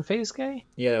was Burn-Face guy?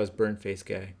 Yeah, that was burn-faced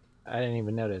guy. I didn't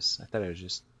even notice. I thought it was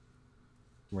just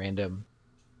random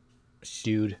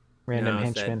dude, random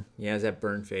henchman. Is that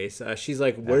burn-face? She's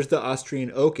like, where's the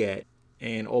Austrian oak at?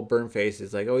 And old burn-face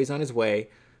is like, oh, he's on his way,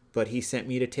 but he sent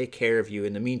me to take care of you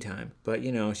in the meantime. But,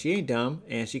 you know, she ain't dumb,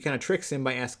 and she kind of tricks him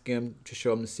by asking him to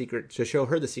show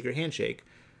her the secret handshake.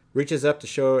 Reaches up to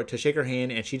shake her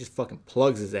hand, and she just fucking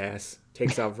plugs his ass.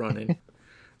 Takes off running.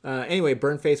 Anyway,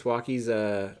 Burnface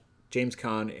walkies James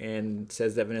Caan and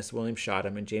says that Vanessa Williams shot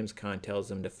him, and James Caan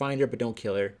tells him to find her, but don't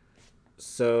kill her.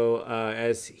 So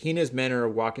as he and his men are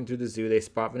walking through the zoo, they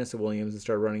spot Vanessa Williams and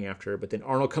start running after her. But then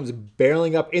Arnold comes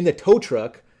barreling up in the tow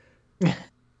truck,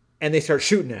 and they start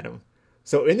shooting at him.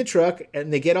 So in the truck,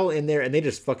 and they get all in there, and they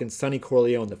just fucking Sonny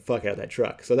Corleone the fuck out of that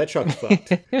truck. So that truck's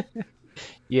fucked.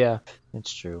 Yeah,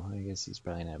 it's true. I guess he's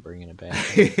probably not bringing it back.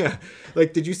 Yeah.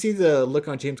 Like, did you see the look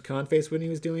on James Caan's face when he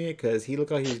was doing it? Because he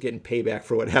looked like he was getting payback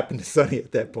for what happened to Sonny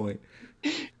at that point. A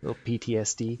little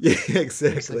PTSD. Yeah,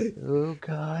 exactly. Like, oh,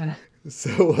 God.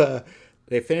 So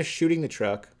they finish shooting the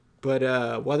truck. But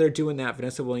while they're doing that,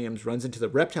 Vanessa Williams runs into the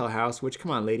reptile house, which,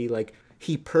 come on, lady, like,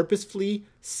 he purposefully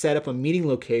set up a meeting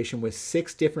location with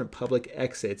 6 different public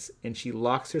exits, and she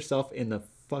locks herself in the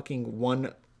fucking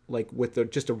one, like,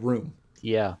 with just a room.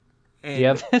 Yeah. And,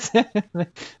 yeah,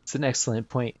 that's an excellent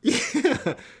point.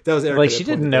 Yeah, that was Erica like, she that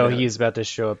didn't pointed know that out. he was about to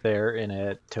show up there in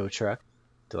a tow truck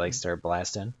to, like, start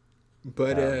blasting.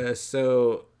 But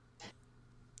so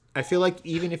I feel like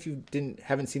even if you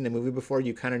haven't seen the movie before,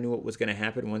 you kind of knew what was going to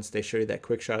happen once they show you that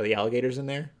quick shot of the alligators in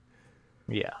there.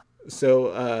 Yeah.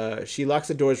 So she locks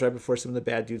the doors right before some of the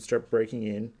bad dudes start breaking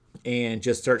in and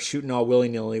just start shooting all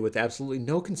willy-nilly with absolutely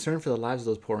no concern for the lives of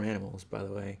those poor animals, by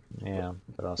the way. Yeah,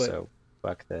 but also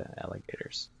fuck the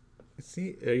alligators.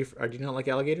 See, do you not like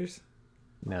alligators?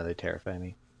 No, they terrify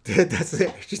me. That's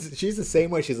it. She's the same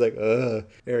way. She's like,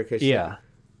 Erica. Yeah.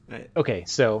 Like, Okay,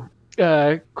 so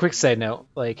quick side note,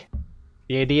 like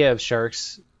the idea of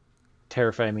sharks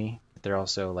terrify me. They're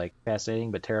also like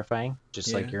fascinating but terrifying.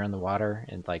 Just like you're in the water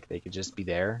and like they could just be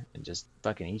there and just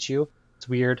fucking eat you. It's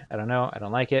weird. I don't know. I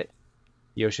don't like it.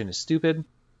 The ocean is stupid.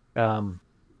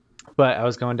 But I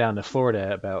was going down to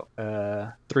Florida about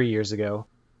 3 years ago,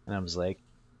 and I was like,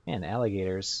 man,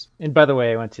 alligators. And by the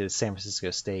way, I went to San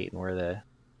Francisco State, and we're the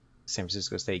San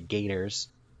Francisco State Gators,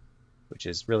 which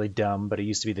is really dumb, but it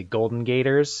used to be the Golden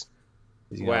Gators.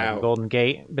 Wow. Golden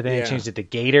Gate, but then they changed it to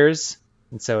Gators,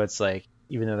 and so it's like,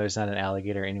 even though there's not an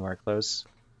alligator anywhere close,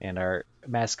 and our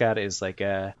mascot is like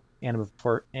a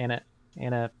anamorphic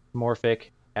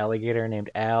alligator named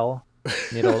Al,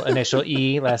 middle initial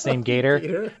E, last name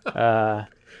Gator.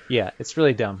 Yeah, it's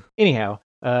really dumb. Anyhow,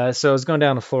 so I was going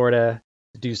down to Florida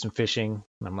to do some fishing,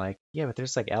 and I'm like, yeah, but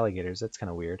there's like alligators. That's kind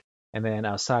of weird. And then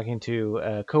I was talking to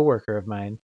a coworker of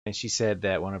mine, and she said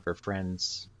that one of her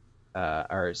friends,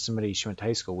 or somebody she went to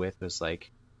high school with, was like,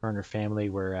 her and her family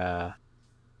were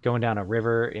going down a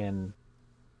river in,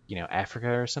 Africa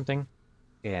or something.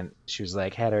 And she was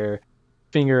like, had her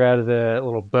finger out of the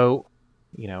little boat,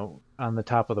 on the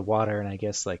top of the water. And I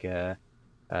guess like I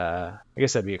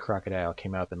guess that'd be a crocodile,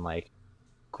 came up and like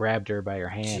grabbed her by her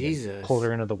hand and pulled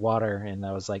her into the water. And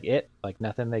that was like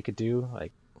nothing they could do,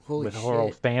 like holy with shit. her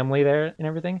whole family there and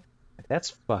everything. Like,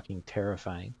 that's fucking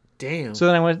terrifying. Damn. So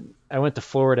then I went to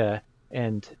Florida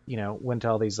and, went to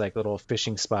all these like little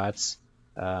fishing spots,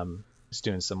 just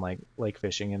doing some like lake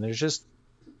fishing, and there's just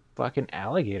fucking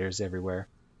alligators everywhere.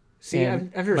 See,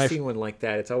 And I've never seen one like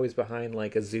that. It's always behind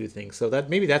like a zoo thing. So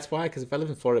maybe that's why, because if I live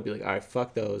in Florida, I'd be like, all right,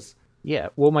 fuck those. Yeah.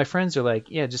 Well, my friends are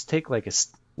like, yeah, just take like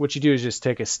what you do is just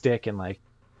take a stick and like,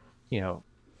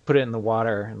 put it in the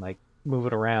water and like move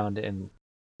it around and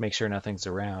make sure nothing's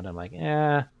around. I'm like,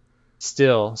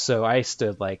 still. So I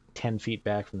stood like 10 feet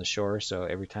back from the shore. So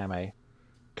every time I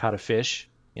caught a fish,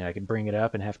 I could bring it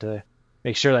up and have to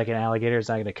make sure like an alligator is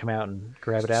not going to come out and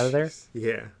grab it out of there.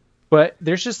 Yeah. But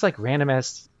there's just like random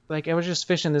ass, like I was just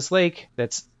fishing this lake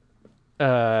that's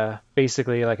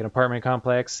basically like an apartment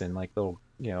complex, and like little,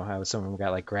 how some of them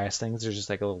got like grass things. There's just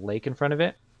like a little lake in front of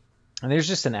it, and there's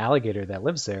just an alligator that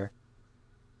lives there.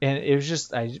 And it was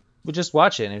just, I would just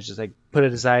watch it, and it was just like put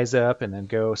his eyes up and then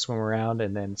go swim around.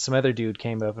 And then some other dude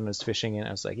came up and was fishing, and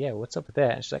I was like, yeah, what's up with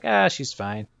that? And she's like, she's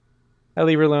fine. I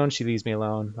leave her alone, she leaves me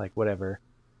alone, like whatever.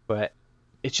 But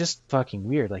it's just fucking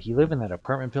weird. Like, you live in that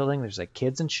apartment building, there's like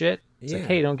kids and shit. It's like,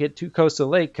 hey, don't get too close to the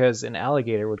lake because an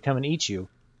alligator would come and eat you.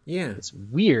 Yeah. It's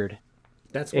weird.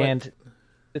 That's what... And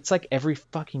it's like every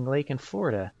fucking lake in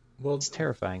Florida. Well, it's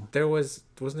terrifying. Wasn't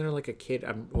there like a kid?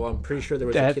 I'm pretty sure there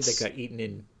was a kid that got eaten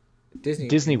in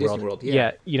Disney World.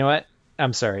 Yeah. You know what?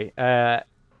 I'm sorry. Let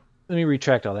me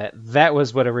retract all that. That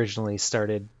was what originally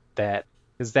started that,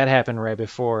 because that happened right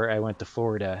before I went to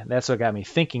Florida. That's what got me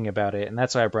thinking about it, and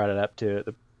that's why I brought it up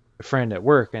to a friend at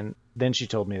work, and then she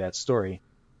told me that story.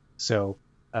 So,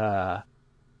 yeah,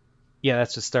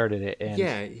 that's what started it. And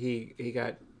yeah, he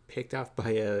got picked off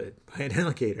by an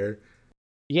alligator.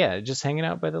 Yeah, just hanging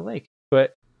out by the lake.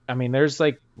 But I mean, there's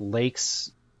like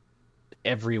lakes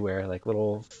everywhere, like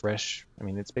little fresh. I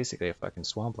mean, it's basically a fucking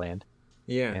swampland.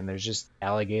 Yeah. And there's just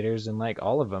alligators in like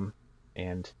all of them,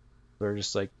 and we're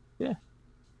just like, yeah,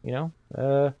 as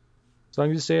long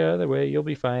as you stay out of the way, you'll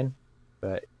be fine.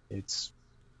 But it's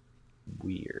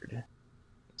weird.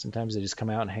 Sometimes they just come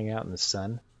out and hang out in the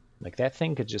sun. Like, that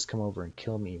thing could just come over and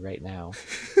kill me right now,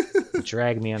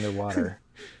 drag me underwater.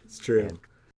 It's true. And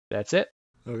that's it.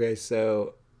 Okay,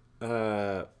 so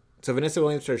Vanessa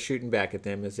Williams starts shooting back at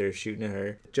them as they're shooting at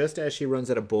her. Just as she runs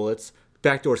out of bullets,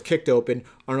 back door's kicked open.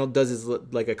 Arnold does his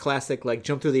like a classic like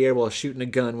jump through the air while shooting a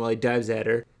gun while he dives at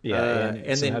her. Yeah,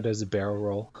 and somehow then does a barrel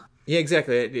roll. Yeah,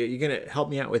 exactly. You're gonna help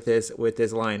me out with this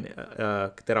line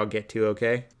that I'll get to.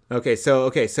 Okay.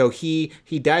 So he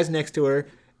dives next to her,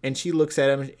 and she looks at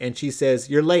him and she says,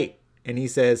 "You're late," and he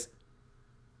says,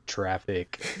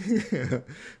 "Traffic,"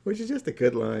 which is just a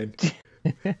good line.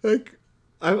 Like,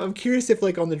 I'm curious if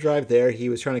like on the drive there he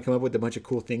was trying to come up with a bunch of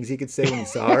cool things he could say when he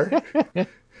saw her.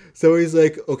 So he's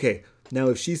like, okay, now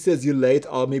if she says you're late,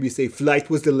 I'll maybe say flight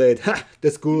was delayed. Ha,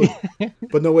 that's good.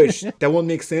 But no, wait, that won't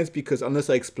make sense because unless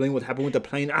I explain what happened with the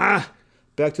plane,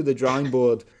 back to the drawing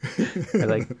board.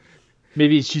 Like,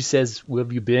 maybe she says, where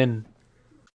have you been?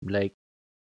 Like,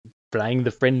 flying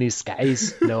the friendly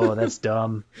skies? No, that's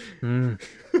dumb. Yeah,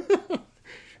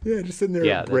 just sitting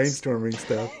there brainstorming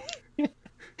stuff.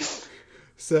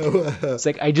 So it's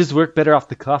like, I just work better off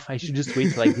the cuff. I should just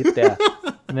wait till I get there,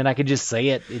 and then I can just say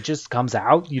it. It just comes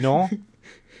out,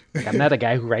 Like, I'm not a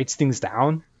guy who writes things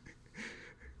down.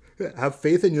 Have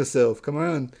faith in yourself. Come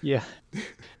on. Yeah,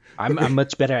 I'm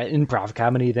much better at improv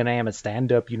comedy than I am at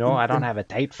stand up. I don't have a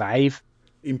tight 5.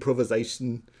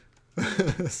 Improvisation.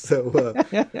 So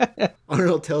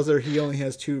Arnold tells her he only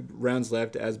has 2 rounds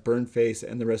left as Burnface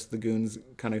and the rest of the goons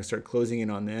kind of start closing in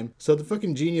on them. So the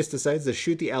fucking genius decides to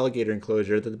shoot the alligator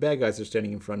enclosure that the bad guys are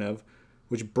standing in front of,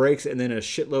 which breaks, and then a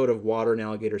shitload of water and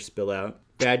alligators spill out.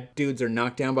 Bad dudes are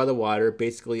knocked down by the water,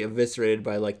 basically eviscerated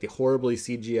by like the horribly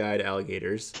CGI'd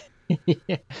alligators.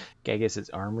 I guess its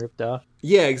arm ripped off.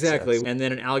 Yeah, exactly. And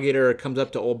then an alligator comes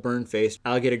up to old Burnface.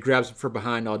 Alligator grabs him from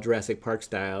behind, all Jurassic Park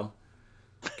style.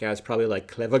 Guy's probably like,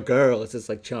 clever girl. It's just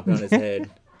like chomping on his head.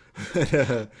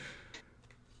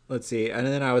 Let's see. And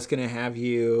then I was gonna have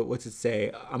you. What's it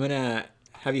say? I'm gonna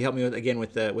have you help me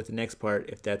with the next part,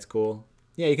 if that's cool.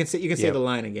 Yeah, you can say the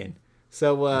line again.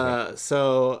 So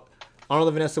so Arnold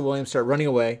and Vanessa Williams start running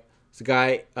away. So the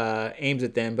guy aims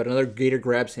at them, but another gator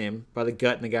grabs him by the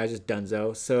gut, and the guy's just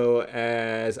donezo. So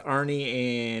as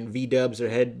Arnie and V-Dubs are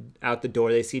heading out the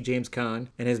door, they see James Caan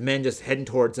and his men just heading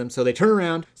towards them. So they turn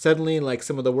around. Suddenly, like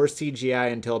some of the worst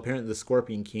CGI until apparently the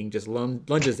Scorpion King just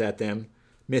lunges at them,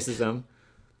 misses them.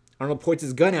 Arnold points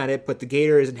his gun at it, but the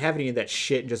gator isn't having any of that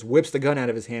shit and just whips the gun out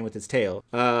of his hand with its tail.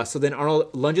 So then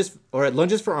Arnold lunges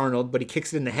for Arnold, but he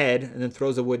kicks it in the head and then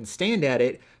throws a wooden stand at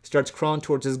it, starts crawling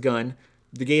towards his gun.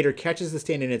 The gator catches the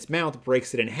stand in its mouth,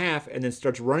 breaks it in half, and then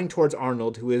starts running towards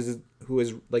Arnold, who has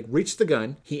like reached the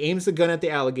gun. He aims the gun at the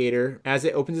alligator as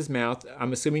it opens his mouth.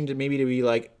 I'm assuming to be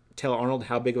like tell Arnold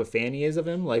how big of a fan he is of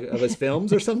him, like of his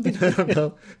films or something. I don't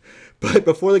know. But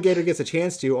before the gator gets a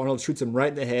chance to, Arnold shoots him right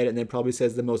in the head and then probably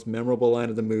says the most memorable line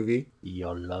of the movie.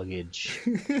 Your luggage.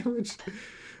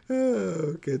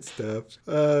 Oh, good stuff.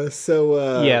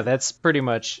 Yeah, that's pretty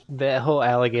much the whole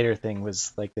alligator thing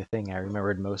was like the thing I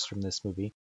remembered most from this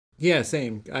movie. Yeah,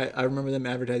 same. I remember them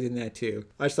advertising that too.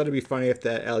 I just thought it'd be funny if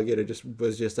that alligator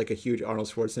was just like a huge Arnold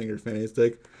Schwarzenegger fan. It's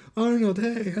like, Arnold,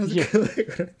 hey, how's Yeah.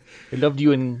 it going? I loved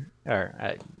you in.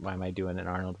 Why am I doing an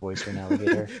Arnold voice for an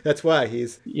alligator? That's why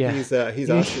he's Yeah. he's he's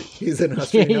an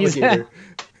Austrian He's- alligator.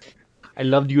 I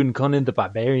loved you in Conan the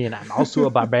Barbarian. I'm also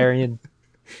a barbarian.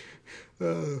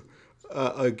 A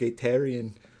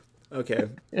Gatarian. Okay.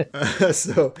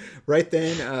 So right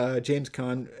then, James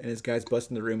Caan and his guys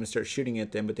bust in the room and start shooting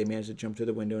at them, but they manage to jump through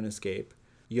the window and escape.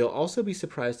 You'll also be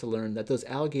surprised to learn that those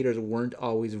alligators weren't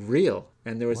always real,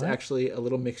 and there was What? actually a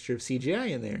little mixture of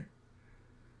CGI in there.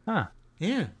 Huh.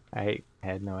 Yeah, I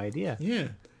had no idea. yeah.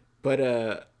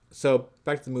 But so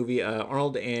back to the movie.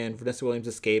 Arnold and Vanessa Williams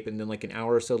escape, and then like an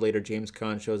hour or so later, James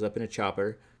Caan shows up in a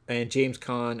chopper. And James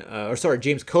Coburn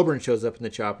shows up in the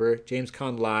chopper. James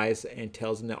Caan lies and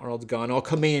tells him that Arnold's gone all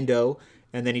commando,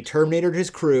 and then he terminated his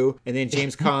crew. And then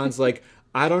James Caan's like,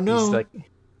 I don't know. He's like,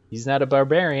 he's not a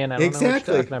barbarian. I don't know what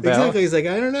Exactly. you're talking about. Exactly. He's like,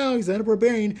 I don't know. He's not a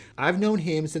barbarian. I've known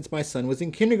him since my son was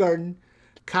in kindergarten.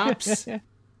 Cops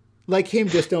like him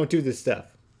just don't do this stuff.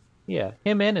 Yeah,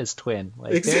 him and his twin.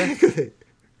 Like, they're- Exactly.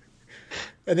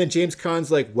 And then James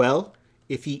Caan's like, well,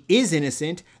 if he is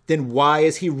innocent, then why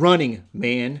is he running,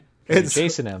 man? they're And so,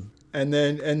 chasing him. and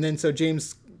then so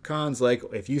James Caan's like,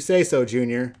 if you say so,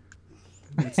 Junior.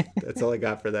 That's all I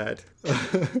got for that.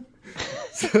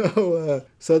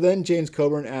 So then James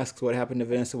Coburn asks what happened to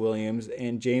Vanessa Williams,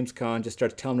 and James Caan just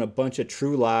starts telling him a bunch of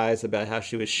true lies about how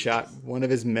she was shot one of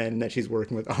his men and that she's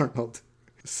working with Arnold.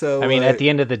 So I mean, at the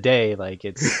end of the day, like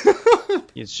it's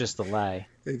it's just a lie.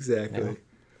 exactly.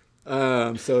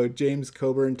 So James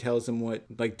Coburn tells him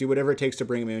do whatever it takes to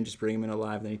bring him in, just bring him in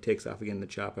alive. Then he takes off again in the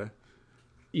chopper.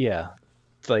 Yeah,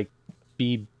 it's like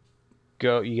you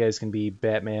guys can be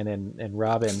Batman and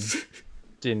Robin,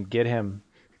 didn't get him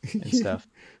and stuff.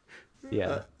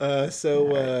 Yeah,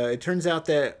 It turns out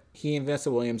that he and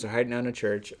Vanessa Williams are hiding out in a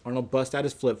church. Arnold busts out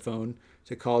his flip phone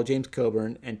to call James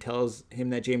Coburn and tells him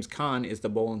that James Caan is the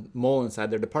mole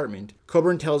inside their department.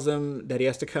 Coburn tells him that he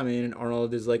has to come in, and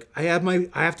Arnold is like, I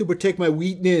have to protect my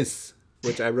weakness,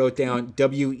 which I wrote down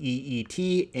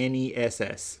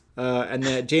WEETNESS. And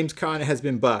that James Caan has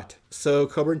been bought. So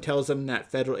Coburn tells him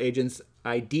that federal agents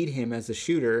ID'd him as a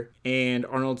shooter, and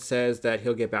Arnold says that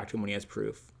he'll get back to him when he has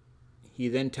proof. He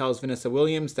then tells Vanessa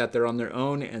Williams that they're on their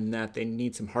own and that they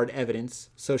need some hard evidence.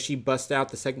 So she busts out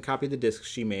the second copy of the disc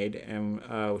she made, and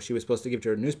she was supposed to give to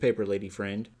her newspaper lady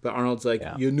friend. But Arnold's like,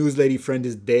 your news lady friend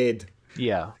is dead.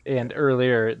 yeah. And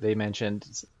earlier they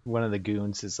mentioned one of the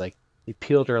goons is like they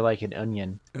peeled her like an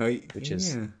onion, which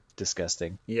is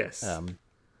disgusting. Yes.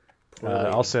 Poor lady.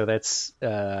 Also, that's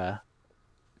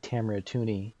Tamara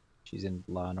Tooney. She's in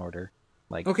Law and Order.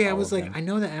 Like, okay, I all was of like, them. I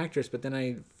know the actress, but then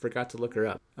I forgot to look her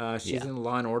up. She's in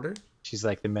Law and Order? She's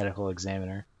like the medical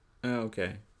examiner. Oh,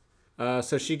 okay.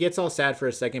 So she gets all sad for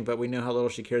a second, but we know how little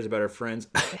she cares about her friends.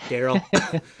 Daryl.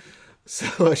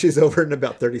 So she's over in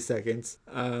about 30 seconds.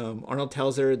 Arnold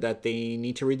tells her that they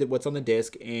need to read what's on the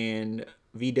disc, and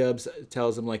V-Dubs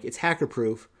tells him, like, it's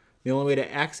hacker-proof. The only way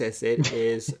to access it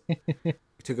is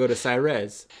to go to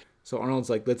Cyrez. So Arnold's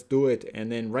like, let's do it.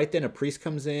 And then right then a priest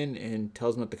comes in and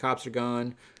tells him that the cops are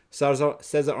gone. Says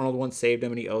that Arnold once saved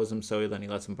him and he owes him, so then he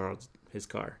lets him borrow his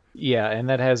car. Yeah, and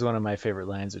that has one of my favorite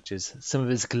lines, which is some of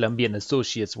his Colombian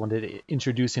associates wanted to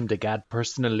introduce him to God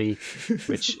personally,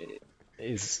 which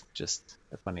is just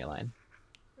a funny line.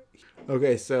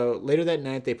 Okay, so later that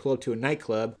night they pull up to a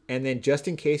nightclub, and then just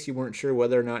in case you weren't sure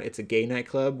whether or not it's a gay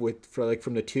nightclub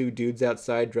from the two dudes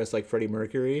outside dressed like Freddie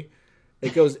Mercury,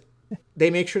 it goes. They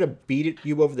make sure to beat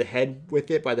you over the head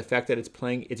with it by the fact that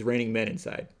it's raining men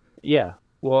inside. Yeah.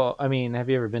 Well, I mean, have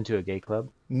you ever been to a gay club?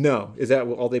 No, is that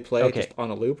all they play Okay. just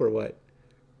on a loop or what?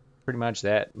 Pretty much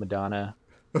that. Madonna.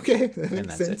 Okay, that makes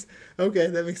that's sense. Okay,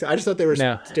 that makes sense. I just thought they were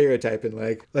No. stereotyping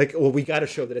like, well, we got to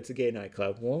show that it's a gay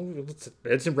nightclub. Well,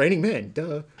 it's raining men,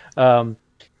 duh. All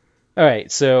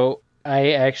right, so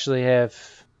I actually have,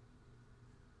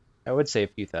 I would say a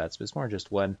few thoughts, but it's more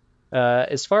just one.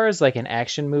 As far as like an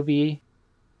action movie,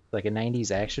 like a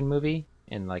 90s action movie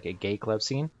in like a gay club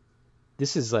scene,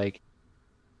 this is like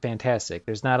fantastic.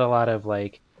 There's not a lot of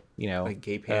like, Like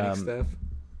gay panic stuff.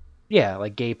 yeah,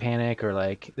 like gay panic or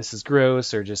like this is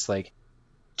gross or just like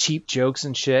cheap jokes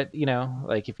and shit,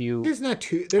 like if you There's not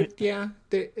too.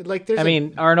 There's. I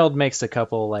mean, Arnold makes a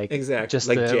couple like Exactly, just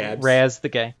like to jabs. razz the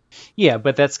guy. Yeah,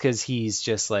 but that's because he's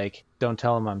just like, don't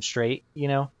tell him I'm straight,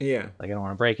 yeah. Like I don't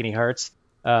want to break any hearts.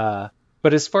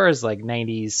 But as far as like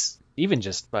 90s, even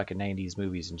just fucking 90s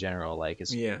movies in general, like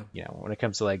when it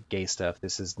comes to like gay stuff,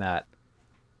 this is not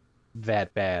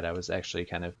that bad. I was actually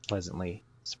kind of pleasantly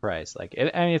surprised. Like,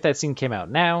 I mean, if that scene came out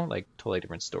now, like, totally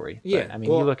different story. Yeah, But, I mean,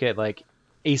 well- you look at like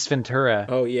Ace Ventura,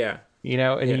 Oh yeah. you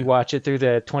know, and yeah. you watch it through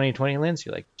the 2020 lens,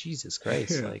 you're like, Jesus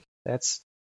Christ, Yeah. like that's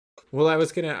Well, I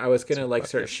was gonna like fucked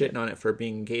start up shit. shitting on it for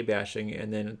being gay bashing,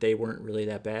 and then they weren't really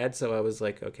that bad. So I was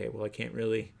like, okay, well, I can't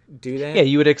really do that. yeah,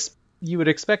 you would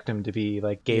expect them to be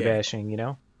like gay Yeah. bashing, you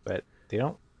know, but they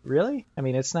don't really. I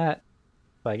mean, it's not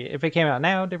like if it came out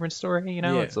now, different story, you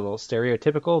know, Yeah. it's a little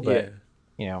stereotypical, but yeah,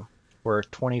 you know, we're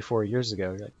 24 years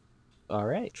ago, you're like, all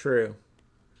right, true.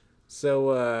 So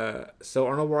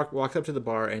Arnold walks up to the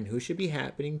bar, and who should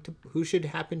happen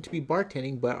to be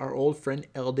bartending but our old friend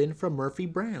Eldon from Murphy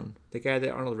Brown, the guy that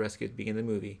Arnold rescued at the beginning of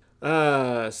the movie.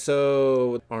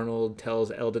 So Arnold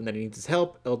tells Eldon that he needs his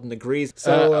help. Eldon agrees.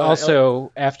 So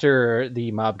also, after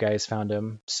the mob guys found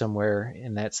him somewhere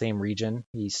in that same region,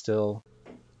 he's still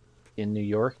in New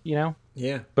York, you know.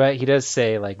 yeah, But he does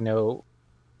say like no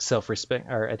self-respect,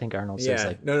 or I think Arnold says Yeah.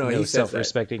 like No, he says that.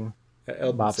 self-respecting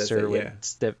Eldon says that, mobster yeah.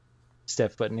 would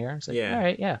step foot in the air. It's like, Yeah. all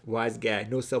right, yeah, Wise guy,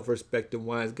 no self-respecting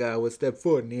wise guy would step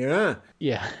foot in here, huh?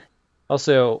 yeah.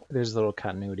 Also, there's a little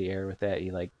continuity error with that. He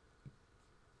like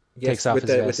Yes, takes off with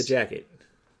his the with the vest. jacket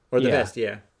or the Yeah. vest.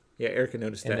 Yeah, yeah. Erica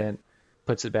noticed and that. then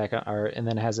puts it back on, or and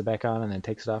then has it back on, and then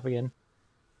takes it off again.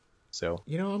 So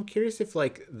You know, I'm curious if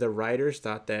like the writers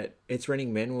thought that It's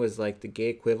Raining Men was like the gay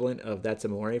equivalent of That's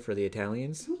Amore for the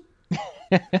Italians.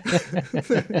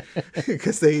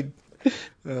 Because they,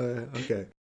 okay.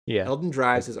 yeah, Eldon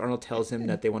drives as Arnold tells him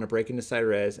that they want to break into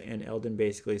Cyrez, and Eldon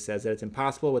basically says that it's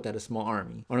impossible without a small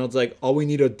army. Arnold's like, all we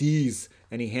need are these,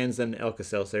 and he hands them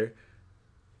Alka-Seltzer.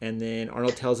 And then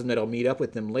Arnold tells him that he'll meet up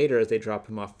with them later as they drop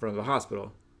him off from the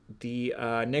hospital. The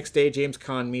next day, James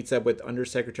Caan meets up with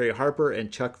Undersecretary Harper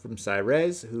and Chuck from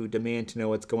Cyrez, who demand to know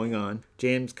what's going on.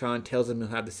 James Caan tells him he'll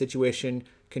have the situation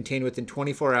contained within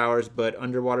 24 hours, but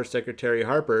Underwater Secretary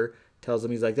Harper tells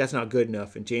him, he's like, that's not good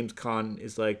enough. And James Caan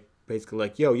is like, basically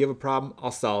like, yo, you have a problem,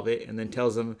 I'll solve it. And then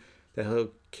tells him that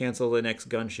he'll cancel the next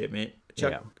gun shipment.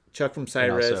 Chuck from and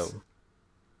Cyrez. also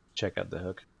check out the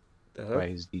hook. The hook? Why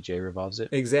his DJ revolves it.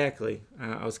 Exactly.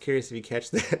 I was curious if you catch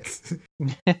that.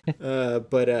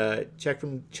 But Chuck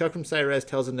from Cyrez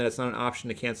tells him that it's not an option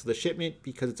to cancel the shipment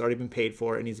because it's already been paid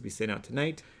for. It needs to be sent out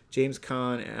tonight. James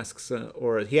Caan asks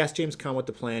James Caan what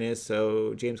the plan is.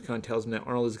 So James Caan tells him that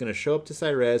Arnold is going to show up to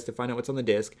Cyrez to find out what's on the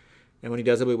disc. And when he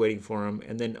does, he'll be waiting for him.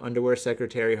 And then Underwear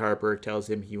Secretary Harper tells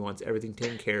him he wants everything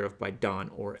taken care of by dawn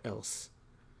or else.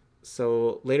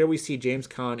 So later we see James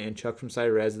Caan and Chuck from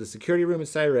Cyrez. The security room at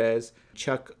Cyrez.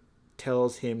 Chuck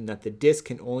tells him that the disc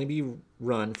can only be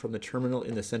run from the terminal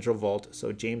in the central vault.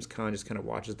 So James Caan just kind of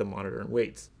watches the monitor and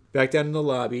waits. Back down in the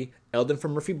lobby, Eldon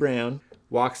from Murphy Brown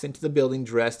walks into the building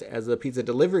dressed as a pizza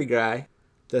delivery guy.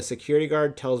 The security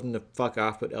guard tells him to fuck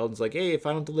off, but Eldon's like, hey, if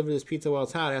I don't deliver this pizza while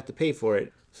it's hot, I have to pay for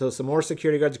it. So some more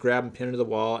security guards grab him, pin him to the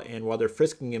wall, and while they're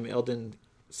frisking him, Eldon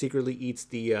secretly eats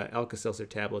the Alka-Seltzer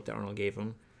tablet that Arnold gave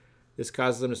him. This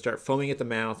causes him to start foaming at the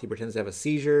mouth. He pretends to have a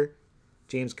seizure.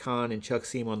 James Caan and Chuck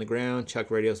see him on the ground. Chuck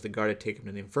radios the guard to take him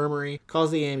to the infirmary.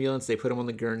 Calls the ambulance. They put him on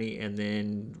the gurney and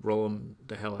then roll him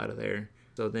the hell out of there.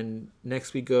 So then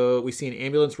next we see an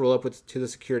ambulance roll up to the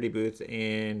security booth.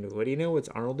 And what do you know? It's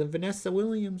Arnold and Vanessa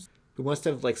Williams, who must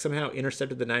have like somehow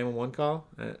intercepted the 911 call.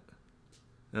 I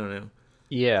don't know.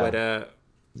 Yeah, But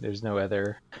there's no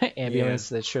other ambulance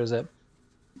that shows up.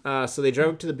 so they drive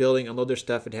up to the building, unload their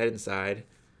stuff, and head inside.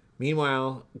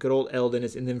 Meanwhile, good old Eldon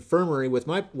is in the infirmary with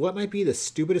what might be the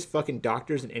stupidest fucking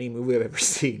doctors in any movie I've ever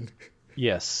seen.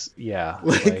 Yes, yeah,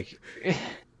 Like-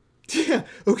 Yeah,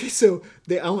 okay, so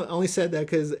they only said that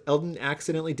because Eldon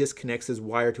accidentally disconnects his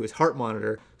wire to his heart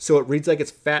monitor, so it reads like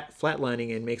it's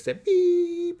flatlining and makes that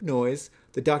beep noise.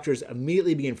 The doctors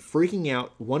immediately begin freaking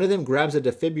out. One of them grabs a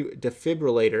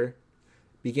defibrillator,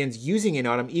 begins using it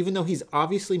on him, even though he's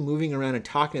obviously moving around and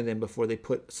talking to them before they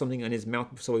put something on his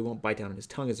mouth so he won't bite down on his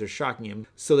tongue as they're shocking him.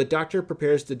 So the doctor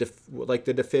prepares the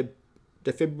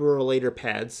defibrillator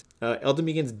pads. Eldon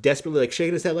begins desperately like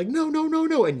shaking his head like no,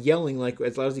 and yelling like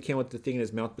as loud as he can with the thing in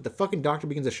his mouth. But the fucking doctor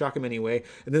begins to shock him anyway.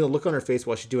 And then the look on her face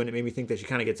while she's doing it made me think that she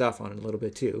kind of gets off on it a little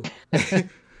bit too.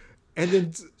 And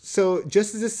then, so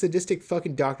just as this sadistic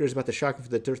fucking doctor is about to shock him for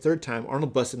the third time,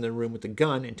 Arnold busts in the room with a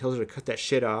gun and tells her to cut that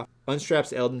shit off.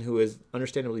 Unstraps Eldon, who is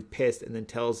understandably pissed, and then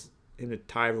tells him to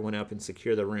tie everyone up and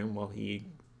secure the room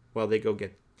while they go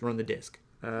run the disc.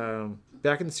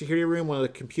 Back in the security room, one of the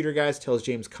computer guys calls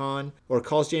James Caan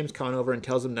over and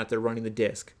tells him that they're running the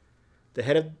disc. The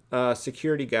head of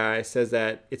security guy says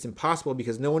that it's impossible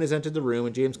because no one has entered the room,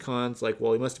 and James Caan's like,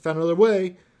 well, he must have found another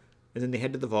way. And then they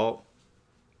head to the vault.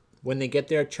 When they get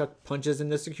there, Chuck punches in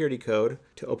the security code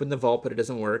to open the vault, but it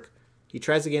doesn't work. He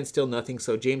tries again, still nothing,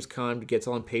 so James Caan gets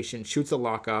all impatient, shoots the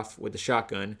lock off with the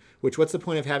shotgun, which what's the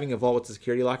point of having a vault with a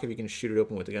security lock if you can shoot it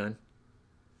open with a gun?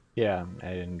 Yeah, I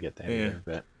didn't get that either,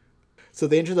 but... So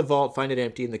they enter the vault, find it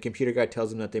empty, and the computer guy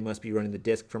tells them that they must be running the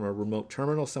disk from a remote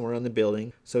terminal somewhere in the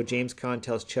building. So James Caan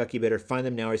tells Chuck, you better find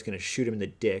them now or he's going to shoot him in the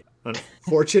dick.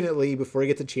 Unfortunately, before he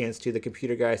gets a chance to, the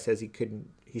computer guy says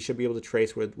he should be able to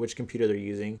trace which computer they're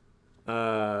using.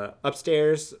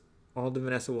 Upstairs, Arnold and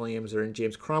Vanessa Williams are in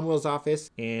James Cromwell's office,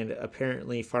 and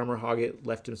apparently Farmer Hoggett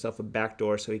left himself a back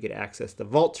door so he could access the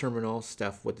vault terminal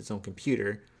stuff with his own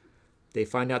computer. They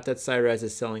find out that Cyrez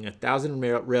is selling 1,000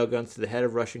 railguns to the head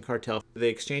of Russian cartel. The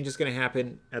exchange is going to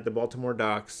happen at the Baltimore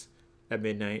docks at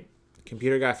midnight. The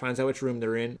computer guy finds out which room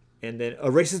they're in and then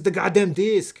erases the goddamn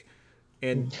disc.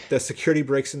 And the security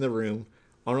breaks in the room.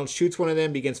 Arnold shoots one of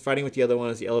them, begins fighting with the other one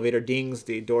as the elevator dings.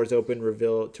 The doors open to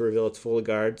reveal it's full of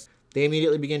guards. They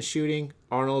immediately begin shooting.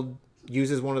 Arnold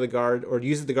uses the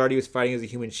guard he was fighting as a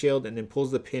human shield and then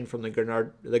pulls the pin from the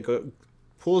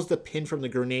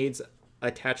grenades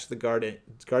attached to the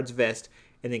guard's vest,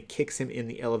 and then kicks him in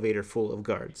the elevator full of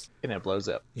guards. And it blows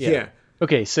up. Yeah.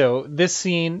 Okay, so this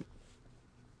scene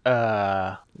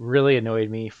really annoyed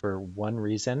me for one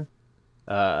reason.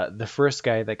 The first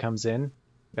guy that comes in,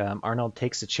 Arnold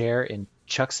takes a chair and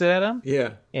chucks it at him.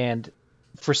 Yeah. And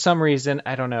for some reason,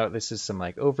 I don't know, this is some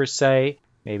like oversight.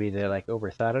 Maybe they like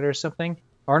overthought it or something.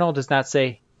 Arnold does not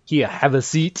say, "Here, have a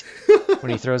seat,"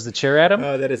 when he throws the chair at him.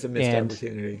 Oh, that is a missed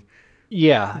opportunity.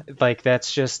 Yeah, like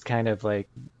that's just kind of like,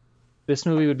 this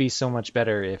movie would be so much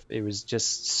better if it was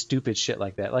just stupid shit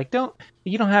like that. Like,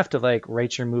 you don't have to like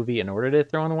write your movie in order to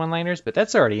throw in the one-liners, but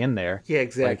that's already in there. Yeah,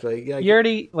 exactly. Like, you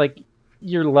already, like,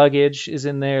 your luggage is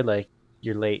in there, like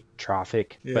you're late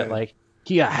traffic, but like,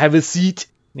 "Here, have a seat,"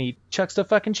 and he chucks the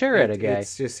fucking chair at a guy.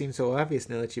 It just seems so obvious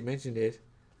now that you mentioned it.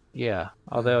 Yeah,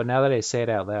 although now that I say it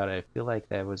out loud, I feel like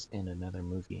that was in another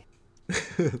movie.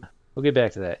 We'll get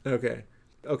back to that.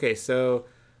 Okay, so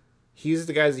he uses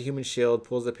the guy as a human shield,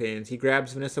 pulls the pins. He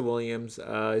grabs Vanessa Williams.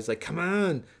 He's like, "Come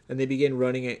on!" And they begin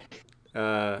running it.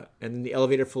 And then the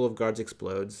elevator full of guards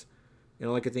explodes. And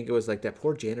all I could think of was like that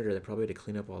poor janitor that probably had to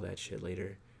clean up all that shit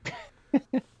later.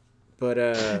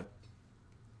 But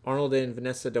Arnold and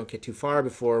Vanessa don't get too far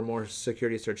before more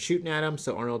security starts shooting at him.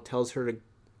 So Arnold tells her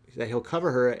that he'll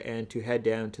cover her and to head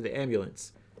down to the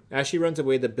ambulance. As she runs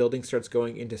away, the building starts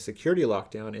going into security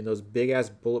lockdown, and those big-ass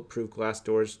bulletproof glass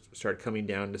doors start coming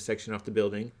down to section off the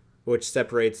building, which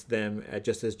separates them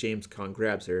just as James Caan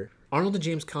grabs her. Arnold and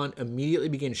James Caan immediately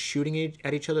begin shooting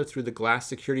at each other through the glass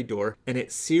security door, and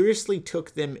it seriously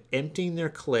took them emptying their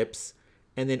clips,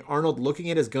 and then Arnold looking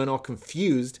at his gun all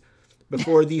confused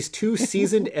before these two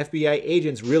seasoned FBI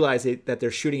agents realize that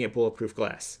they're shooting at bulletproof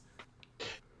glass.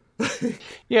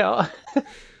 Yeah.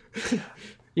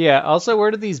 Yeah. Also,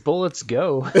 where did these bullets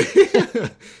go?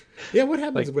 Yeah, what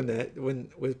happens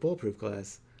with bulletproof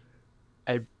glass?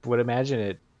 I would imagine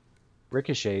it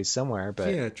ricochets somewhere,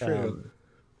 but yeah, true.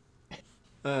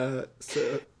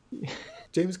 So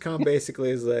James Caan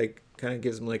basically is like, kind of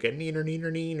gives him like a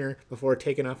neener before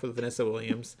taking off with Vanessa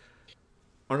Williams.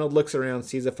 Arnold looks around,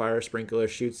 sees a fire sprinkler,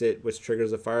 shoots it, which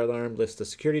triggers a fire alarm, lifts the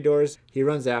security doors. He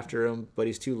runs after him, but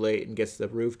he's too late and gets to the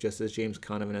roof just as James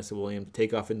Caan and Vanessa Williams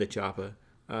take off in the chopper.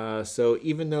 So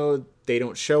even though they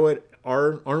don't show it,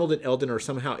 Arnold and Eldon are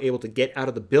somehow able to get out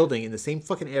of the building in the same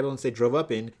fucking ambulance they drove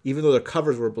up in, even though their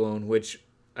covers were blown, which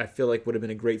I feel like would have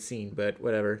been a great scene, but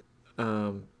whatever.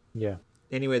 Yeah.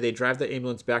 Anyway, they drive the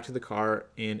ambulance back to the car,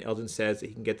 and Eldon says that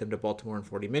he can get them to Baltimore in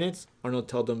 40 minutes. Arnold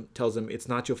tells him it's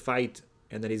not your fight,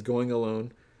 and that he's going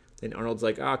alone. Then Arnold's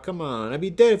like, come on, I'd be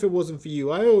dead if it wasn't for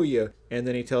you. I owe you. And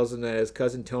then he tells him that his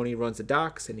cousin Tony runs the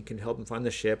docks and he can help him find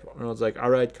the ship. Arnold's like, all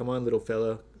right, come on, little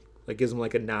fella. Like, gives him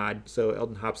like a nod. So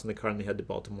Eldon hops in the car and they head to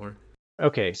Baltimore.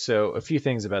 Okay, so a few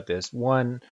things about this.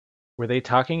 One, were they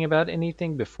talking about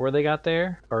anything before they got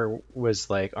there? Or was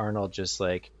like Arnold just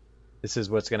like, this is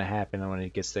what's going to happen, and when he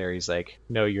gets there, he's like,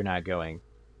 no, you're not going.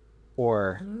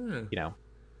 Or,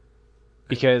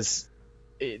 because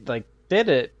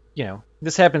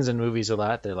this happens in movies a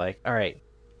lot. They're like, all right,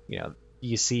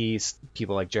 you see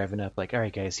people like driving up, like, all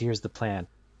right, guys, here's the plan.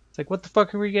 It's like, what the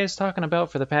fuck were you guys talking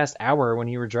about for the past hour when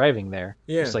you were driving there?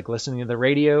 Yeah. Just like listening to the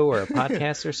radio or a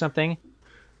podcast or something.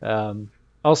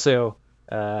 Also,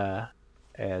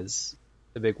 as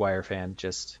a big Wire fan,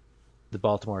 just the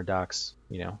Baltimore docks,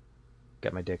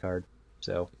 got my dick hard.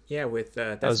 So yeah, with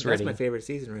that's my favorite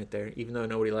season right there, even though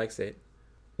nobody likes it.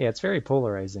 Yeah, it's very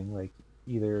polarizing. Like,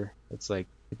 either it's like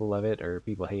people love it or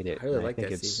people hate it. I really like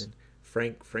that season.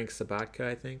 Frank Sabatka,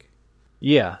 I think.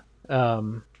 Yeah.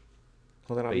 Hold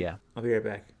on, I'll be right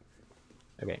back.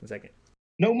 Okay. 1 second.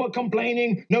 No more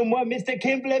complaining. No more Mr.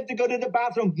 Kimball have to go to the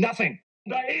bathroom. Nothing.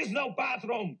 There is no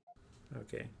bathroom.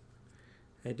 Okay.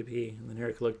 I had to pee. And then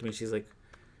Erica looked at me. She's like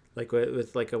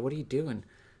with like a, what are you doing?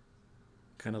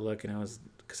 Kind of look. And I was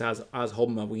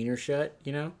holding my wiener shut,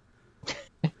 you know?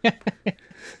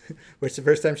 Which the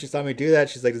first time she saw me do that,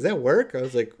 she's like, does that work? I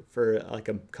was like, for like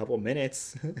a couple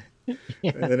minutes. Yeah.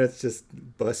 And then it's just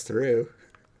bust through.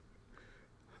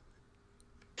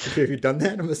 Have you done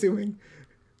that, I'm assuming?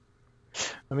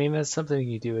 I mean, that's something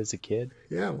you do as a kid.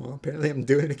 Yeah, well, apparently I'm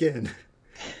doing it again.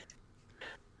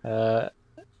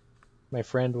 My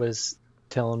friend was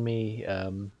telling me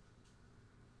that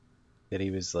he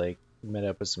was like met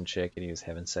up with some chick and he was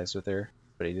having sex with her,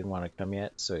 but he didn't want to come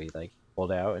yet, so he like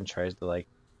pulled out and tries to like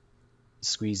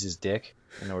squeeze his dick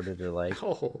in order to like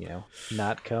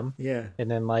not come. Yeah. And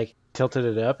then like tilted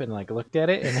it up and like looked at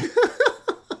it and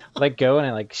let go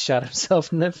and like shot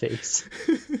himself in the face.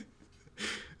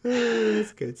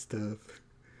 That's good stuff.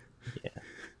 Yeah.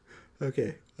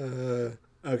 Okay.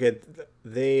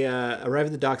 They arrive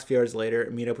at the docks a few hours later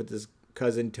and meet up with his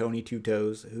cousin Tony Two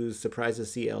Toes, who's surprised to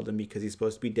see Eldon because he's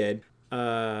supposed to be dead.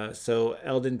 So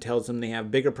Eldon tells them they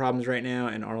have bigger problems right now,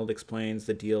 and Arnold explains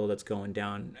the deal that's going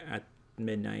down at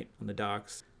midnight on the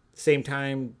docks. Same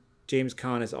time, James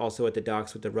Caan is also at the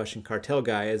docks with the Russian cartel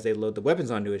guy as they load the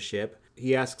weapons onto his ship.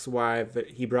 He asks why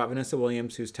he brought Vanessa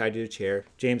Williams, who's tied to a chair.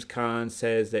 James Caan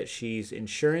says that she's an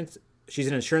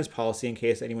insurance policy in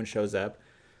case anyone shows up.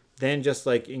 Then, just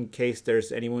like in case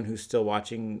there's anyone who's still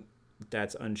watching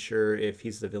that's unsure if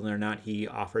he's the villain or not, he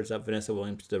offers up Vanessa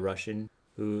Williams to the Russian,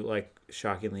 who, like,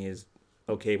 shockingly is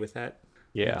okay with that.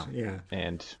 Yeah. Yeah.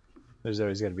 And there's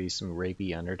always got to be some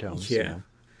rapey undertones. Yeah. You know?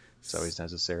 It's always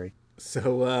necessary.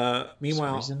 So,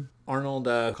 meanwhile, Arnold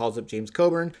calls up James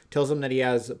Coburn, tells him that he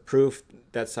has proof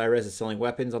that Cyrus is selling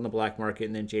weapons on the black market,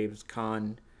 and then James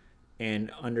Caan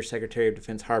and Undersecretary of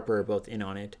Defense Harper are both in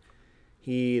on it.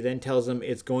 He then tells him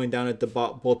it's going down at the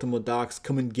Baltimore docks,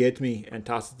 come and get me, and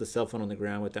tosses the cell phone on the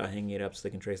ground without hanging it up so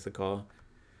they can trace the call.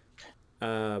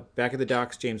 Back at the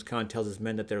docks, James Caan tells his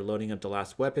men that they're loading up the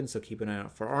last weapon, so keep an eye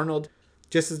out for Arnold.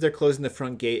 Just as they're closing the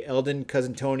front gate, Eldon,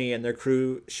 Cousin Tony, and their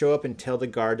crew show up and tell the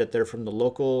guard that they're from the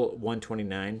local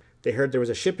 129. They heard there was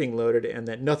a ship being loaded and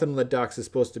that nothing on the docks is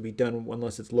supposed to be done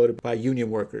unless it's loaded by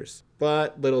union workers.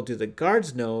 But little do the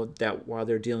guards know that while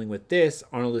they're dealing with this,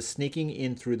 Arnold is sneaking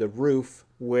in through the roof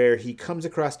where he comes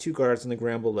across two guards on the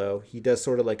ground below. He does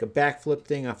sort of like a backflip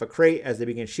thing off a crate as they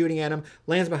begin shooting at him,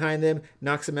 lands behind them,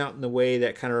 knocks him out in the way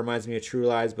that kind of reminds me of True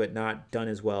Lies, but not done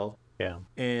as well. Yeah.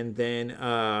 And then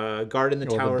guard in the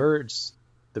tower. The birds,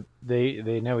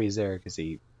 they know he's there because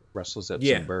he rustles up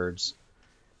some birds.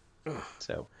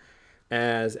 So,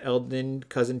 as Eldon,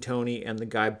 Cousin Tony, and the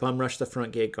guy bum rush the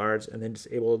front gate guards and then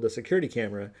disable the security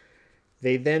camera.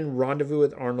 They then rendezvous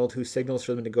with Arnold, who signals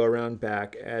for them to go around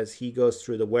back as he goes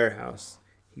through the warehouse.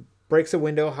 He breaks a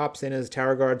window, hops in as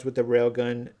tower guards with the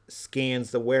railgun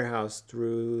scans the warehouse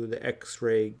through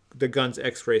the gun's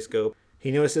X-ray scope. He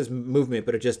notices movement,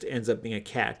 but it just ends up being a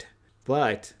cat.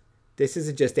 But this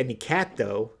isn't just any cat,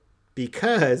 though,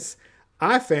 because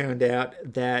I found out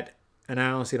that, and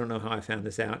I honestly don't know how I found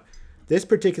this out, this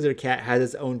particular cat has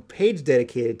its own page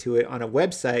dedicated to it on a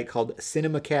website called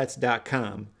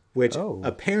cinemacats.com, which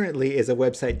apparently is a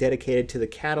website dedicated to the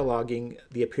cataloging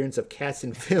the appearance of cats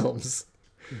in films.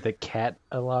 The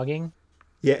cat-a-logging?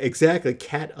 Yeah, exactly.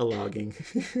 Cat-a-logging.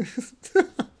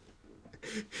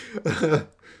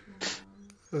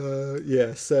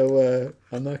 So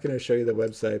I'm not going to show you the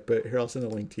website, but here, I'll send a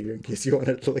link to you in case you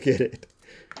wanted to look at it.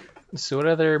 So what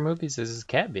other movies has this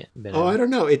cat been in? I don't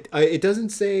know. It doesn't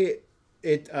say.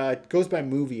 It goes by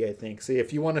movie, I think. So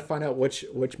if you want to find out which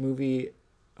movie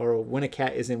or when a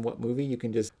cat is in what movie, you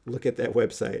can just look at that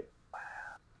website.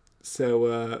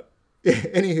 So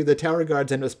anywho, the tower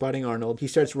guards end up spotting Arnold. He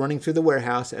starts running through the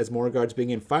warehouse as more guards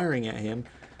begin firing at him,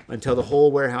 until the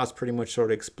whole warehouse pretty much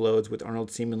sort of explodes, with Arnold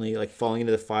seemingly like falling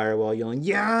into the fire while yelling,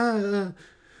 "Yeah!"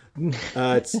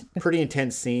 It's a pretty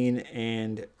intense scene,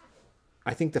 and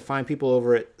I think the fine people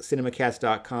over at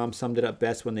cinemacats.com summed it up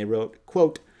best when they wrote,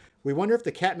 quote, "We wonder if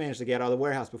the cat managed to get out of the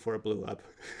warehouse before it blew up."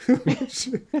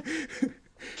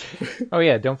 Oh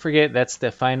yeah, don't forget that's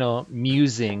the final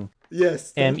musing.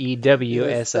 Yes. MEWSINGS.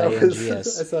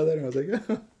 Yes, I saw that and I was like,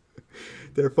 oh.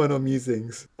 Their final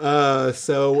musings.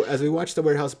 So as we watch the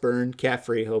warehouse burn,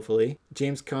 cat-free, hopefully,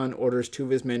 James Caan orders two of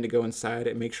his men to go inside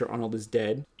and make sure Arnold is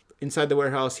dead. Inside the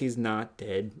warehouse, he's not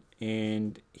dead,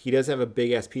 and he does have a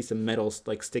big-ass piece of metal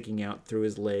like sticking out through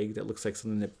his leg that looks like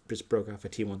something that just broke off a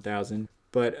T-1000.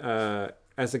 But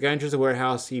as the guy enters the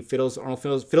warehouse, Arnold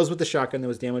fiddles with the shotgun that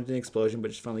was damaged in the explosion,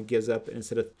 but just finally gives up and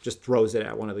instead of just throws it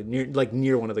at one of the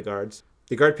near one of the guards.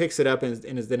 The guard picks it up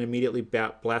and is then immediately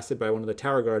blasted by one of the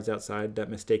tower guards outside that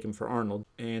mistake him for Arnold.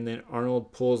 And then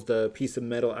Arnold pulls the piece of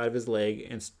metal out of his leg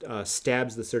and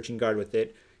stabs the searching guard with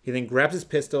it. He then grabs his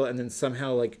pistol and then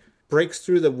somehow like breaks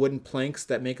through the wooden planks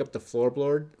that make up the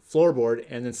floorboard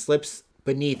and then slips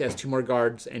beneath as 2 more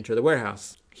guards enter the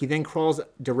warehouse. He then crawls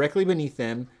directly beneath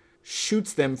them,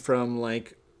 shoots them from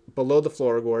like below the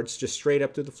floorboards, just straight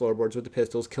up through the floorboards with the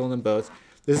pistols, killing them both.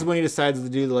 This is when he decides to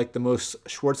do like the most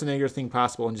Schwarzenegger thing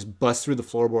possible and just bust through the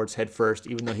floorboards head first,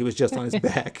 even though he was just on his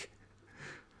back.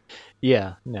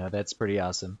 Yeah, no, that's pretty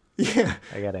awesome. Yeah.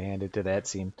 I gotta hand it to that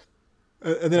scene.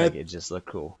 And then it just looked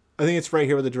cool. I think it's right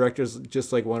here where the directors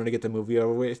just like wanted to get the movie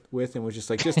over with and was just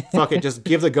like, just fuck it, just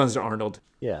give the guns to Arnold.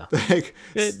 Yeah. Like,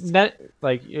 not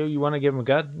like you want to give him a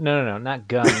gun? No, not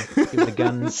gun. Give the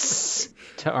guns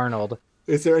to Arnold.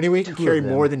 Is there any way he can carry of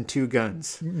them. more than 2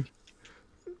 guns?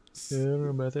 I don't know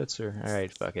about that, sir. All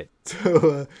right, fuck it.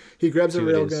 So he grabs the 2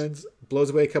 it rail is. guns, blows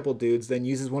away a couple dudes, then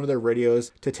uses one of their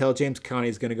radios to tell James Caan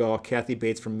he's going to go all Kathy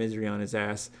Bates from Misery on his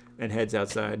ass and heads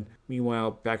outside.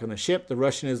 Meanwhile, back on the ship, the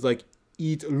Russian is like,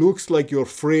 "It looks like your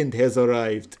friend has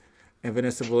arrived." And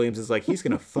Vanessa Williams is like, "He's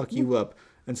going to fuck you up."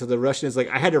 And so the Russian is like,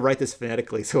 "I had to write this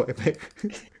phonetically, so I like,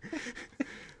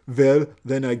 well,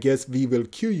 then I guess we will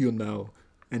kill you now,"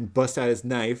 and bust out his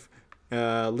knife.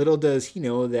 Little does he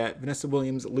know that Vanessa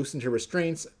Williams loosened her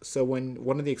restraints, so when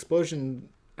one of the explosion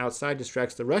outside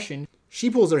distracts the Russian, she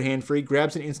pulls her hand free,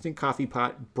 grabs an instant coffee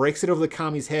pot, breaks it over the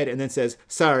commie's head, and then says,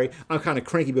 "Sorry, I'm kind of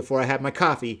cranky before I have my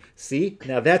coffee." See?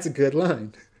 Now that's a good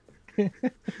line.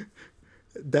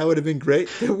 That would have been great.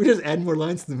 We just add more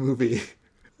lines to the movie.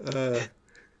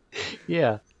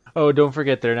 Yeah. Oh, don't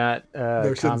forget they're not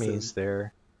citizens. commies.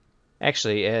 They're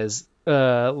actually, as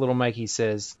little Mikey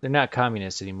says, they're not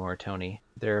communists anymore, Tony.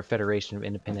 They're a federation of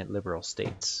independent liberal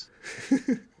states.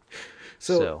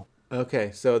 So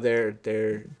okay, so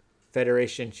they're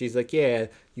Federation. She's like, "Yeah,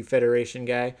 you Federation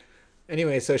guy."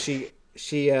 Anyway, so she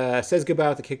says goodbye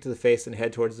with a kick to the face and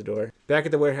head towards the door. Back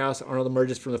at the warehouse, Arnold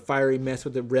emerges from the fiery mess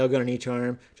with the railgun on each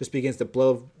arm, just begins to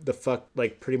blow the fuck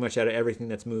like pretty much out of everything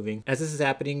that's moving. As this is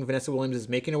happening, Vanessa Williams is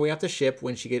making her way off the ship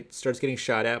when she starts getting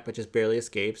shot at, but just barely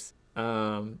escapes.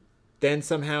 Then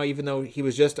somehow, even though he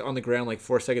was just on the ground like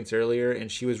 4 seconds earlier and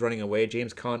she was running away,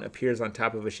 James Caan appears on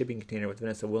top of a shipping container with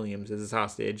Vanessa Williams as his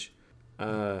hostage.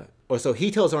 So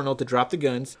he tells Arnold to drop the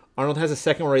guns. Arnold has a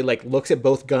second where he like looks at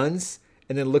both guns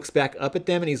and then looks back up at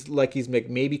them, and he's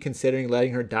maybe considering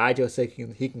letting her die just so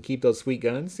he can keep those sweet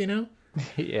guns, you know?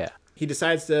 Yeah. He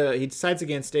decides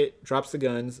against it, drops the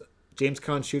guns. James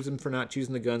Caan shoots him for not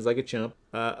choosing the guns like a chump.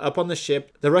 Up on the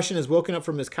ship, the Russian is woken up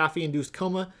from his coffee-induced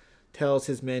coma, tells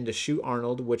his men to shoot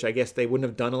Arnold, which I guess they wouldn't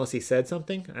have done unless he said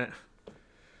something.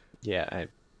 Yeah.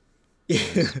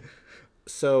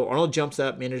 So Arnold jumps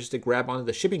up, manages to grab onto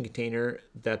the shipping container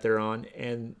that they're on,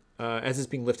 and as it's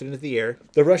being lifted into the air,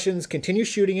 the Russians continue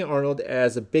shooting at Arnold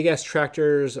as a big-ass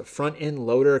tractor's front-end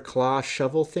loader claw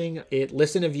shovel thing. It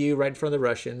lifts into view right in front of the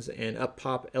Russians, and up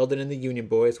pop Eldon and the Union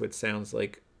Boys, which sounds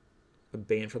like a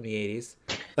band from the 80s,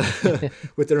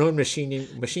 with their own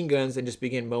machine guns, and just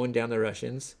begin mowing down the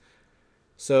Russians.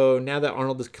 So now that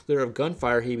Arnold is clear of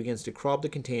gunfire, he begins to crawl up the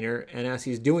container, and as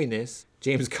he's doing this,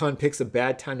 James Caan picks a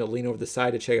bad time to lean over the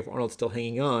side to check if Arnold's still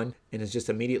hanging on, and is just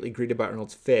immediately greeted by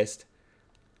Arnold's fist.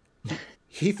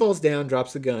 He falls down,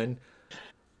 drops the gun.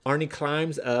 Arnie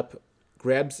climbs up,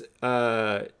 grabs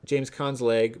James Caan's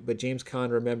leg, but James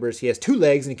Caan remembers he has 2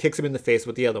 legs, and he kicks him in the face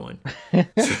with the other one.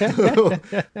 So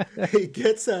he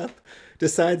gets up,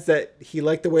 decides that he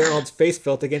liked the way Arnold's face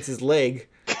felt against his leg,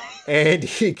 and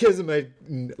he gives him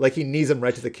he knees him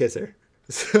right to the kisser.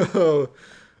 So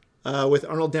with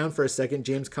Arnold down for a second,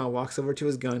 James Caan walks over to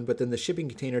his gun, but then the shipping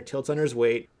container tilts under his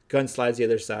weight. Gun slides the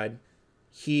other side.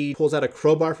 He pulls out a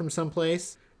crowbar from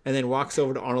someplace and then walks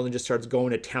over to Arnold and just starts going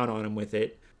to town on him with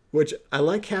it. Which I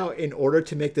like how, in order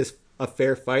to make this a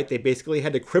fair fight, they basically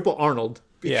had to cripple Arnold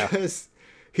because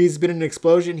he's been in an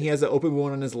explosion. He has an open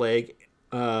wound on his leg,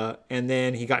 and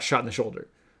then he got shot in the shoulder.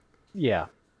 Yeah.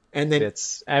 And then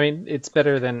it's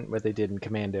better than what they did in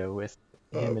Commando with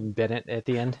him and Bennett at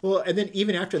the end. Well, and then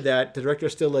even after that, the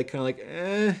director's still I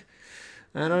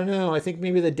don't know. I think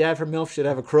maybe the dad from MILF should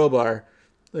have a crowbar,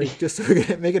 just so we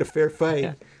can make it a fair fight.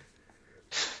 Yeah.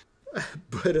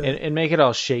 But and make it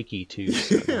all shaky too,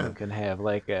 so no one can have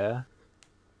a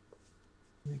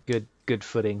good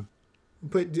footing.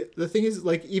 But the thing is,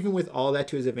 even with all that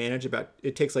to his advantage,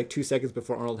 it takes 2 seconds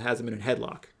before Arnold has him in a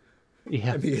headlock.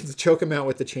 Yeah. And begins to choke him out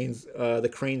with the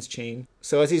crane's chain.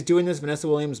 So as he's doing this, Vanessa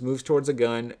Williams moves towards a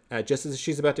gun. Just as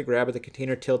she's about to grab it, the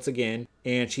container tilts again,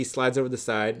 and she slides over the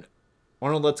side.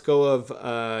 Arnold lets go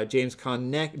of James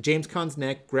Caan's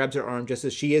neck, grabs her arm just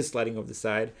as she is sliding over the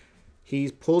side. He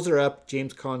pulls her up.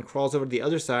 James Caan crawls over to the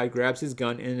other side, grabs his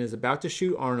gun, and is about to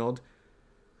shoot Arnold.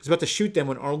 He's about to shoot them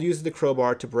when Arnold uses the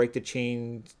crowbar to break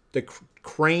the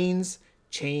crane's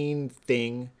chain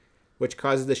thing, which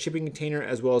causes the shipping container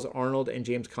as well as Arnold and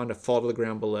James Caan to fall to the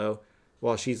ground below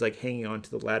while she's like hanging on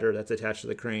to the ladder that's attached to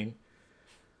the crane.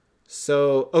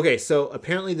 So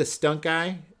apparently the stunt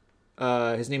guy,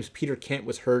 his name's Peter Kent,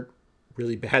 was hurt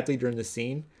really badly during the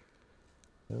scene.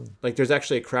 Oh. Like, there's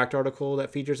actually a Cracked article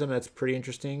that features him that's pretty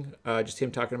interesting. Just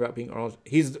him talking about being Arnold.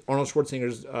 He's Arnold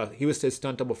Schwarzenegger's, he was his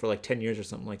stunt double for like 10 years or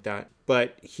something like that.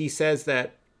 But he says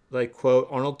that, like, quote,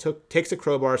 Arnold takes a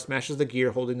crowbar, smashes the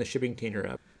gear holding the shipping container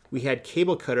up. We had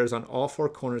cable cutters on all four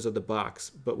corners of the box,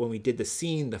 but when we did the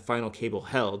scene, the final cable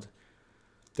held.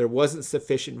 There wasn't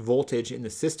sufficient voltage in the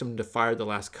system to fire the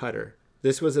last cutter.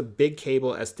 This was a big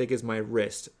cable as thick as my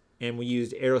wrist, and we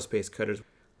used aerospace cutters.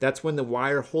 That's when the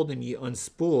wire holding me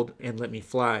unspooled and let me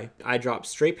fly. I dropped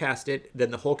straight past it,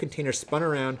 then the whole container spun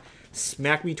around,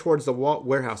 smacked me towards the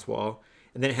warehouse wall,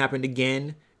 and then it happened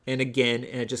again and again,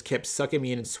 and it just kept sucking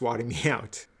me in and swatting me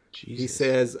out. Jesus. He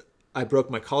says, I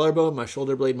broke my collarbone, my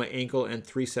shoulder blade, my ankle, and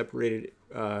 3 separated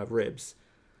ribs.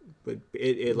 But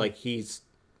it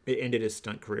ended his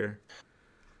stunt career.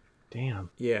 Damn.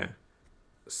 Yeah.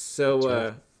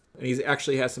 So, and he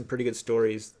actually has some pretty good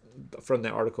stories from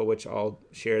that article, which I'll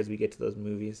share as we get to those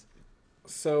movies.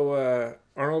 So,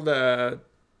 Arnold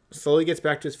slowly gets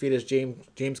back to his feet as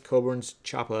James Coburn's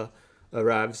chopper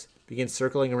arrives, begins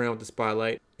circling around with the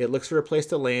spotlight. It looks for a place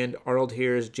to land. Arnold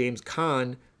hears James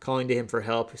Caan calling to him for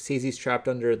help, sees he's trapped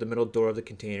under the middle door of the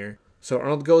container. So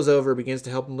Arnold goes over, begins to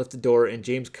help him lift the door, and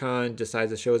James Caan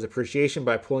decides to show his appreciation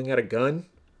by pulling out a gun.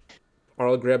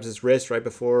 Arnold grabs his wrist right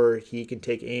before he can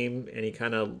take aim, and he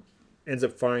kind of ends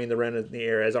up firing the round in the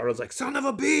air as Arnold's like, son of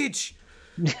a bitch!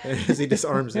 As he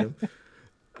disarms him.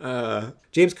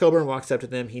 James Coburn walks up to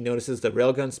them. He notices the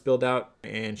railgun spilled out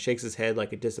and shakes his head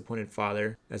like a disappointed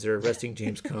father as they're arresting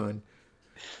James Caan.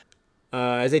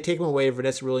 As they take him away,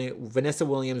 Vanessa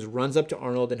Williams runs up to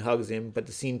Arnold and hugs him, but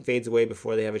the scene fades away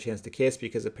before they have a chance to kiss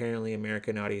because apparently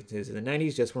American audiences in the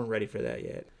 90s just weren't ready for that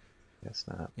yet. Guess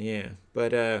not. Yeah,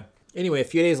 but anyway, a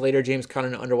few days later, James Caan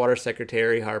and Underwater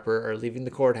Secretary Harper are leaving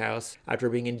the courthouse after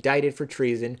being indicted for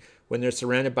treason when they're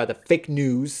surrounded by the fake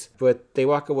news. But they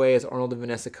walk away as Arnold and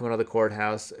Vanessa come out of the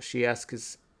courthouse. She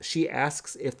asks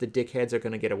if the dickheads are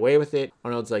going to get away with it.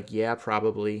 Arnold's like, yeah,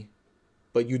 probably,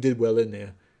 but you did well in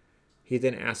there. He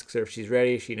then asks her if she's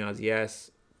ready. She nods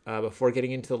yes. Before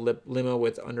getting into the limo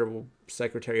with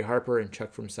Undersecretary Harper and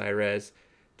Chuck from Cyrez,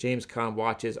 James Caan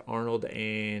watches Arnold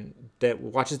and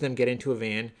watches them get into a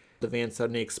van. The van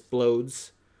suddenly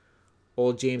explodes.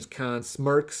 Old James Caan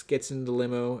smirks, gets into the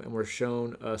limo, and we're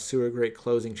shown a sewer grate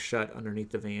closing shut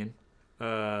underneath the van.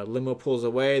 Limo pulls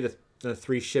away. The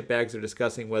 3 shitbags are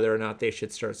discussing whether or not they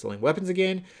should start selling weapons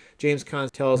again. James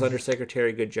Caan tells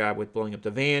Undersecretary good job with blowing up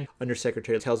the van.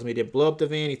 Undersecretary tells him he didn't blow up the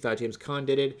van. He thought James Caan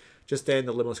did it. Just then,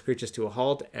 the limo screeches to a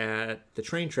halt at the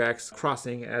train tracks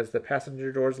crossing as the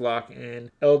passenger doors lock, and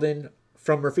Eldon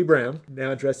from Murphy Brown,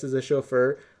 now dressed as a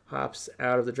chauffeur, hops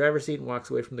out of the driver's seat and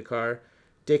walks away from the car.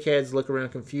 Dickheads look around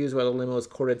confused while the limo's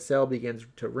corded cell begins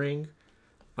to ring.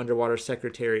 Underwater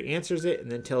Secretary answers it and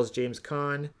then tells James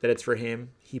Caan that it's for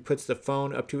him. He puts the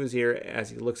phone up to his ear as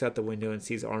he looks out the window and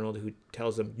sees Arnold, who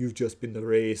tells him, "You've just been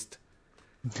erased."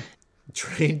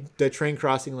 The train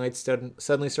crossing lights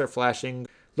suddenly start flashing.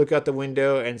 Look out the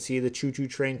window and see the choo-choo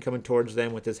train coming towards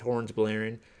them with his horns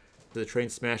blaring. The train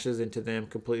smashes into them,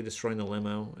 completely destroying the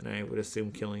limo, and I would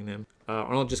assume killing them.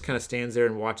 Arnold just kind of stands there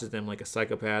and watches them like a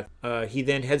psychopath. He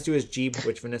then heads to his Jeep,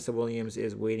 which Vanessa Williams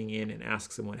is waiting in, and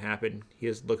asks him what happened. He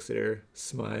just looks at her,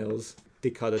 smiles.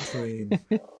 They caught a train.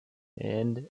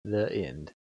 And the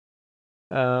end.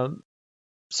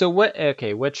 So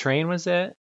what train was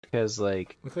that? Because,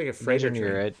 like... Looks like a freighter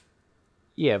train.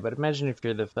 Yeah, but imagine if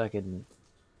you're the fucking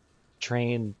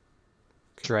train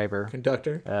driver.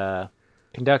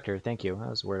 Conductor, thank you. That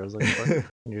was the word I was looking for.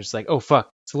 And you're just like, oh, fuck,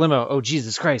 it's a limo. Oh,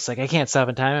 Jesus Christ, like, I can't stop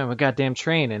in time. I'm a goddamn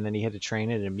train. And then you hit a train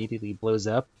and it immediately blows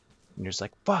up. And you're just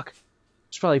like, fuck,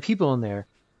 there's probably people in there.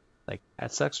 Like,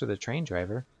 that sucks for the train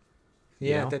driver.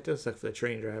 Yeah, that does suck for the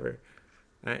train driver.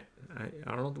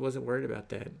 Arnold wasn't worried about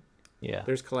that. Yeah.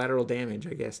 There's collateral damage,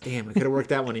 I guess. Damn, I could have worked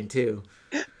that one in too.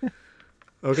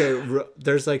 Okay,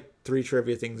 there's like 3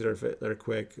 trivia things that are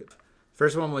quick.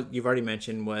 First one, what you've already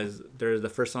mentioned, was the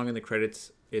first song in the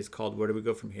credits is called "Where Do We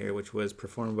Go From Here," which was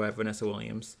performed by Vanessa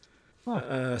Williams.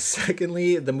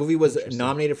 Secondly, the movie was Interesting.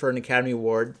 nominated for an Academy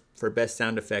Award for Best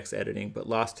Sound Effects Editing, but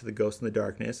lost to The Ghost in the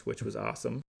Darkness, which was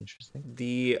awesome. Interesting.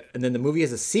 And then the movie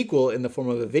has a sequel in the form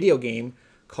of a video game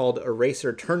called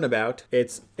Eraser Turnabout.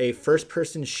 It's a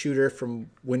first-person shooter from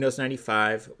Windows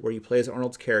 95 where you play as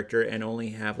Arnold's character and only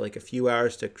have like a few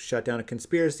hours to shut down a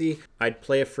conspiracy. I'd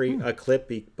play a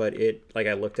clip, but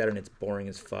I looked at it and it's boring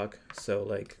as fuck. So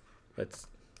like, let's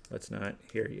not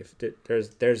here. If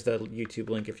there's the YouTube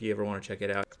link if you ever want to check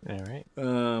it out. All right.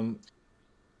 Um,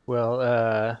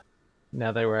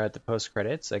 Now that we're at the post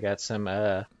credits, I got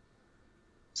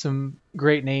some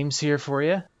great names here for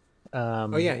you.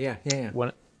 yeah.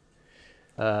 One,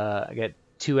 I got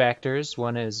two actors.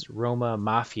 One is Roma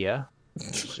Mafia,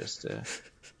 which is just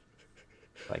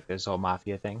like this whole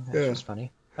mafia thing. That's just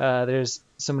funny. There's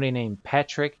somebody named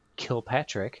Patrick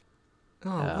Kilpatrick. Oh,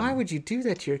 why would you do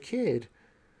that to your kid?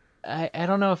 I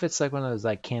don't know if it's like one of those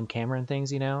like Cam Cameron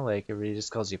things, like everybody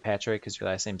just calls you Patrick because your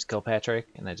last name's Kilpatrick,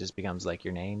 and that just becomes like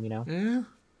your name, Yeah.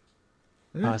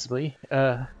 Possibly.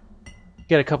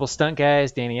 Got a couple stunt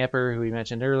guys, Danny Epper, who we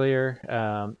mentioned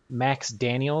earlier, Max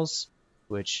Daniels,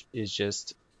 which is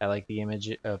just, I like the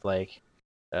image of like,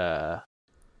 how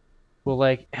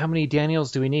many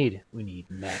Daniels do we need? We need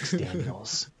Max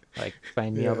Daniels. Like,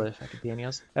 find me all the fucking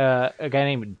Daniels. A guy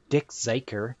named Dick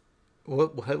Zeiker.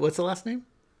 What's the last name?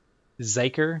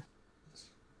 Zeiker.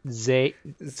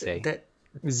 That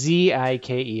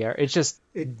Ziker. It's just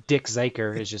Dick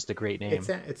Zeiker is just a great name.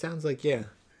 it sounds like, yeah.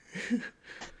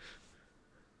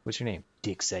 What's your name?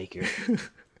 Dick Zeiker.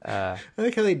 I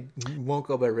like how they won't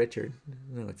go by Richard.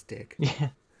 No, it's Dick. Yeah.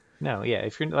 No, yeah.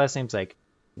 If your last name's like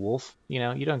Wolf, you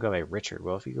don't go by Richard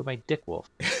Wolf. You go by Dick Wolf.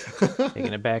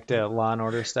 Taking it back to Law and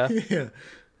Order stuff. Yeah.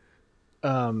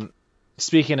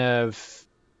 Speaking of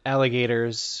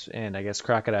alligators and I guess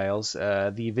crocodiles,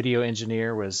 the video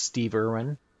engineer was Steve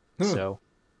Irwin. Huh. So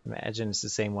imagine it's the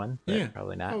same one. But Yeah,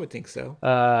 probably not. I would think so.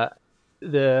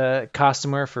 The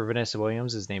costumer for Vanessa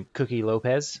Williams is named Cookie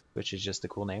Lopez, which is just a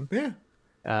cool name.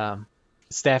 Yeah.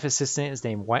 Staff assistant is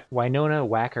named Winona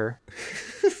Wacker.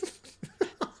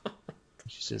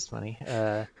 Which is just funny.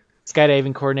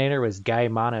 Skydiving coordinator was Guy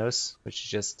Manos, which is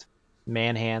just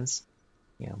man hands.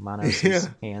 Manos is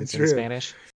hands in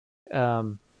Spanish.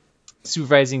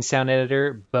 Supervising sound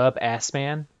editor, Bub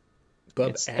Assman.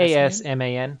 It's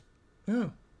Asman. Oh.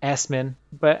 Assman,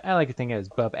 but I like to think of it as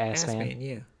Bub Assman.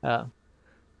 Assman, yeah.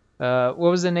 What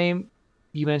was the name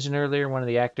you mentioned earlier? One of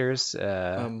the actors.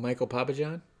 Michael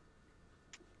Papajohn?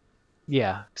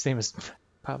 Yeah, his name is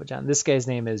Papa John. This guy's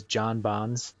name is John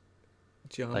Bonds.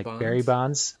 John like Bonds? Barry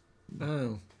Bonds.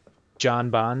 Oh. John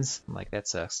Bonds. I'm like, that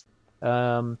sucks.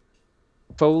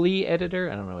 Foley editor.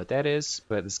 I don't know what that is,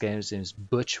 but this guy's name is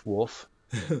Butch Wolf.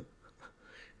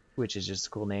 Which is just a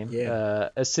cool name. Yeah.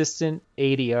 Assistant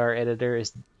ADR editor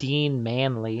is Dean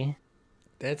Manley.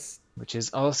 Which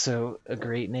is also a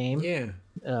great name. Yeah.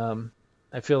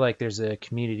 I feel like there's a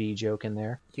Community joke in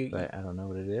there, but I don't know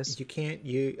what it is. You can't.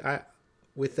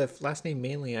 With the last name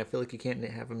Manley, I feel like you can't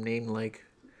have him named like.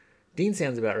 Dean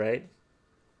sounds about right.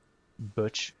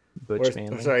 Butch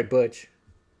Manley. Sorry, Butch.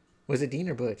 Was it Dean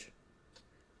or Butch?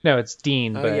 No, it's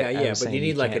Dean. Oh, but yeah, but you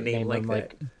need like a name like that.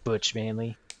 Like Butch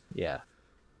Manley. Yeah.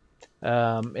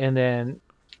 And then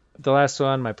the last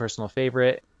one, my personal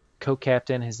favorite,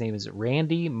 co-captain. His name is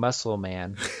Randy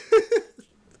Muscleman.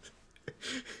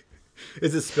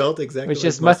 Is it spelled exactly like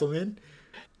Muscleman?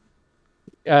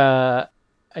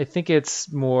 I think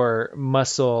it's more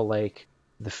muscle like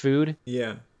the food.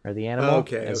 Yeah. Or the animal.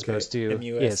 As opposed to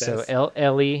M-U-S-S. Yeah, so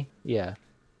L-E, yeah.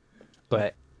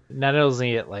 But not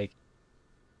only it like,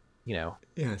 Yeah,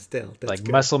 still. That's like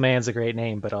good. Muscleman's a great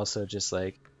name, but also just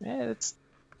like, it's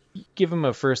give him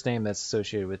a first name that's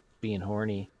associated with being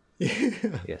horny.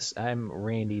 Yeah. Yes, I'm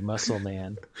Randy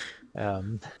Muscleman.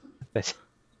 But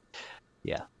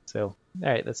yeah. So all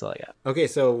right, that's all I got. Okay,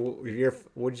 so what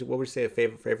would you say a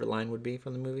favorite line would be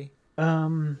from the movie?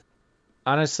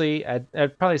 Honestly,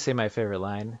 I'd probably say my favorite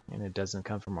line, and it doesn't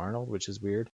come from Arnold, which is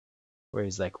weird. Where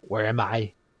he's like, "Where am I?"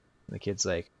 And the kid's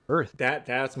like, "Earth."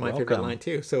 That's my favorite line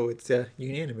too. So it's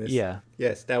unanimous. Yeah.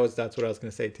 Yes, that's what I was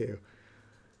gonna say too.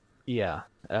 Yeah.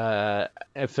 I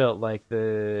felt like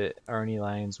the Arnie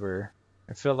lines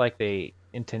I felt like they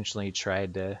intentionally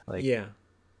tried to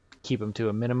keep them to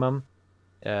a minimum.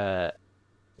 We got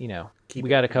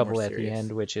a couple at the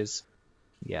end, which is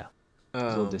a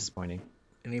little disappointing.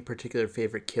 Any particular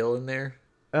favorite kill in there?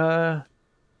 I'd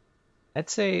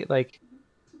say like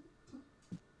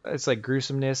it's like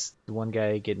gruesomeness. The one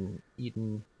guy getting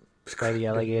eaten by the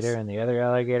alligator, and the other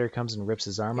alligator comes and rips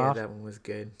his arm off. Yeah, that one was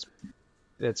good.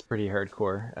 That's pretty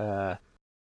hardcore.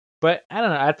 But I don't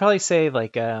know. I'd probably say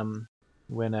like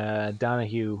when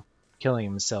Donahue killing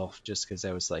himself, just because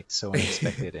that was like so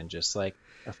unexpected and just like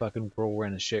a fucking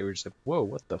whirlwind of shit. We're just like, whoa,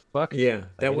 what the fuck? Yeah,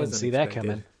 Like, that I was didn't see that unexpected.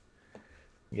 coming.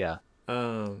 Yeah.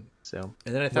 And So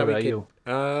then I thought What we about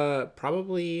could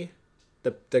probably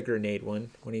the grenade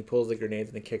one, when he pulls the grenades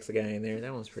and then kicks the guy in there.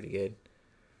 That one's pretty good.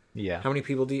 yeah. How many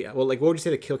people do you, well, like, what would you say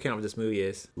the kill count of this movie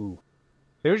is? Ooh.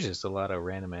 There's just a lot of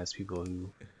random ass people who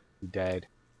died.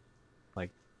 Like,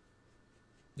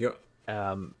 Yo,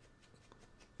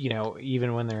 you know,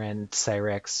 even when they're in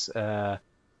Cyrex,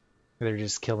 they're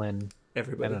just killing.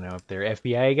 everybody. I don't know if they're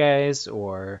FBI guys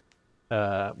or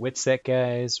WITSEC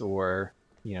guys or,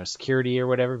 you know, security or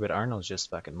whatever, but Arnold's just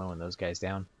fucking mowing those guys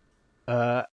down.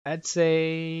 I'd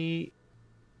say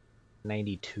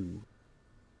 92.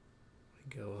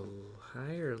 Go a little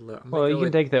higher or low? I'm gonna Well, go you can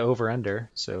with- take the over-under,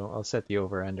 so I'll set the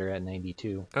over-under at 92.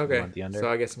 You Okay, want the under? so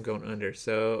I guess I'm going under.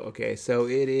 So, okay, so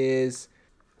it is...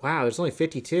 Wow, there's only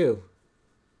 52.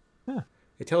 Huh.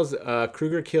 It tells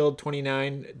Kruger killed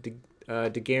 29,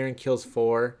 DeGuerin kills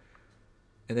 4,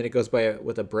 and then it goes by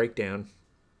with a breakdown.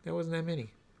 That wasn't that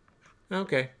many.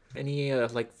 Okay. Any,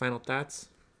 like, final thoughts?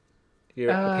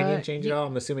 Your opinion change at all?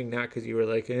 I'm assuming not, because you were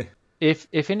like...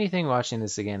 If anything, watching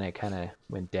this again, it kind of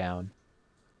went down.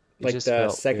 It Like just the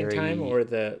felt second time very- or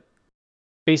the...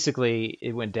 Basically,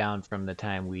 it went down from the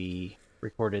time we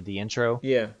recorded the intro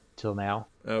Yeah. till now.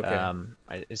 Okay.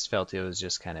 I just felt it was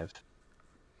just kind of...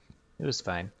 It was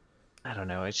fine. I don't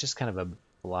know. It's just kind of a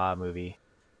blah movie.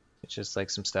 It's just like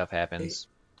some stuff happens.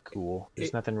 Cool.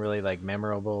 There's nothing really like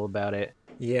memorable about it.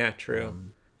 Yeah, true.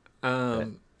 I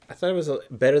thought it was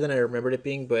better than I remembered it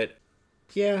being, but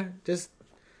yeah, just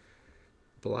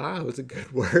blah was a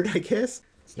good word, I guess.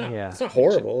 It's not, Yeah. it's not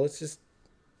horrible. It's just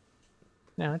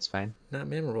No, it's fine. not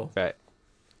memorable. But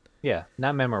yeah,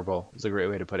 not memorable is a great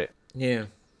way to put it. Yeah.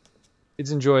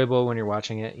 It's enjoyable when you're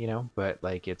watching it, you know, but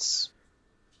like it's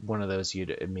one of those you'd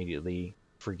immediately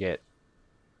forget.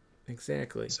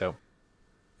 Exactly. So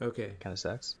Okay. kind of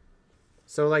sucks.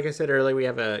 So like I said earlier, we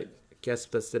have a guest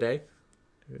with us today.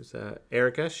 There's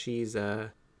Erica. She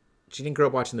didn't grow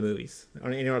up watching the movies,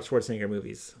 any Arnold Schwarzenegger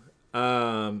movies.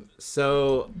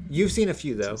 So you've seen a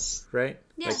few though, right?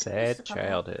 Yeah, Sad just a couple.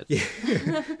 childhood.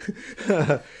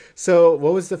 So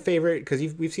what was the favorite? Because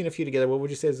we've seen a few together. What would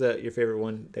you say is your favorite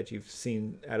one that you've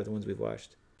seen out of the ones we've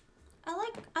watched? I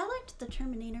liked the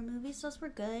Terminator movies. Those were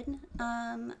good.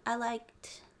 I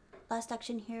liked Last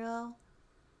Action Hero.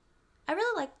 I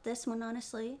really liked this one,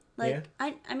 honestly. Like,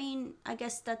 Yeah? I mean, I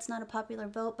guess that's not a popular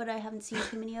vote, but I haven't seen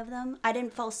too many of them. I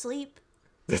didn't fall asleep.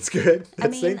 That's good. That's I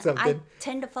mean, saying something. I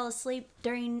tend to fall asleep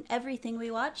during everything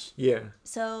we watch. Yeah.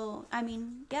 So, I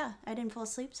mean, yeah, I didn't fall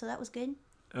asleep, so that was good.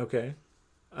 Okay.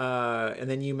 And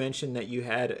then you mentioned that you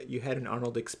had an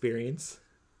Arnold experience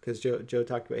because Joe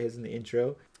talked about his in the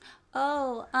intro.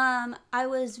 Oh, I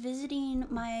was visiting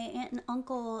my aunt and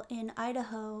uncle in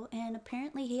Idaho, and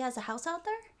apparently he has a house out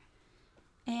there.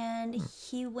 And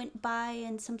he went by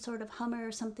in some sort of Hummer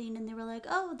or something, and they were like,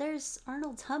 "Oh, there's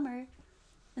Arnold's Hummer."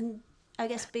 And I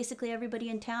guess basically everybody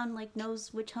in town like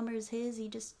knows which Hummer is his. He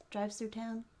just drives through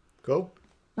town. Cool.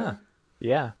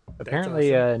 Yeah.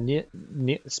 Apparently,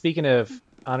 speaking of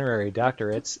honorary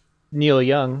doctorates, Neil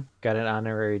Young got an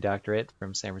honorary doctorate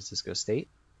from San Francisco State.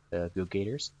 Go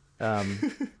Gators.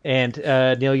 And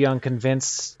Neil Young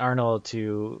convinced Arnold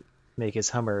to make his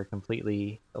Hummer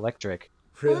completely electric.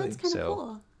 Well, Really? that's kind of So-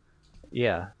 cool.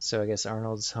 Yeah, so I guess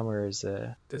Arnold's Hummer is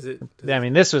Does it? I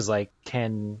mean, this was like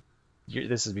 10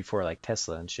 this is before like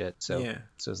Tesla and shit, so Yeah.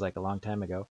 this was like a long time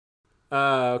ago.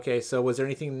 Okay. So was there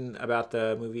anything about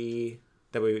the movie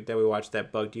that we watched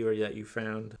that bugged you or that you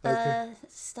found?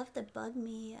 Stuff that bugged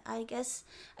me. I guess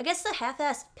the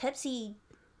half-assed Pepsi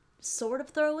sort of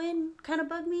throw in kind of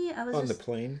bugged me. I was On just, the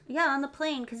plane. Yeah, on the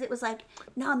plane, because it was like,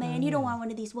 "Nah, man, you don't want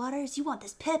one of these waters. You want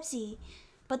this Pepsi."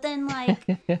 But then, like,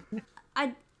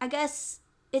 I guess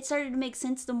it started to make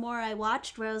sense the more I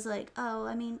watched, where I was like, oh,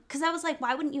 I mean, because I was like,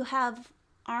 why wouldn't you have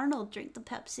Arnold drink the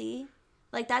Pepsi?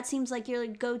 Like, that seems like your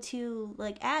go-to,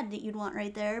 like, ad that you'd want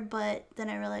right there. But then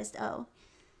I realized, oh.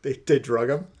 They drug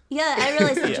him. Yeah, I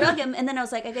realized they drug him, and then I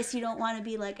was like, I guess you don't want to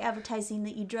be, like, advertising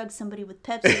that you drug somebody with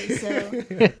Pepsi,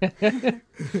 so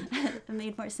it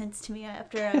made more sense to me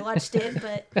after I watched it,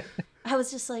 but I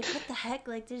was just like, what the heck?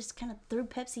 Like, they just kind of threw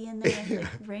Pepsi in there, like,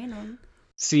 random.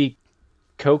 See,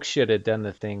 Coke should have done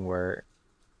the thing where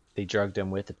they drugged him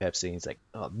with the Pepsi. And he's like,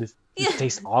 "Oh, this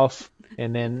tastes off,"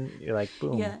 and then you're like,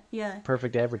 "Boom, Yeah.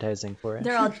 perfect advertising for it."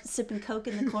 They're all sipping Coke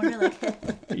in the corner, like,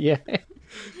 Yeah.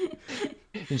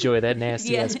 Enjoy that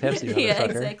nasty ass Pepsi, motherfucker. yeah,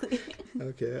 exactly.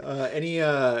 Okay. Any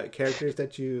characters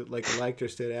that you liked or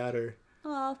stood out or?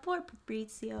 Oh, poor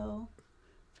Fabrizio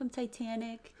from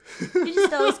Titanic. He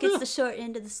just always gets the short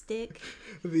end of the stick.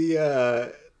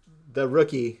 The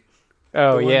rookie.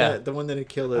 Oh the one yeah. the one that had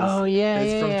killed us. Oh, yeah,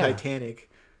 is yeah, from yeah. Titanic.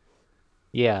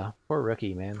 Yeah, poor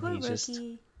rookie, man. Poor He's just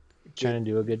rookie. trying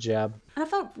to do a good job. I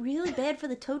felt really bad for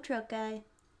the tow truck guy.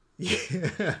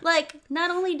 Yeah. Like,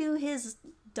 not only do his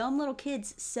dumb little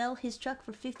kids sell his truck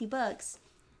for $50,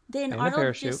 then And a Arnold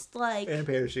parachute. just like And a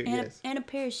parachute, yes. and a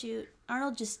parachute.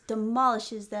 Arnold just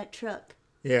demolishes that truck.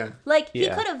 Yeah. Like, he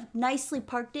Yeah. could have nicely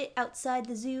parked it outside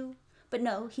the zoo, but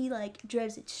no, he like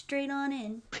drives it straight on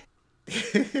in.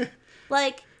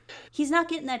 Like, he's not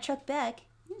getting that truck back.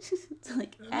 It's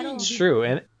like, at all. It's true,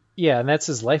 and that's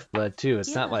his lifeblood too.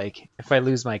 It's not Yeah. like if I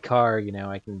lose my car,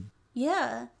 I can.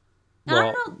 Yeah. Well,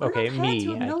 Arnold okay, had me,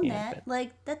 to have I known can't, that. but-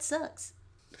 Like, that sucks.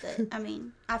 But, I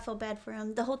mean, I felt bad for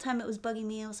him. The whole time it was bugging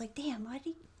me. I was like, damn, why did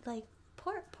he, like,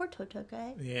 poor tow truck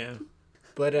guy. Yeah.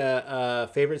 But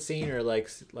favorite scene or like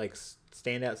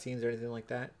standout scenes or anything like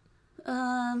that?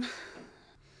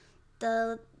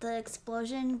 The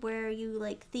explosion where you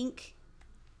like think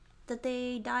that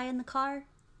they die in the car.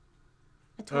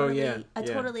 I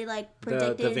totally like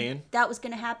predicted van? that was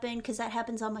gonna happen because that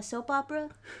happens on my soap opera.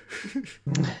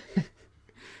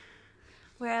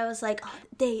 Where I was like, oh,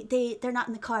 they're not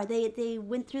in the car. They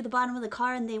went through the bottom of the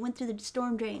car and they went through the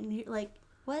storm drain. And you're like,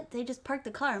 what? They just parked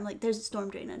the car. I'm like, there's a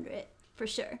storm drain under it for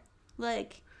sure.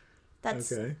 Like,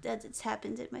 that's Okay. it's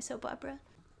happened at my soap opera.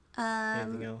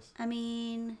 Anything else? I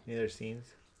mean, Any other scenes?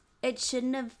 it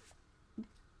shouldn't have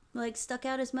like stuck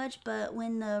out as much, but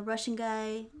when the Russian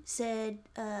guy said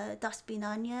 "До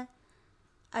свидания,"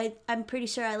 I'm pretty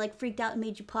sure I like freaked out and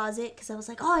made you pause it because I was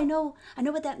like, oh, I know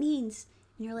what that means.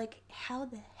 And you're like, how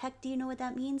the heck do you know what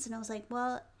that means? And I was like,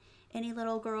 well, any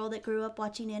little girl that grew up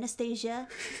watching Anastasia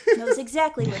knows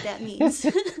exactly what that means.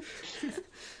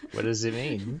 What does it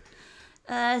mean?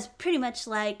 It's pretty much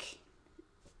like,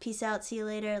 peace out, see you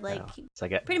later. Like, It's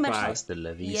like a pretty much hasta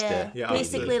la vista. yeah, Yeah,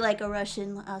 basically like a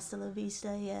Russian hasta la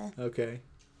vista, yeah. Okay.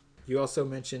 You also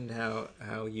mentioned how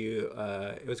you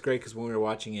it was great because when we were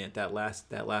watching it, that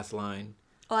last line.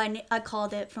 Oh, I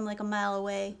called it from like a mile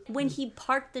away. When he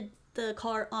parked the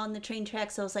car on the train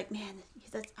tracks, I was like, man,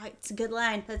 it's a good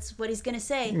line. That's what he's going to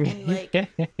say. And like You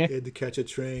had to catch a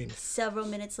train. several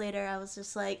minutes later, I was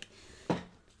just like,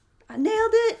 I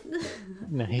nailed it.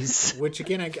 Nice. Which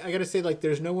again, I gotta say, like,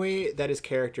 there's no way that his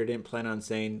character didn't plan on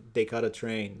saying they caught a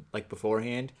train like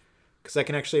beforehand, because I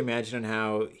can actually imagine on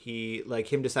how he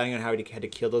like him deciding on how he had to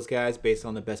kill those guys based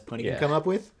on the best pun he can Yeah. come up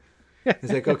with.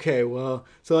 He's like, okay, well,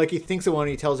 so like he thinks of one,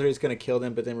 he tells her he's gonna kill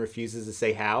them, but then refuses to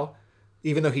say how,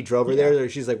 even though he drove her there.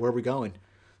 She's like, where are we going?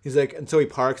 He's like, and so he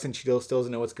parks and she still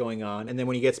doesn't know what's going on. And then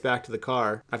when he gets back to the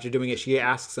car after doing it, she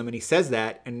asks him and he says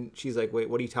that. And she's like,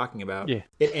 wait, what are you talking about? Yeah.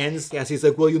 It ends. Yes. He's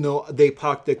like, well, they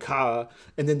parked the car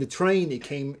and then the train, it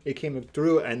came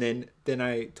through. And then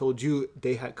I told you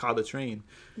they had caught the train.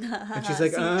 And she's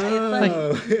like,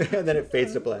 oh, and then it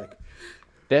fades to black.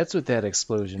 That's what that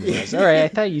explosion was. All right, I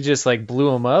thought you just like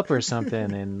blew him up or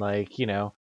something, and like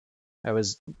I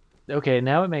was okay.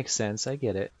 Now it makes sense. I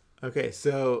get it. Okay.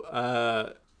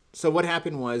 So what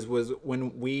happened was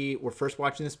when we were first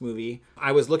watching this movie,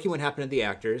 I was looking what happened to the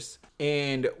actors,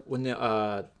 and when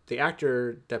the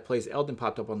actor that plays Eldon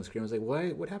popped up on the screen, I was like,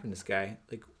 what happened to this guy?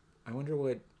 Like, I wonder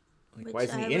why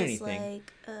isn't he in anything?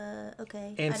 Like,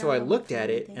 okay. And don't so I know looked if at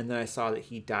it, anything. and then I saw that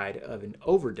he died of an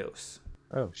overdose.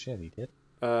 Oh shit, he did.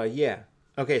 Yeah.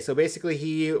 Okay, so basically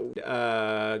he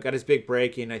got his big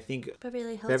break in, I think,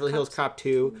 Beverly Hills Cops. Cop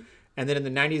 2. And then in the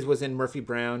 90s was in Murphy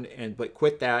Brown, but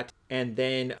quit that. And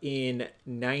then in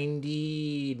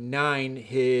 99,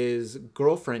 his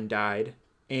girlfriend died,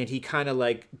 and he kind of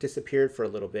like disappeared for a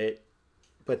little bit.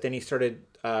 But then he started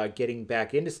getting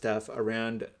back into stuff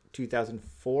around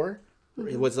 2004.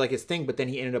 It was like his thing, but then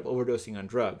he ended up overdosing on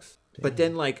drugs. Damn. But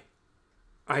then like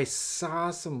I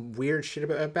saw some weird shit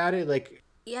about it. Like,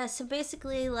 Yeah, so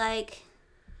basically, like,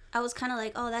 I was kind of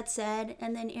like, oh, that's sad.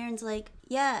 And then Aaron's like,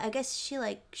 yeah, I guess she,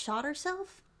 like, shot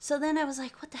herself. So then I was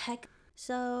like, what the heck?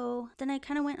 So then I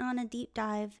kind of went on a deep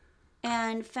dive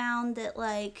and found that,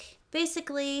 like,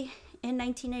 basically in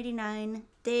 1989,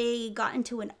 they got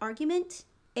into an argument.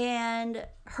 And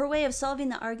her way of solving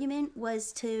the argument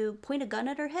was to point a gun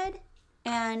at her head.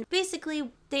 And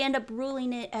basically, they end up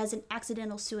ruling it as an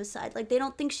accidental suicide. Like, they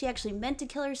don't think she actually meant to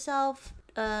kill herself.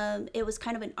 It was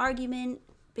kind of an argument.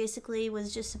 Basically,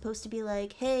 was just supposed to be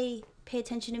like, hey, pay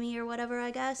attention to me or whatever, I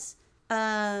guess.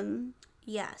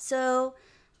 Yeah, so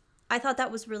I thought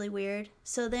that was really weird.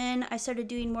 So then I started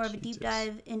doing more of a deep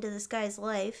dive into this guy's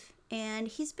life. And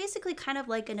he's basically kind of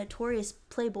like a notorious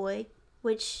playboy,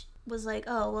 which was like,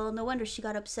 oh, well, no wonder she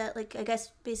got upset. Like, I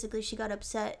guess basically she got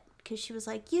upset because she was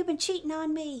like, you've been cheating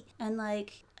on me. And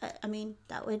like, I mean,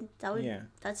 that would, Yeah.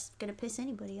 that's gonna piss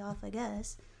anybody off, I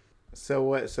guess. So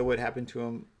what happened to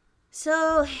him?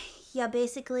 So, yeah,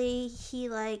 basically he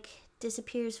like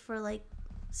disappears for like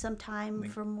some time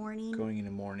for mourning. Going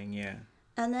into mourning, yeah.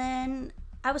 And then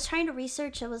I was trying to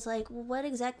research. I was like, well, what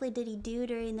exactly did he do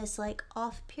during this like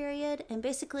off period? And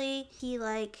basically he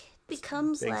like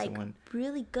becomes Bang like someone.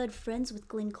 really good friends with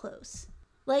Glenn Close.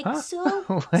 Like Huh?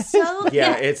 so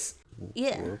Yeah, it's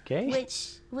yeah. Okay.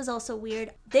 Which was also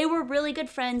weird. They were really good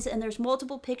friends, and there's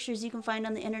multiple pictures you can find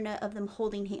on the internet of them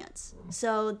holding hands.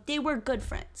 So they were good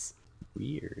friends,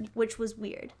 Weird. which was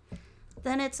weird.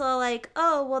 Then it's all like,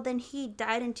 oh, well, then he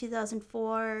died in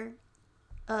 2004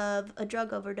 of a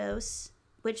drug overdose,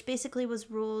 which basically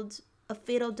was ruled a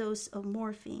fatal dose of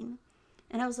morphine.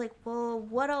 And I was like, well,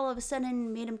 what all of a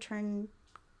sudden made him turn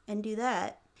and do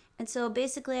that? And so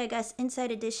basically, I guess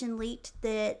Inside Edition leaked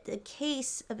that the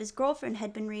case of his girlfriend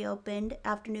had been reopened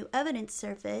after new evidence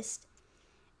surfaced,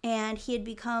 and he had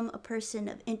become a person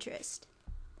of interest.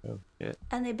 Oh shit.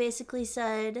 And they basically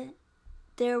said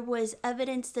there was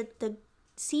evidence that the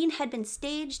scene had been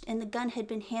staged and the gun had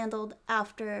been handled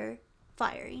after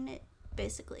firing it,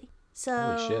 basically.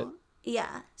 So, Holy shit.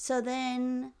 yeah. So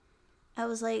then I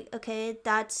was like, okay,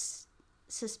 that's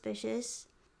suspicious.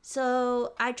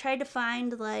 So I tried to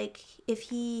find, like, if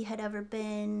he had ever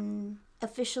been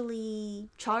officially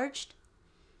charged,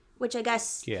 which I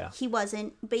guess he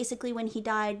wasn't. Basically, when he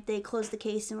died, they closed the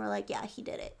case and were like, yeah, he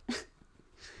did it.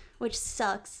 Which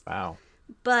sucks. Wow.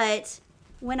 But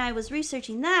when I was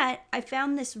researching that, I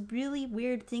found this really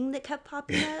weird thing that kept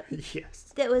popping up.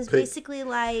 yes. That was basically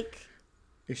like...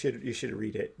 You should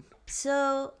read it.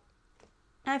 So,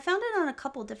 I found it on a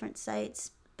couple different sites,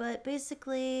 but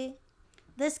basically...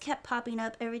 This kept popping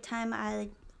up every time I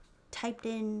typed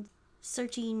in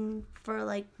searching for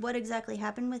like what exactly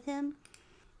happened with him.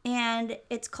 And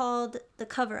it's called The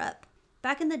Cover-Up.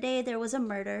 Back in the day, there was a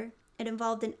murder. It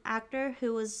involved an actor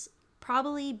who was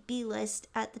probably B-list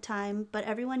at the time, but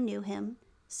everyone knew him.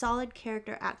 Solid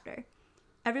character actor.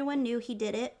 Everyone knew he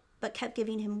did it, but kept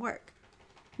giving him work.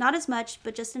 Not as much,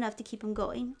 but just enough to keep him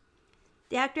going.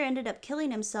 The actor ended up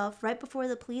killing himself right before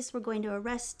the police were going to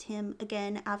arrest him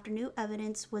again after new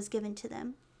evidence was given to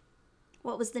them.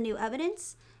 What was the new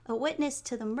evidence? A witness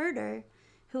to the murder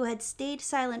who had stayed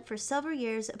silent for several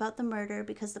years about the murder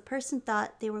because the person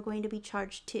thought they were going to be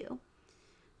charged too.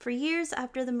 For years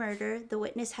after the murder, the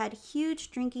witness had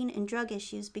huge drinking and drug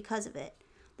issues because of it.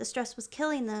 The stress was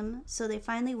killing them, so they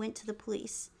finally went to the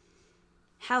police.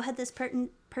 How had this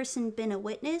person been a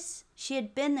witness? She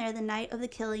had been there the night of the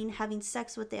killing having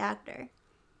sex with the actor.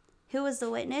 Who was the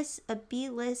witness? A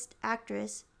B-list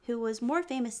actress who was more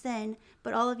famous then,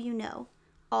 but all of you know.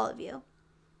 All of you.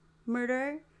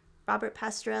 Murderer, Robert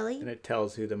Pastorelli. And it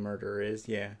tells who the murderer is,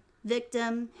 yeah.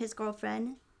 Victim, his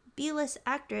girlfriend. B-list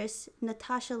actress,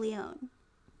 Natasha Lyonne.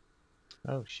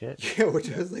 Oh shit. Yeah,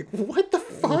 which I was like, what the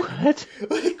fuck? What?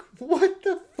 Like, what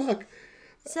the fuck?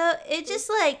 So it just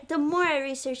like, the more I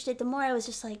researched it, the more I was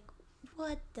just like,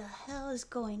 what the hell is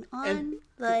going on? And,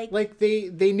 like they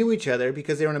knew each other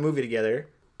because they were in a movie together.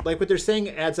 Like what they're saying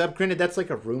adds up. Granted, that's like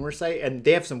a rumor site, and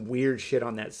they have some weird shit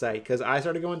on that site. Because I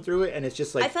started going through it, and it's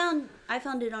just like I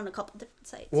found it on a couple different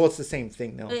sites. well, it's the same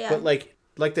thing though. Yeah. But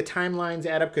like the timelines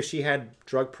add up because she had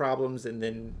drug problems and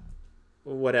then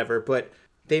whatever. But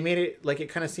they made it like it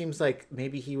kind of seems like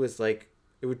maybe he was like.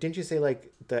 Didn't you say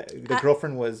like the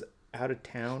girlfriend was out of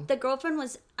town? The girlfriend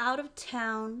was out of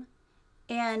town,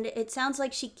 and it sounds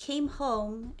like she came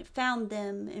home, found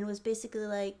them, and was basically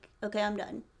like, okay, I'm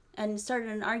done. And started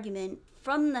an argument.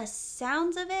 From the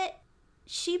sounds of it,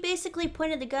 she basically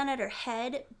pointed the gun at her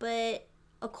head, but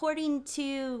according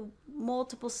to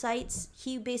multiple sites,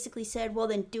 he basically said, well,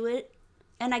 then do it.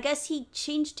 And I guess he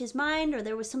changed his mind, or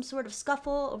there was some sort of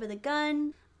scuffle over the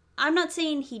gun. I'm not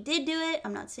saying he did do it.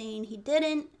 I'm not saying he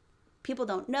didn't. People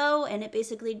don't know, and it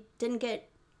basically didn't get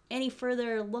any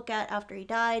further look at after he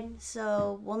died,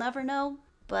 so we'll never know.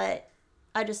 But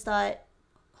I just thought,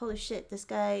 holy shit, this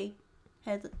guy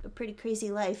had a pretty crazy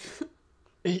life.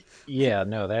 Yeah,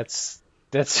 no, that's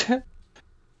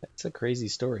a crazy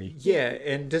story. Yeah,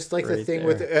 and just like the Right thing there.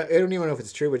 with I don't even know if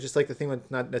it's true, but just like the thing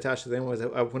with Natasha Lyonne was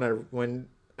when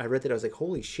I read that I was like,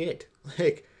 holy shit,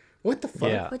 like what the fuck?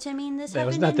 Yeah. Which, I mean, this That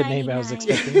was happened not in the name I was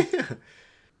 99. expecting.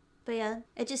 But yeah,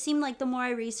 it just seemed like the more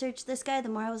I researched this guy, the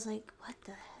more I was like, what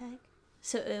the heck?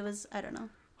 So it was, I don't know.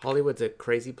 Hollywood's a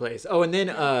crazy place. Oh, and then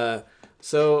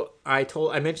so I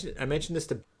mentioned this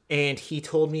to, and he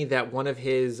told me that one of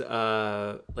his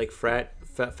like frat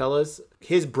fellas,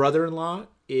 his brother-in-law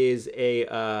is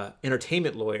a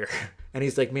entertainment lawyer, and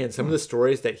he's like, man, some of the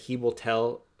stories that he will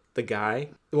tell the guy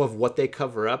of what they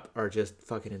cover up are just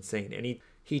fucking insane. And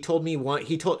he told me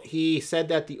he said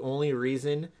that the only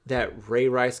reason that Ray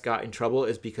Rice got in trouble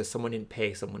is because someone didn't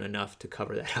pay someone enough to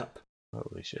cover that up.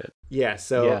 Holy shit. Yeah,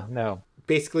 so Yeah, no.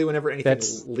 basically whenever anything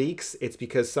leaks, it's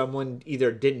because someone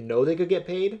either didn't know they could get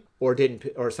paid or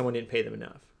someone didn't pay them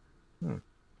enough.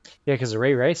 Yeah, because the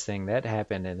Ray Rice thing, that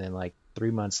happened, and then like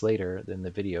 3 months later, then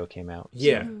the video came out.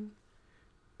 Yeah.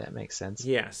 That makes sense.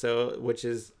 Yeah, so which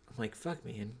is I'm like, fuck,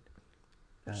 man.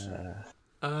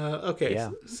 Okay. Yeah.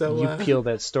 So You peel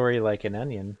that story like an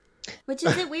onion. Which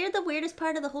is it weird? The weirdest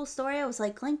part of the whole story, I was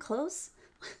like, Glenn Close?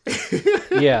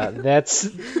 Yeah, that's...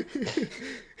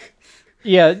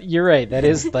 Yeah, you're right. That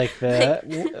is like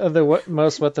the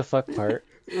most what the fuck part.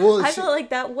 well, I felt like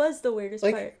that was the weirdest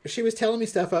part. she was telling me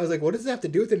stuff. I was like, what does that have to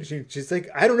do with it? And she's like,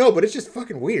 I don't know, but it's just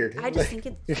fucking weird. I just think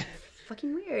it's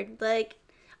fucking weird. Like,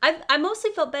 I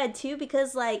mostly felt bad too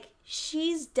because like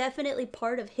she's definitely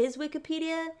part of his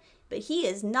Wikipedia, but he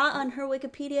is not on her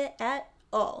Wikipedia at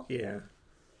all. Yeah.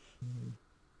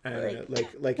 I don't know,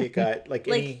 like it got like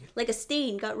any Like a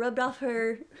stain got rubbed off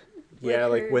her. yeah,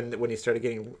 like her when he started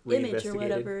getting image or reinvestigated.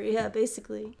 whatever. Yeah,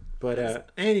 basically. But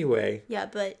anyway, Yeah,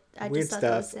 but I weird just thought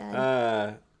that was stuff.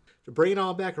 sad. To bring it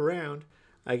all back around,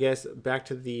 I guess back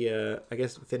to the I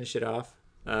guess finish it off.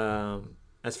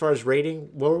 As far as rating,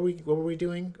 what were we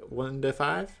doing? 1 to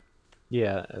 5?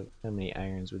 Yeah, how many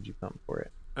irons would you pump for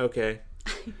it? Okay.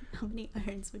 How many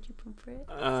irons would you pump for it?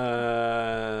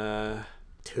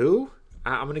 2.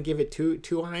 I'm gonna give it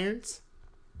two irons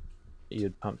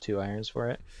You'd pump 2 irons for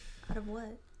it? Out of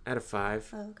what? out of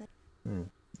 5. Oh, okay.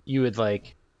 You would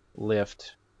like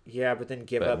lift, Yeah, but then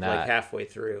give But up like not- halfway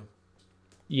through.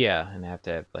 yeah, and have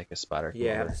to have like a spotter. come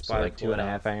Yeah, have over. the So spotter like pull it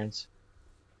 2.5 off. irons.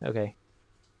 Okay.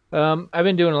 I've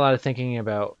been doing a lot of thinking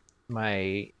about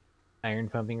my iron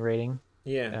pumping rating.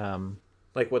 Yeah, Um,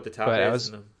 like what the top but I is. was-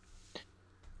 and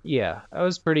yeah, I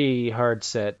was pretty hard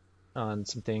set on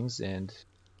some things, and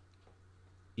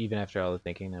even after all the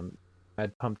thinking,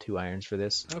 I'd pump 2 irons for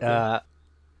this. Okay.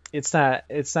 It's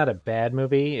not a bad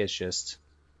movie. It's just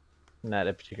not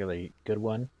a particularly good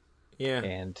one. yeah,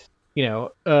 And a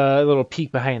little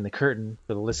peek behind the curtain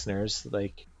for the listeners.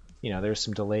 Like, there's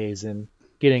some delays in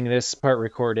getting this part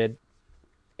recorded.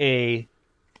 A,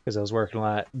 because I was working a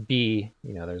lot. B,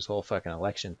 there's a whole fucking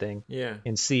election thing. yeah.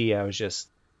 And C, I was just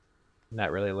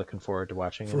not really looking forward to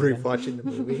watching it again. Rewatching the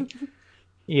movie.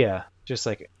 Yeah, just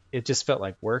like it just felt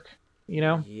like work,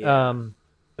 Yeah.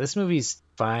 This movie's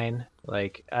fine.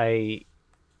 Like it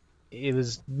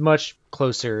was much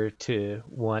closer to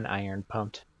 1 iron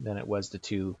pumped than it was to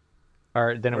 2,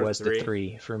 or than it Or was 3. to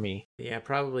 3 for me. Yeah,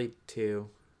 probably 2.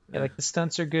 Yeah, like the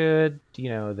stunts are good.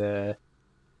 The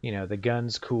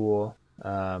gun's cool.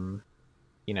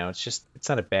 It's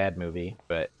not a bad movie,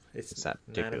 but it's not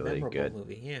particularly a memorable good.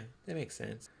 movie. Yeah, that makes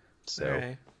sense. So.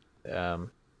 All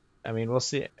right. We'll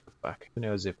see. Fuck, who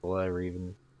knows if we'll ever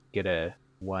even get a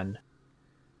 1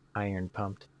 iron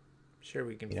pumped. Sure,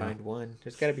 we can Yeah. find one.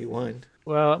 There's got to be one.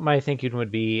 Well, my thinking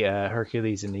would be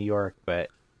Hercules in New York, but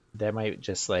that might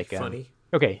just like Funny.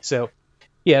 Okay, so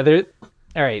yeah, there.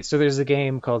 All right, so there's a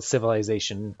game called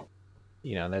Civilization.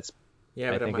 That's Yeah,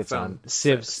 I but think on my it's phone. on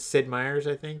Civs. Sid Meier's,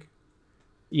 I think.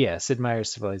 Yeah, Sid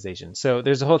Meier's Civilization. So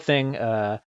there's a whole thing.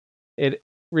 It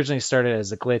originally started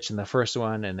as a glitch in the first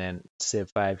one, and then Civ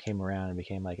 5 came around and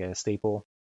became like a staple.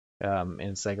 And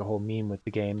it's like a whole meme with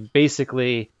the game.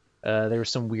 Basically, there was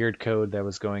some weird code that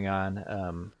was going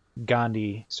on.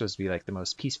 Gandhi is supposed to be like the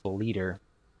most peaceful leader.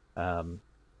 And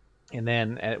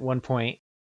then at one point,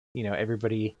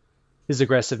 everybody, his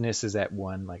aggressiveness is at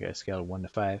 1, like a scale of 1 to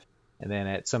 5. And then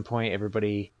at some point,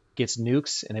 everybody gets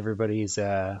nukes, and everybody's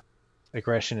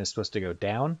aggression is supposed to go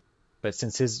down. But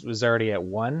since his was already at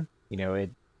 1,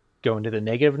 it'd go into the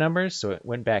negative numbers, so it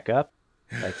went back up,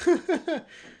 like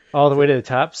all the way to the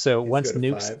top. So once go to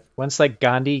nukes, 5. once like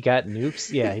Gandhi got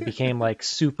nukes, yeah, he became like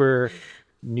super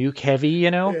nuke heavy,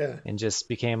 Yeah. and just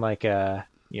became like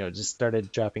just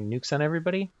started dropping nukes on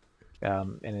everybody.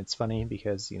 And it's funny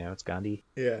because it's Gandhi.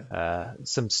 Yeah.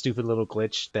 Some stupid little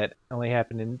glitch that only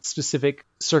happened in specific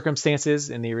circumstances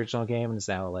in the original game and is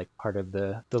now like part of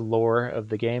the lore of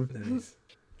the game. Nice.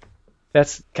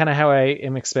 That's kind of how I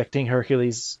am expecting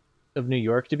Hercules of New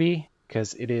York to be,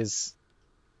 because it is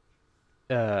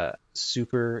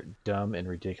super dumb and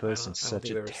ridiculous and I don't such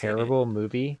think a I've ever seen terrible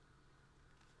movie.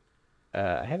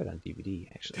 I have it on DVD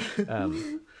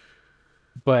actually.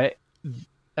 But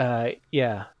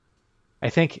yeah, I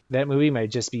think that movie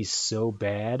might just be so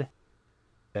bad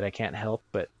that I can't help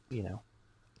but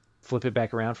flip it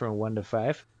back around from a 1 to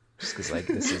 5. just because like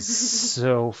this is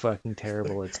so fucking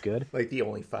terrible. It's good. Like the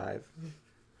only 5.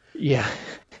 Yeah,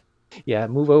 yeah.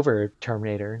 Move over,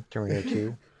 Terminator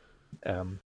 2.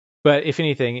 But if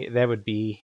anything, that would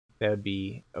be a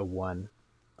 1,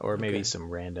 or maybe Okay. some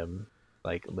random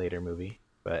like later movie.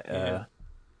 But Yeah.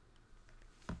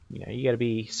 you got to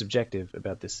be subjective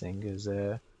about this thing because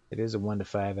it is a 1 to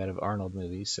 5 out of Arnold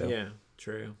movies. So Yeah,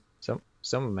 true. some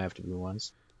of them have to be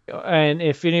 1s. And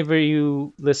if any of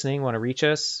you listening want to reach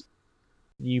us,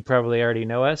 you probably already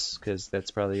know us because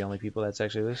that's probably the only people that's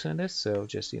actually listening to this. So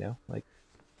just like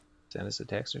send us a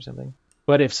text or something.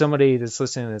 But if somebody that's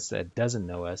listening to this that doesn't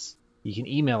know us, you can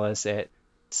email us at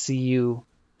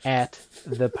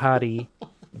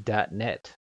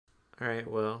see-you@thepotty.net. All right,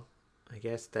 well, I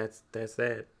guess that's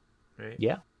that, right?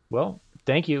 Yeah. Well,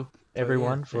 thank you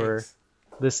everyone yeah, for thanks.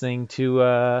 listening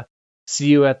to See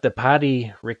You at the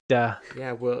Potty, Richter.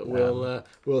 Yeah, we'll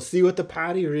see you at the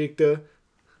potty, Rita.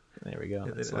 There we go.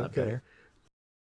 That's a lot Okay. better.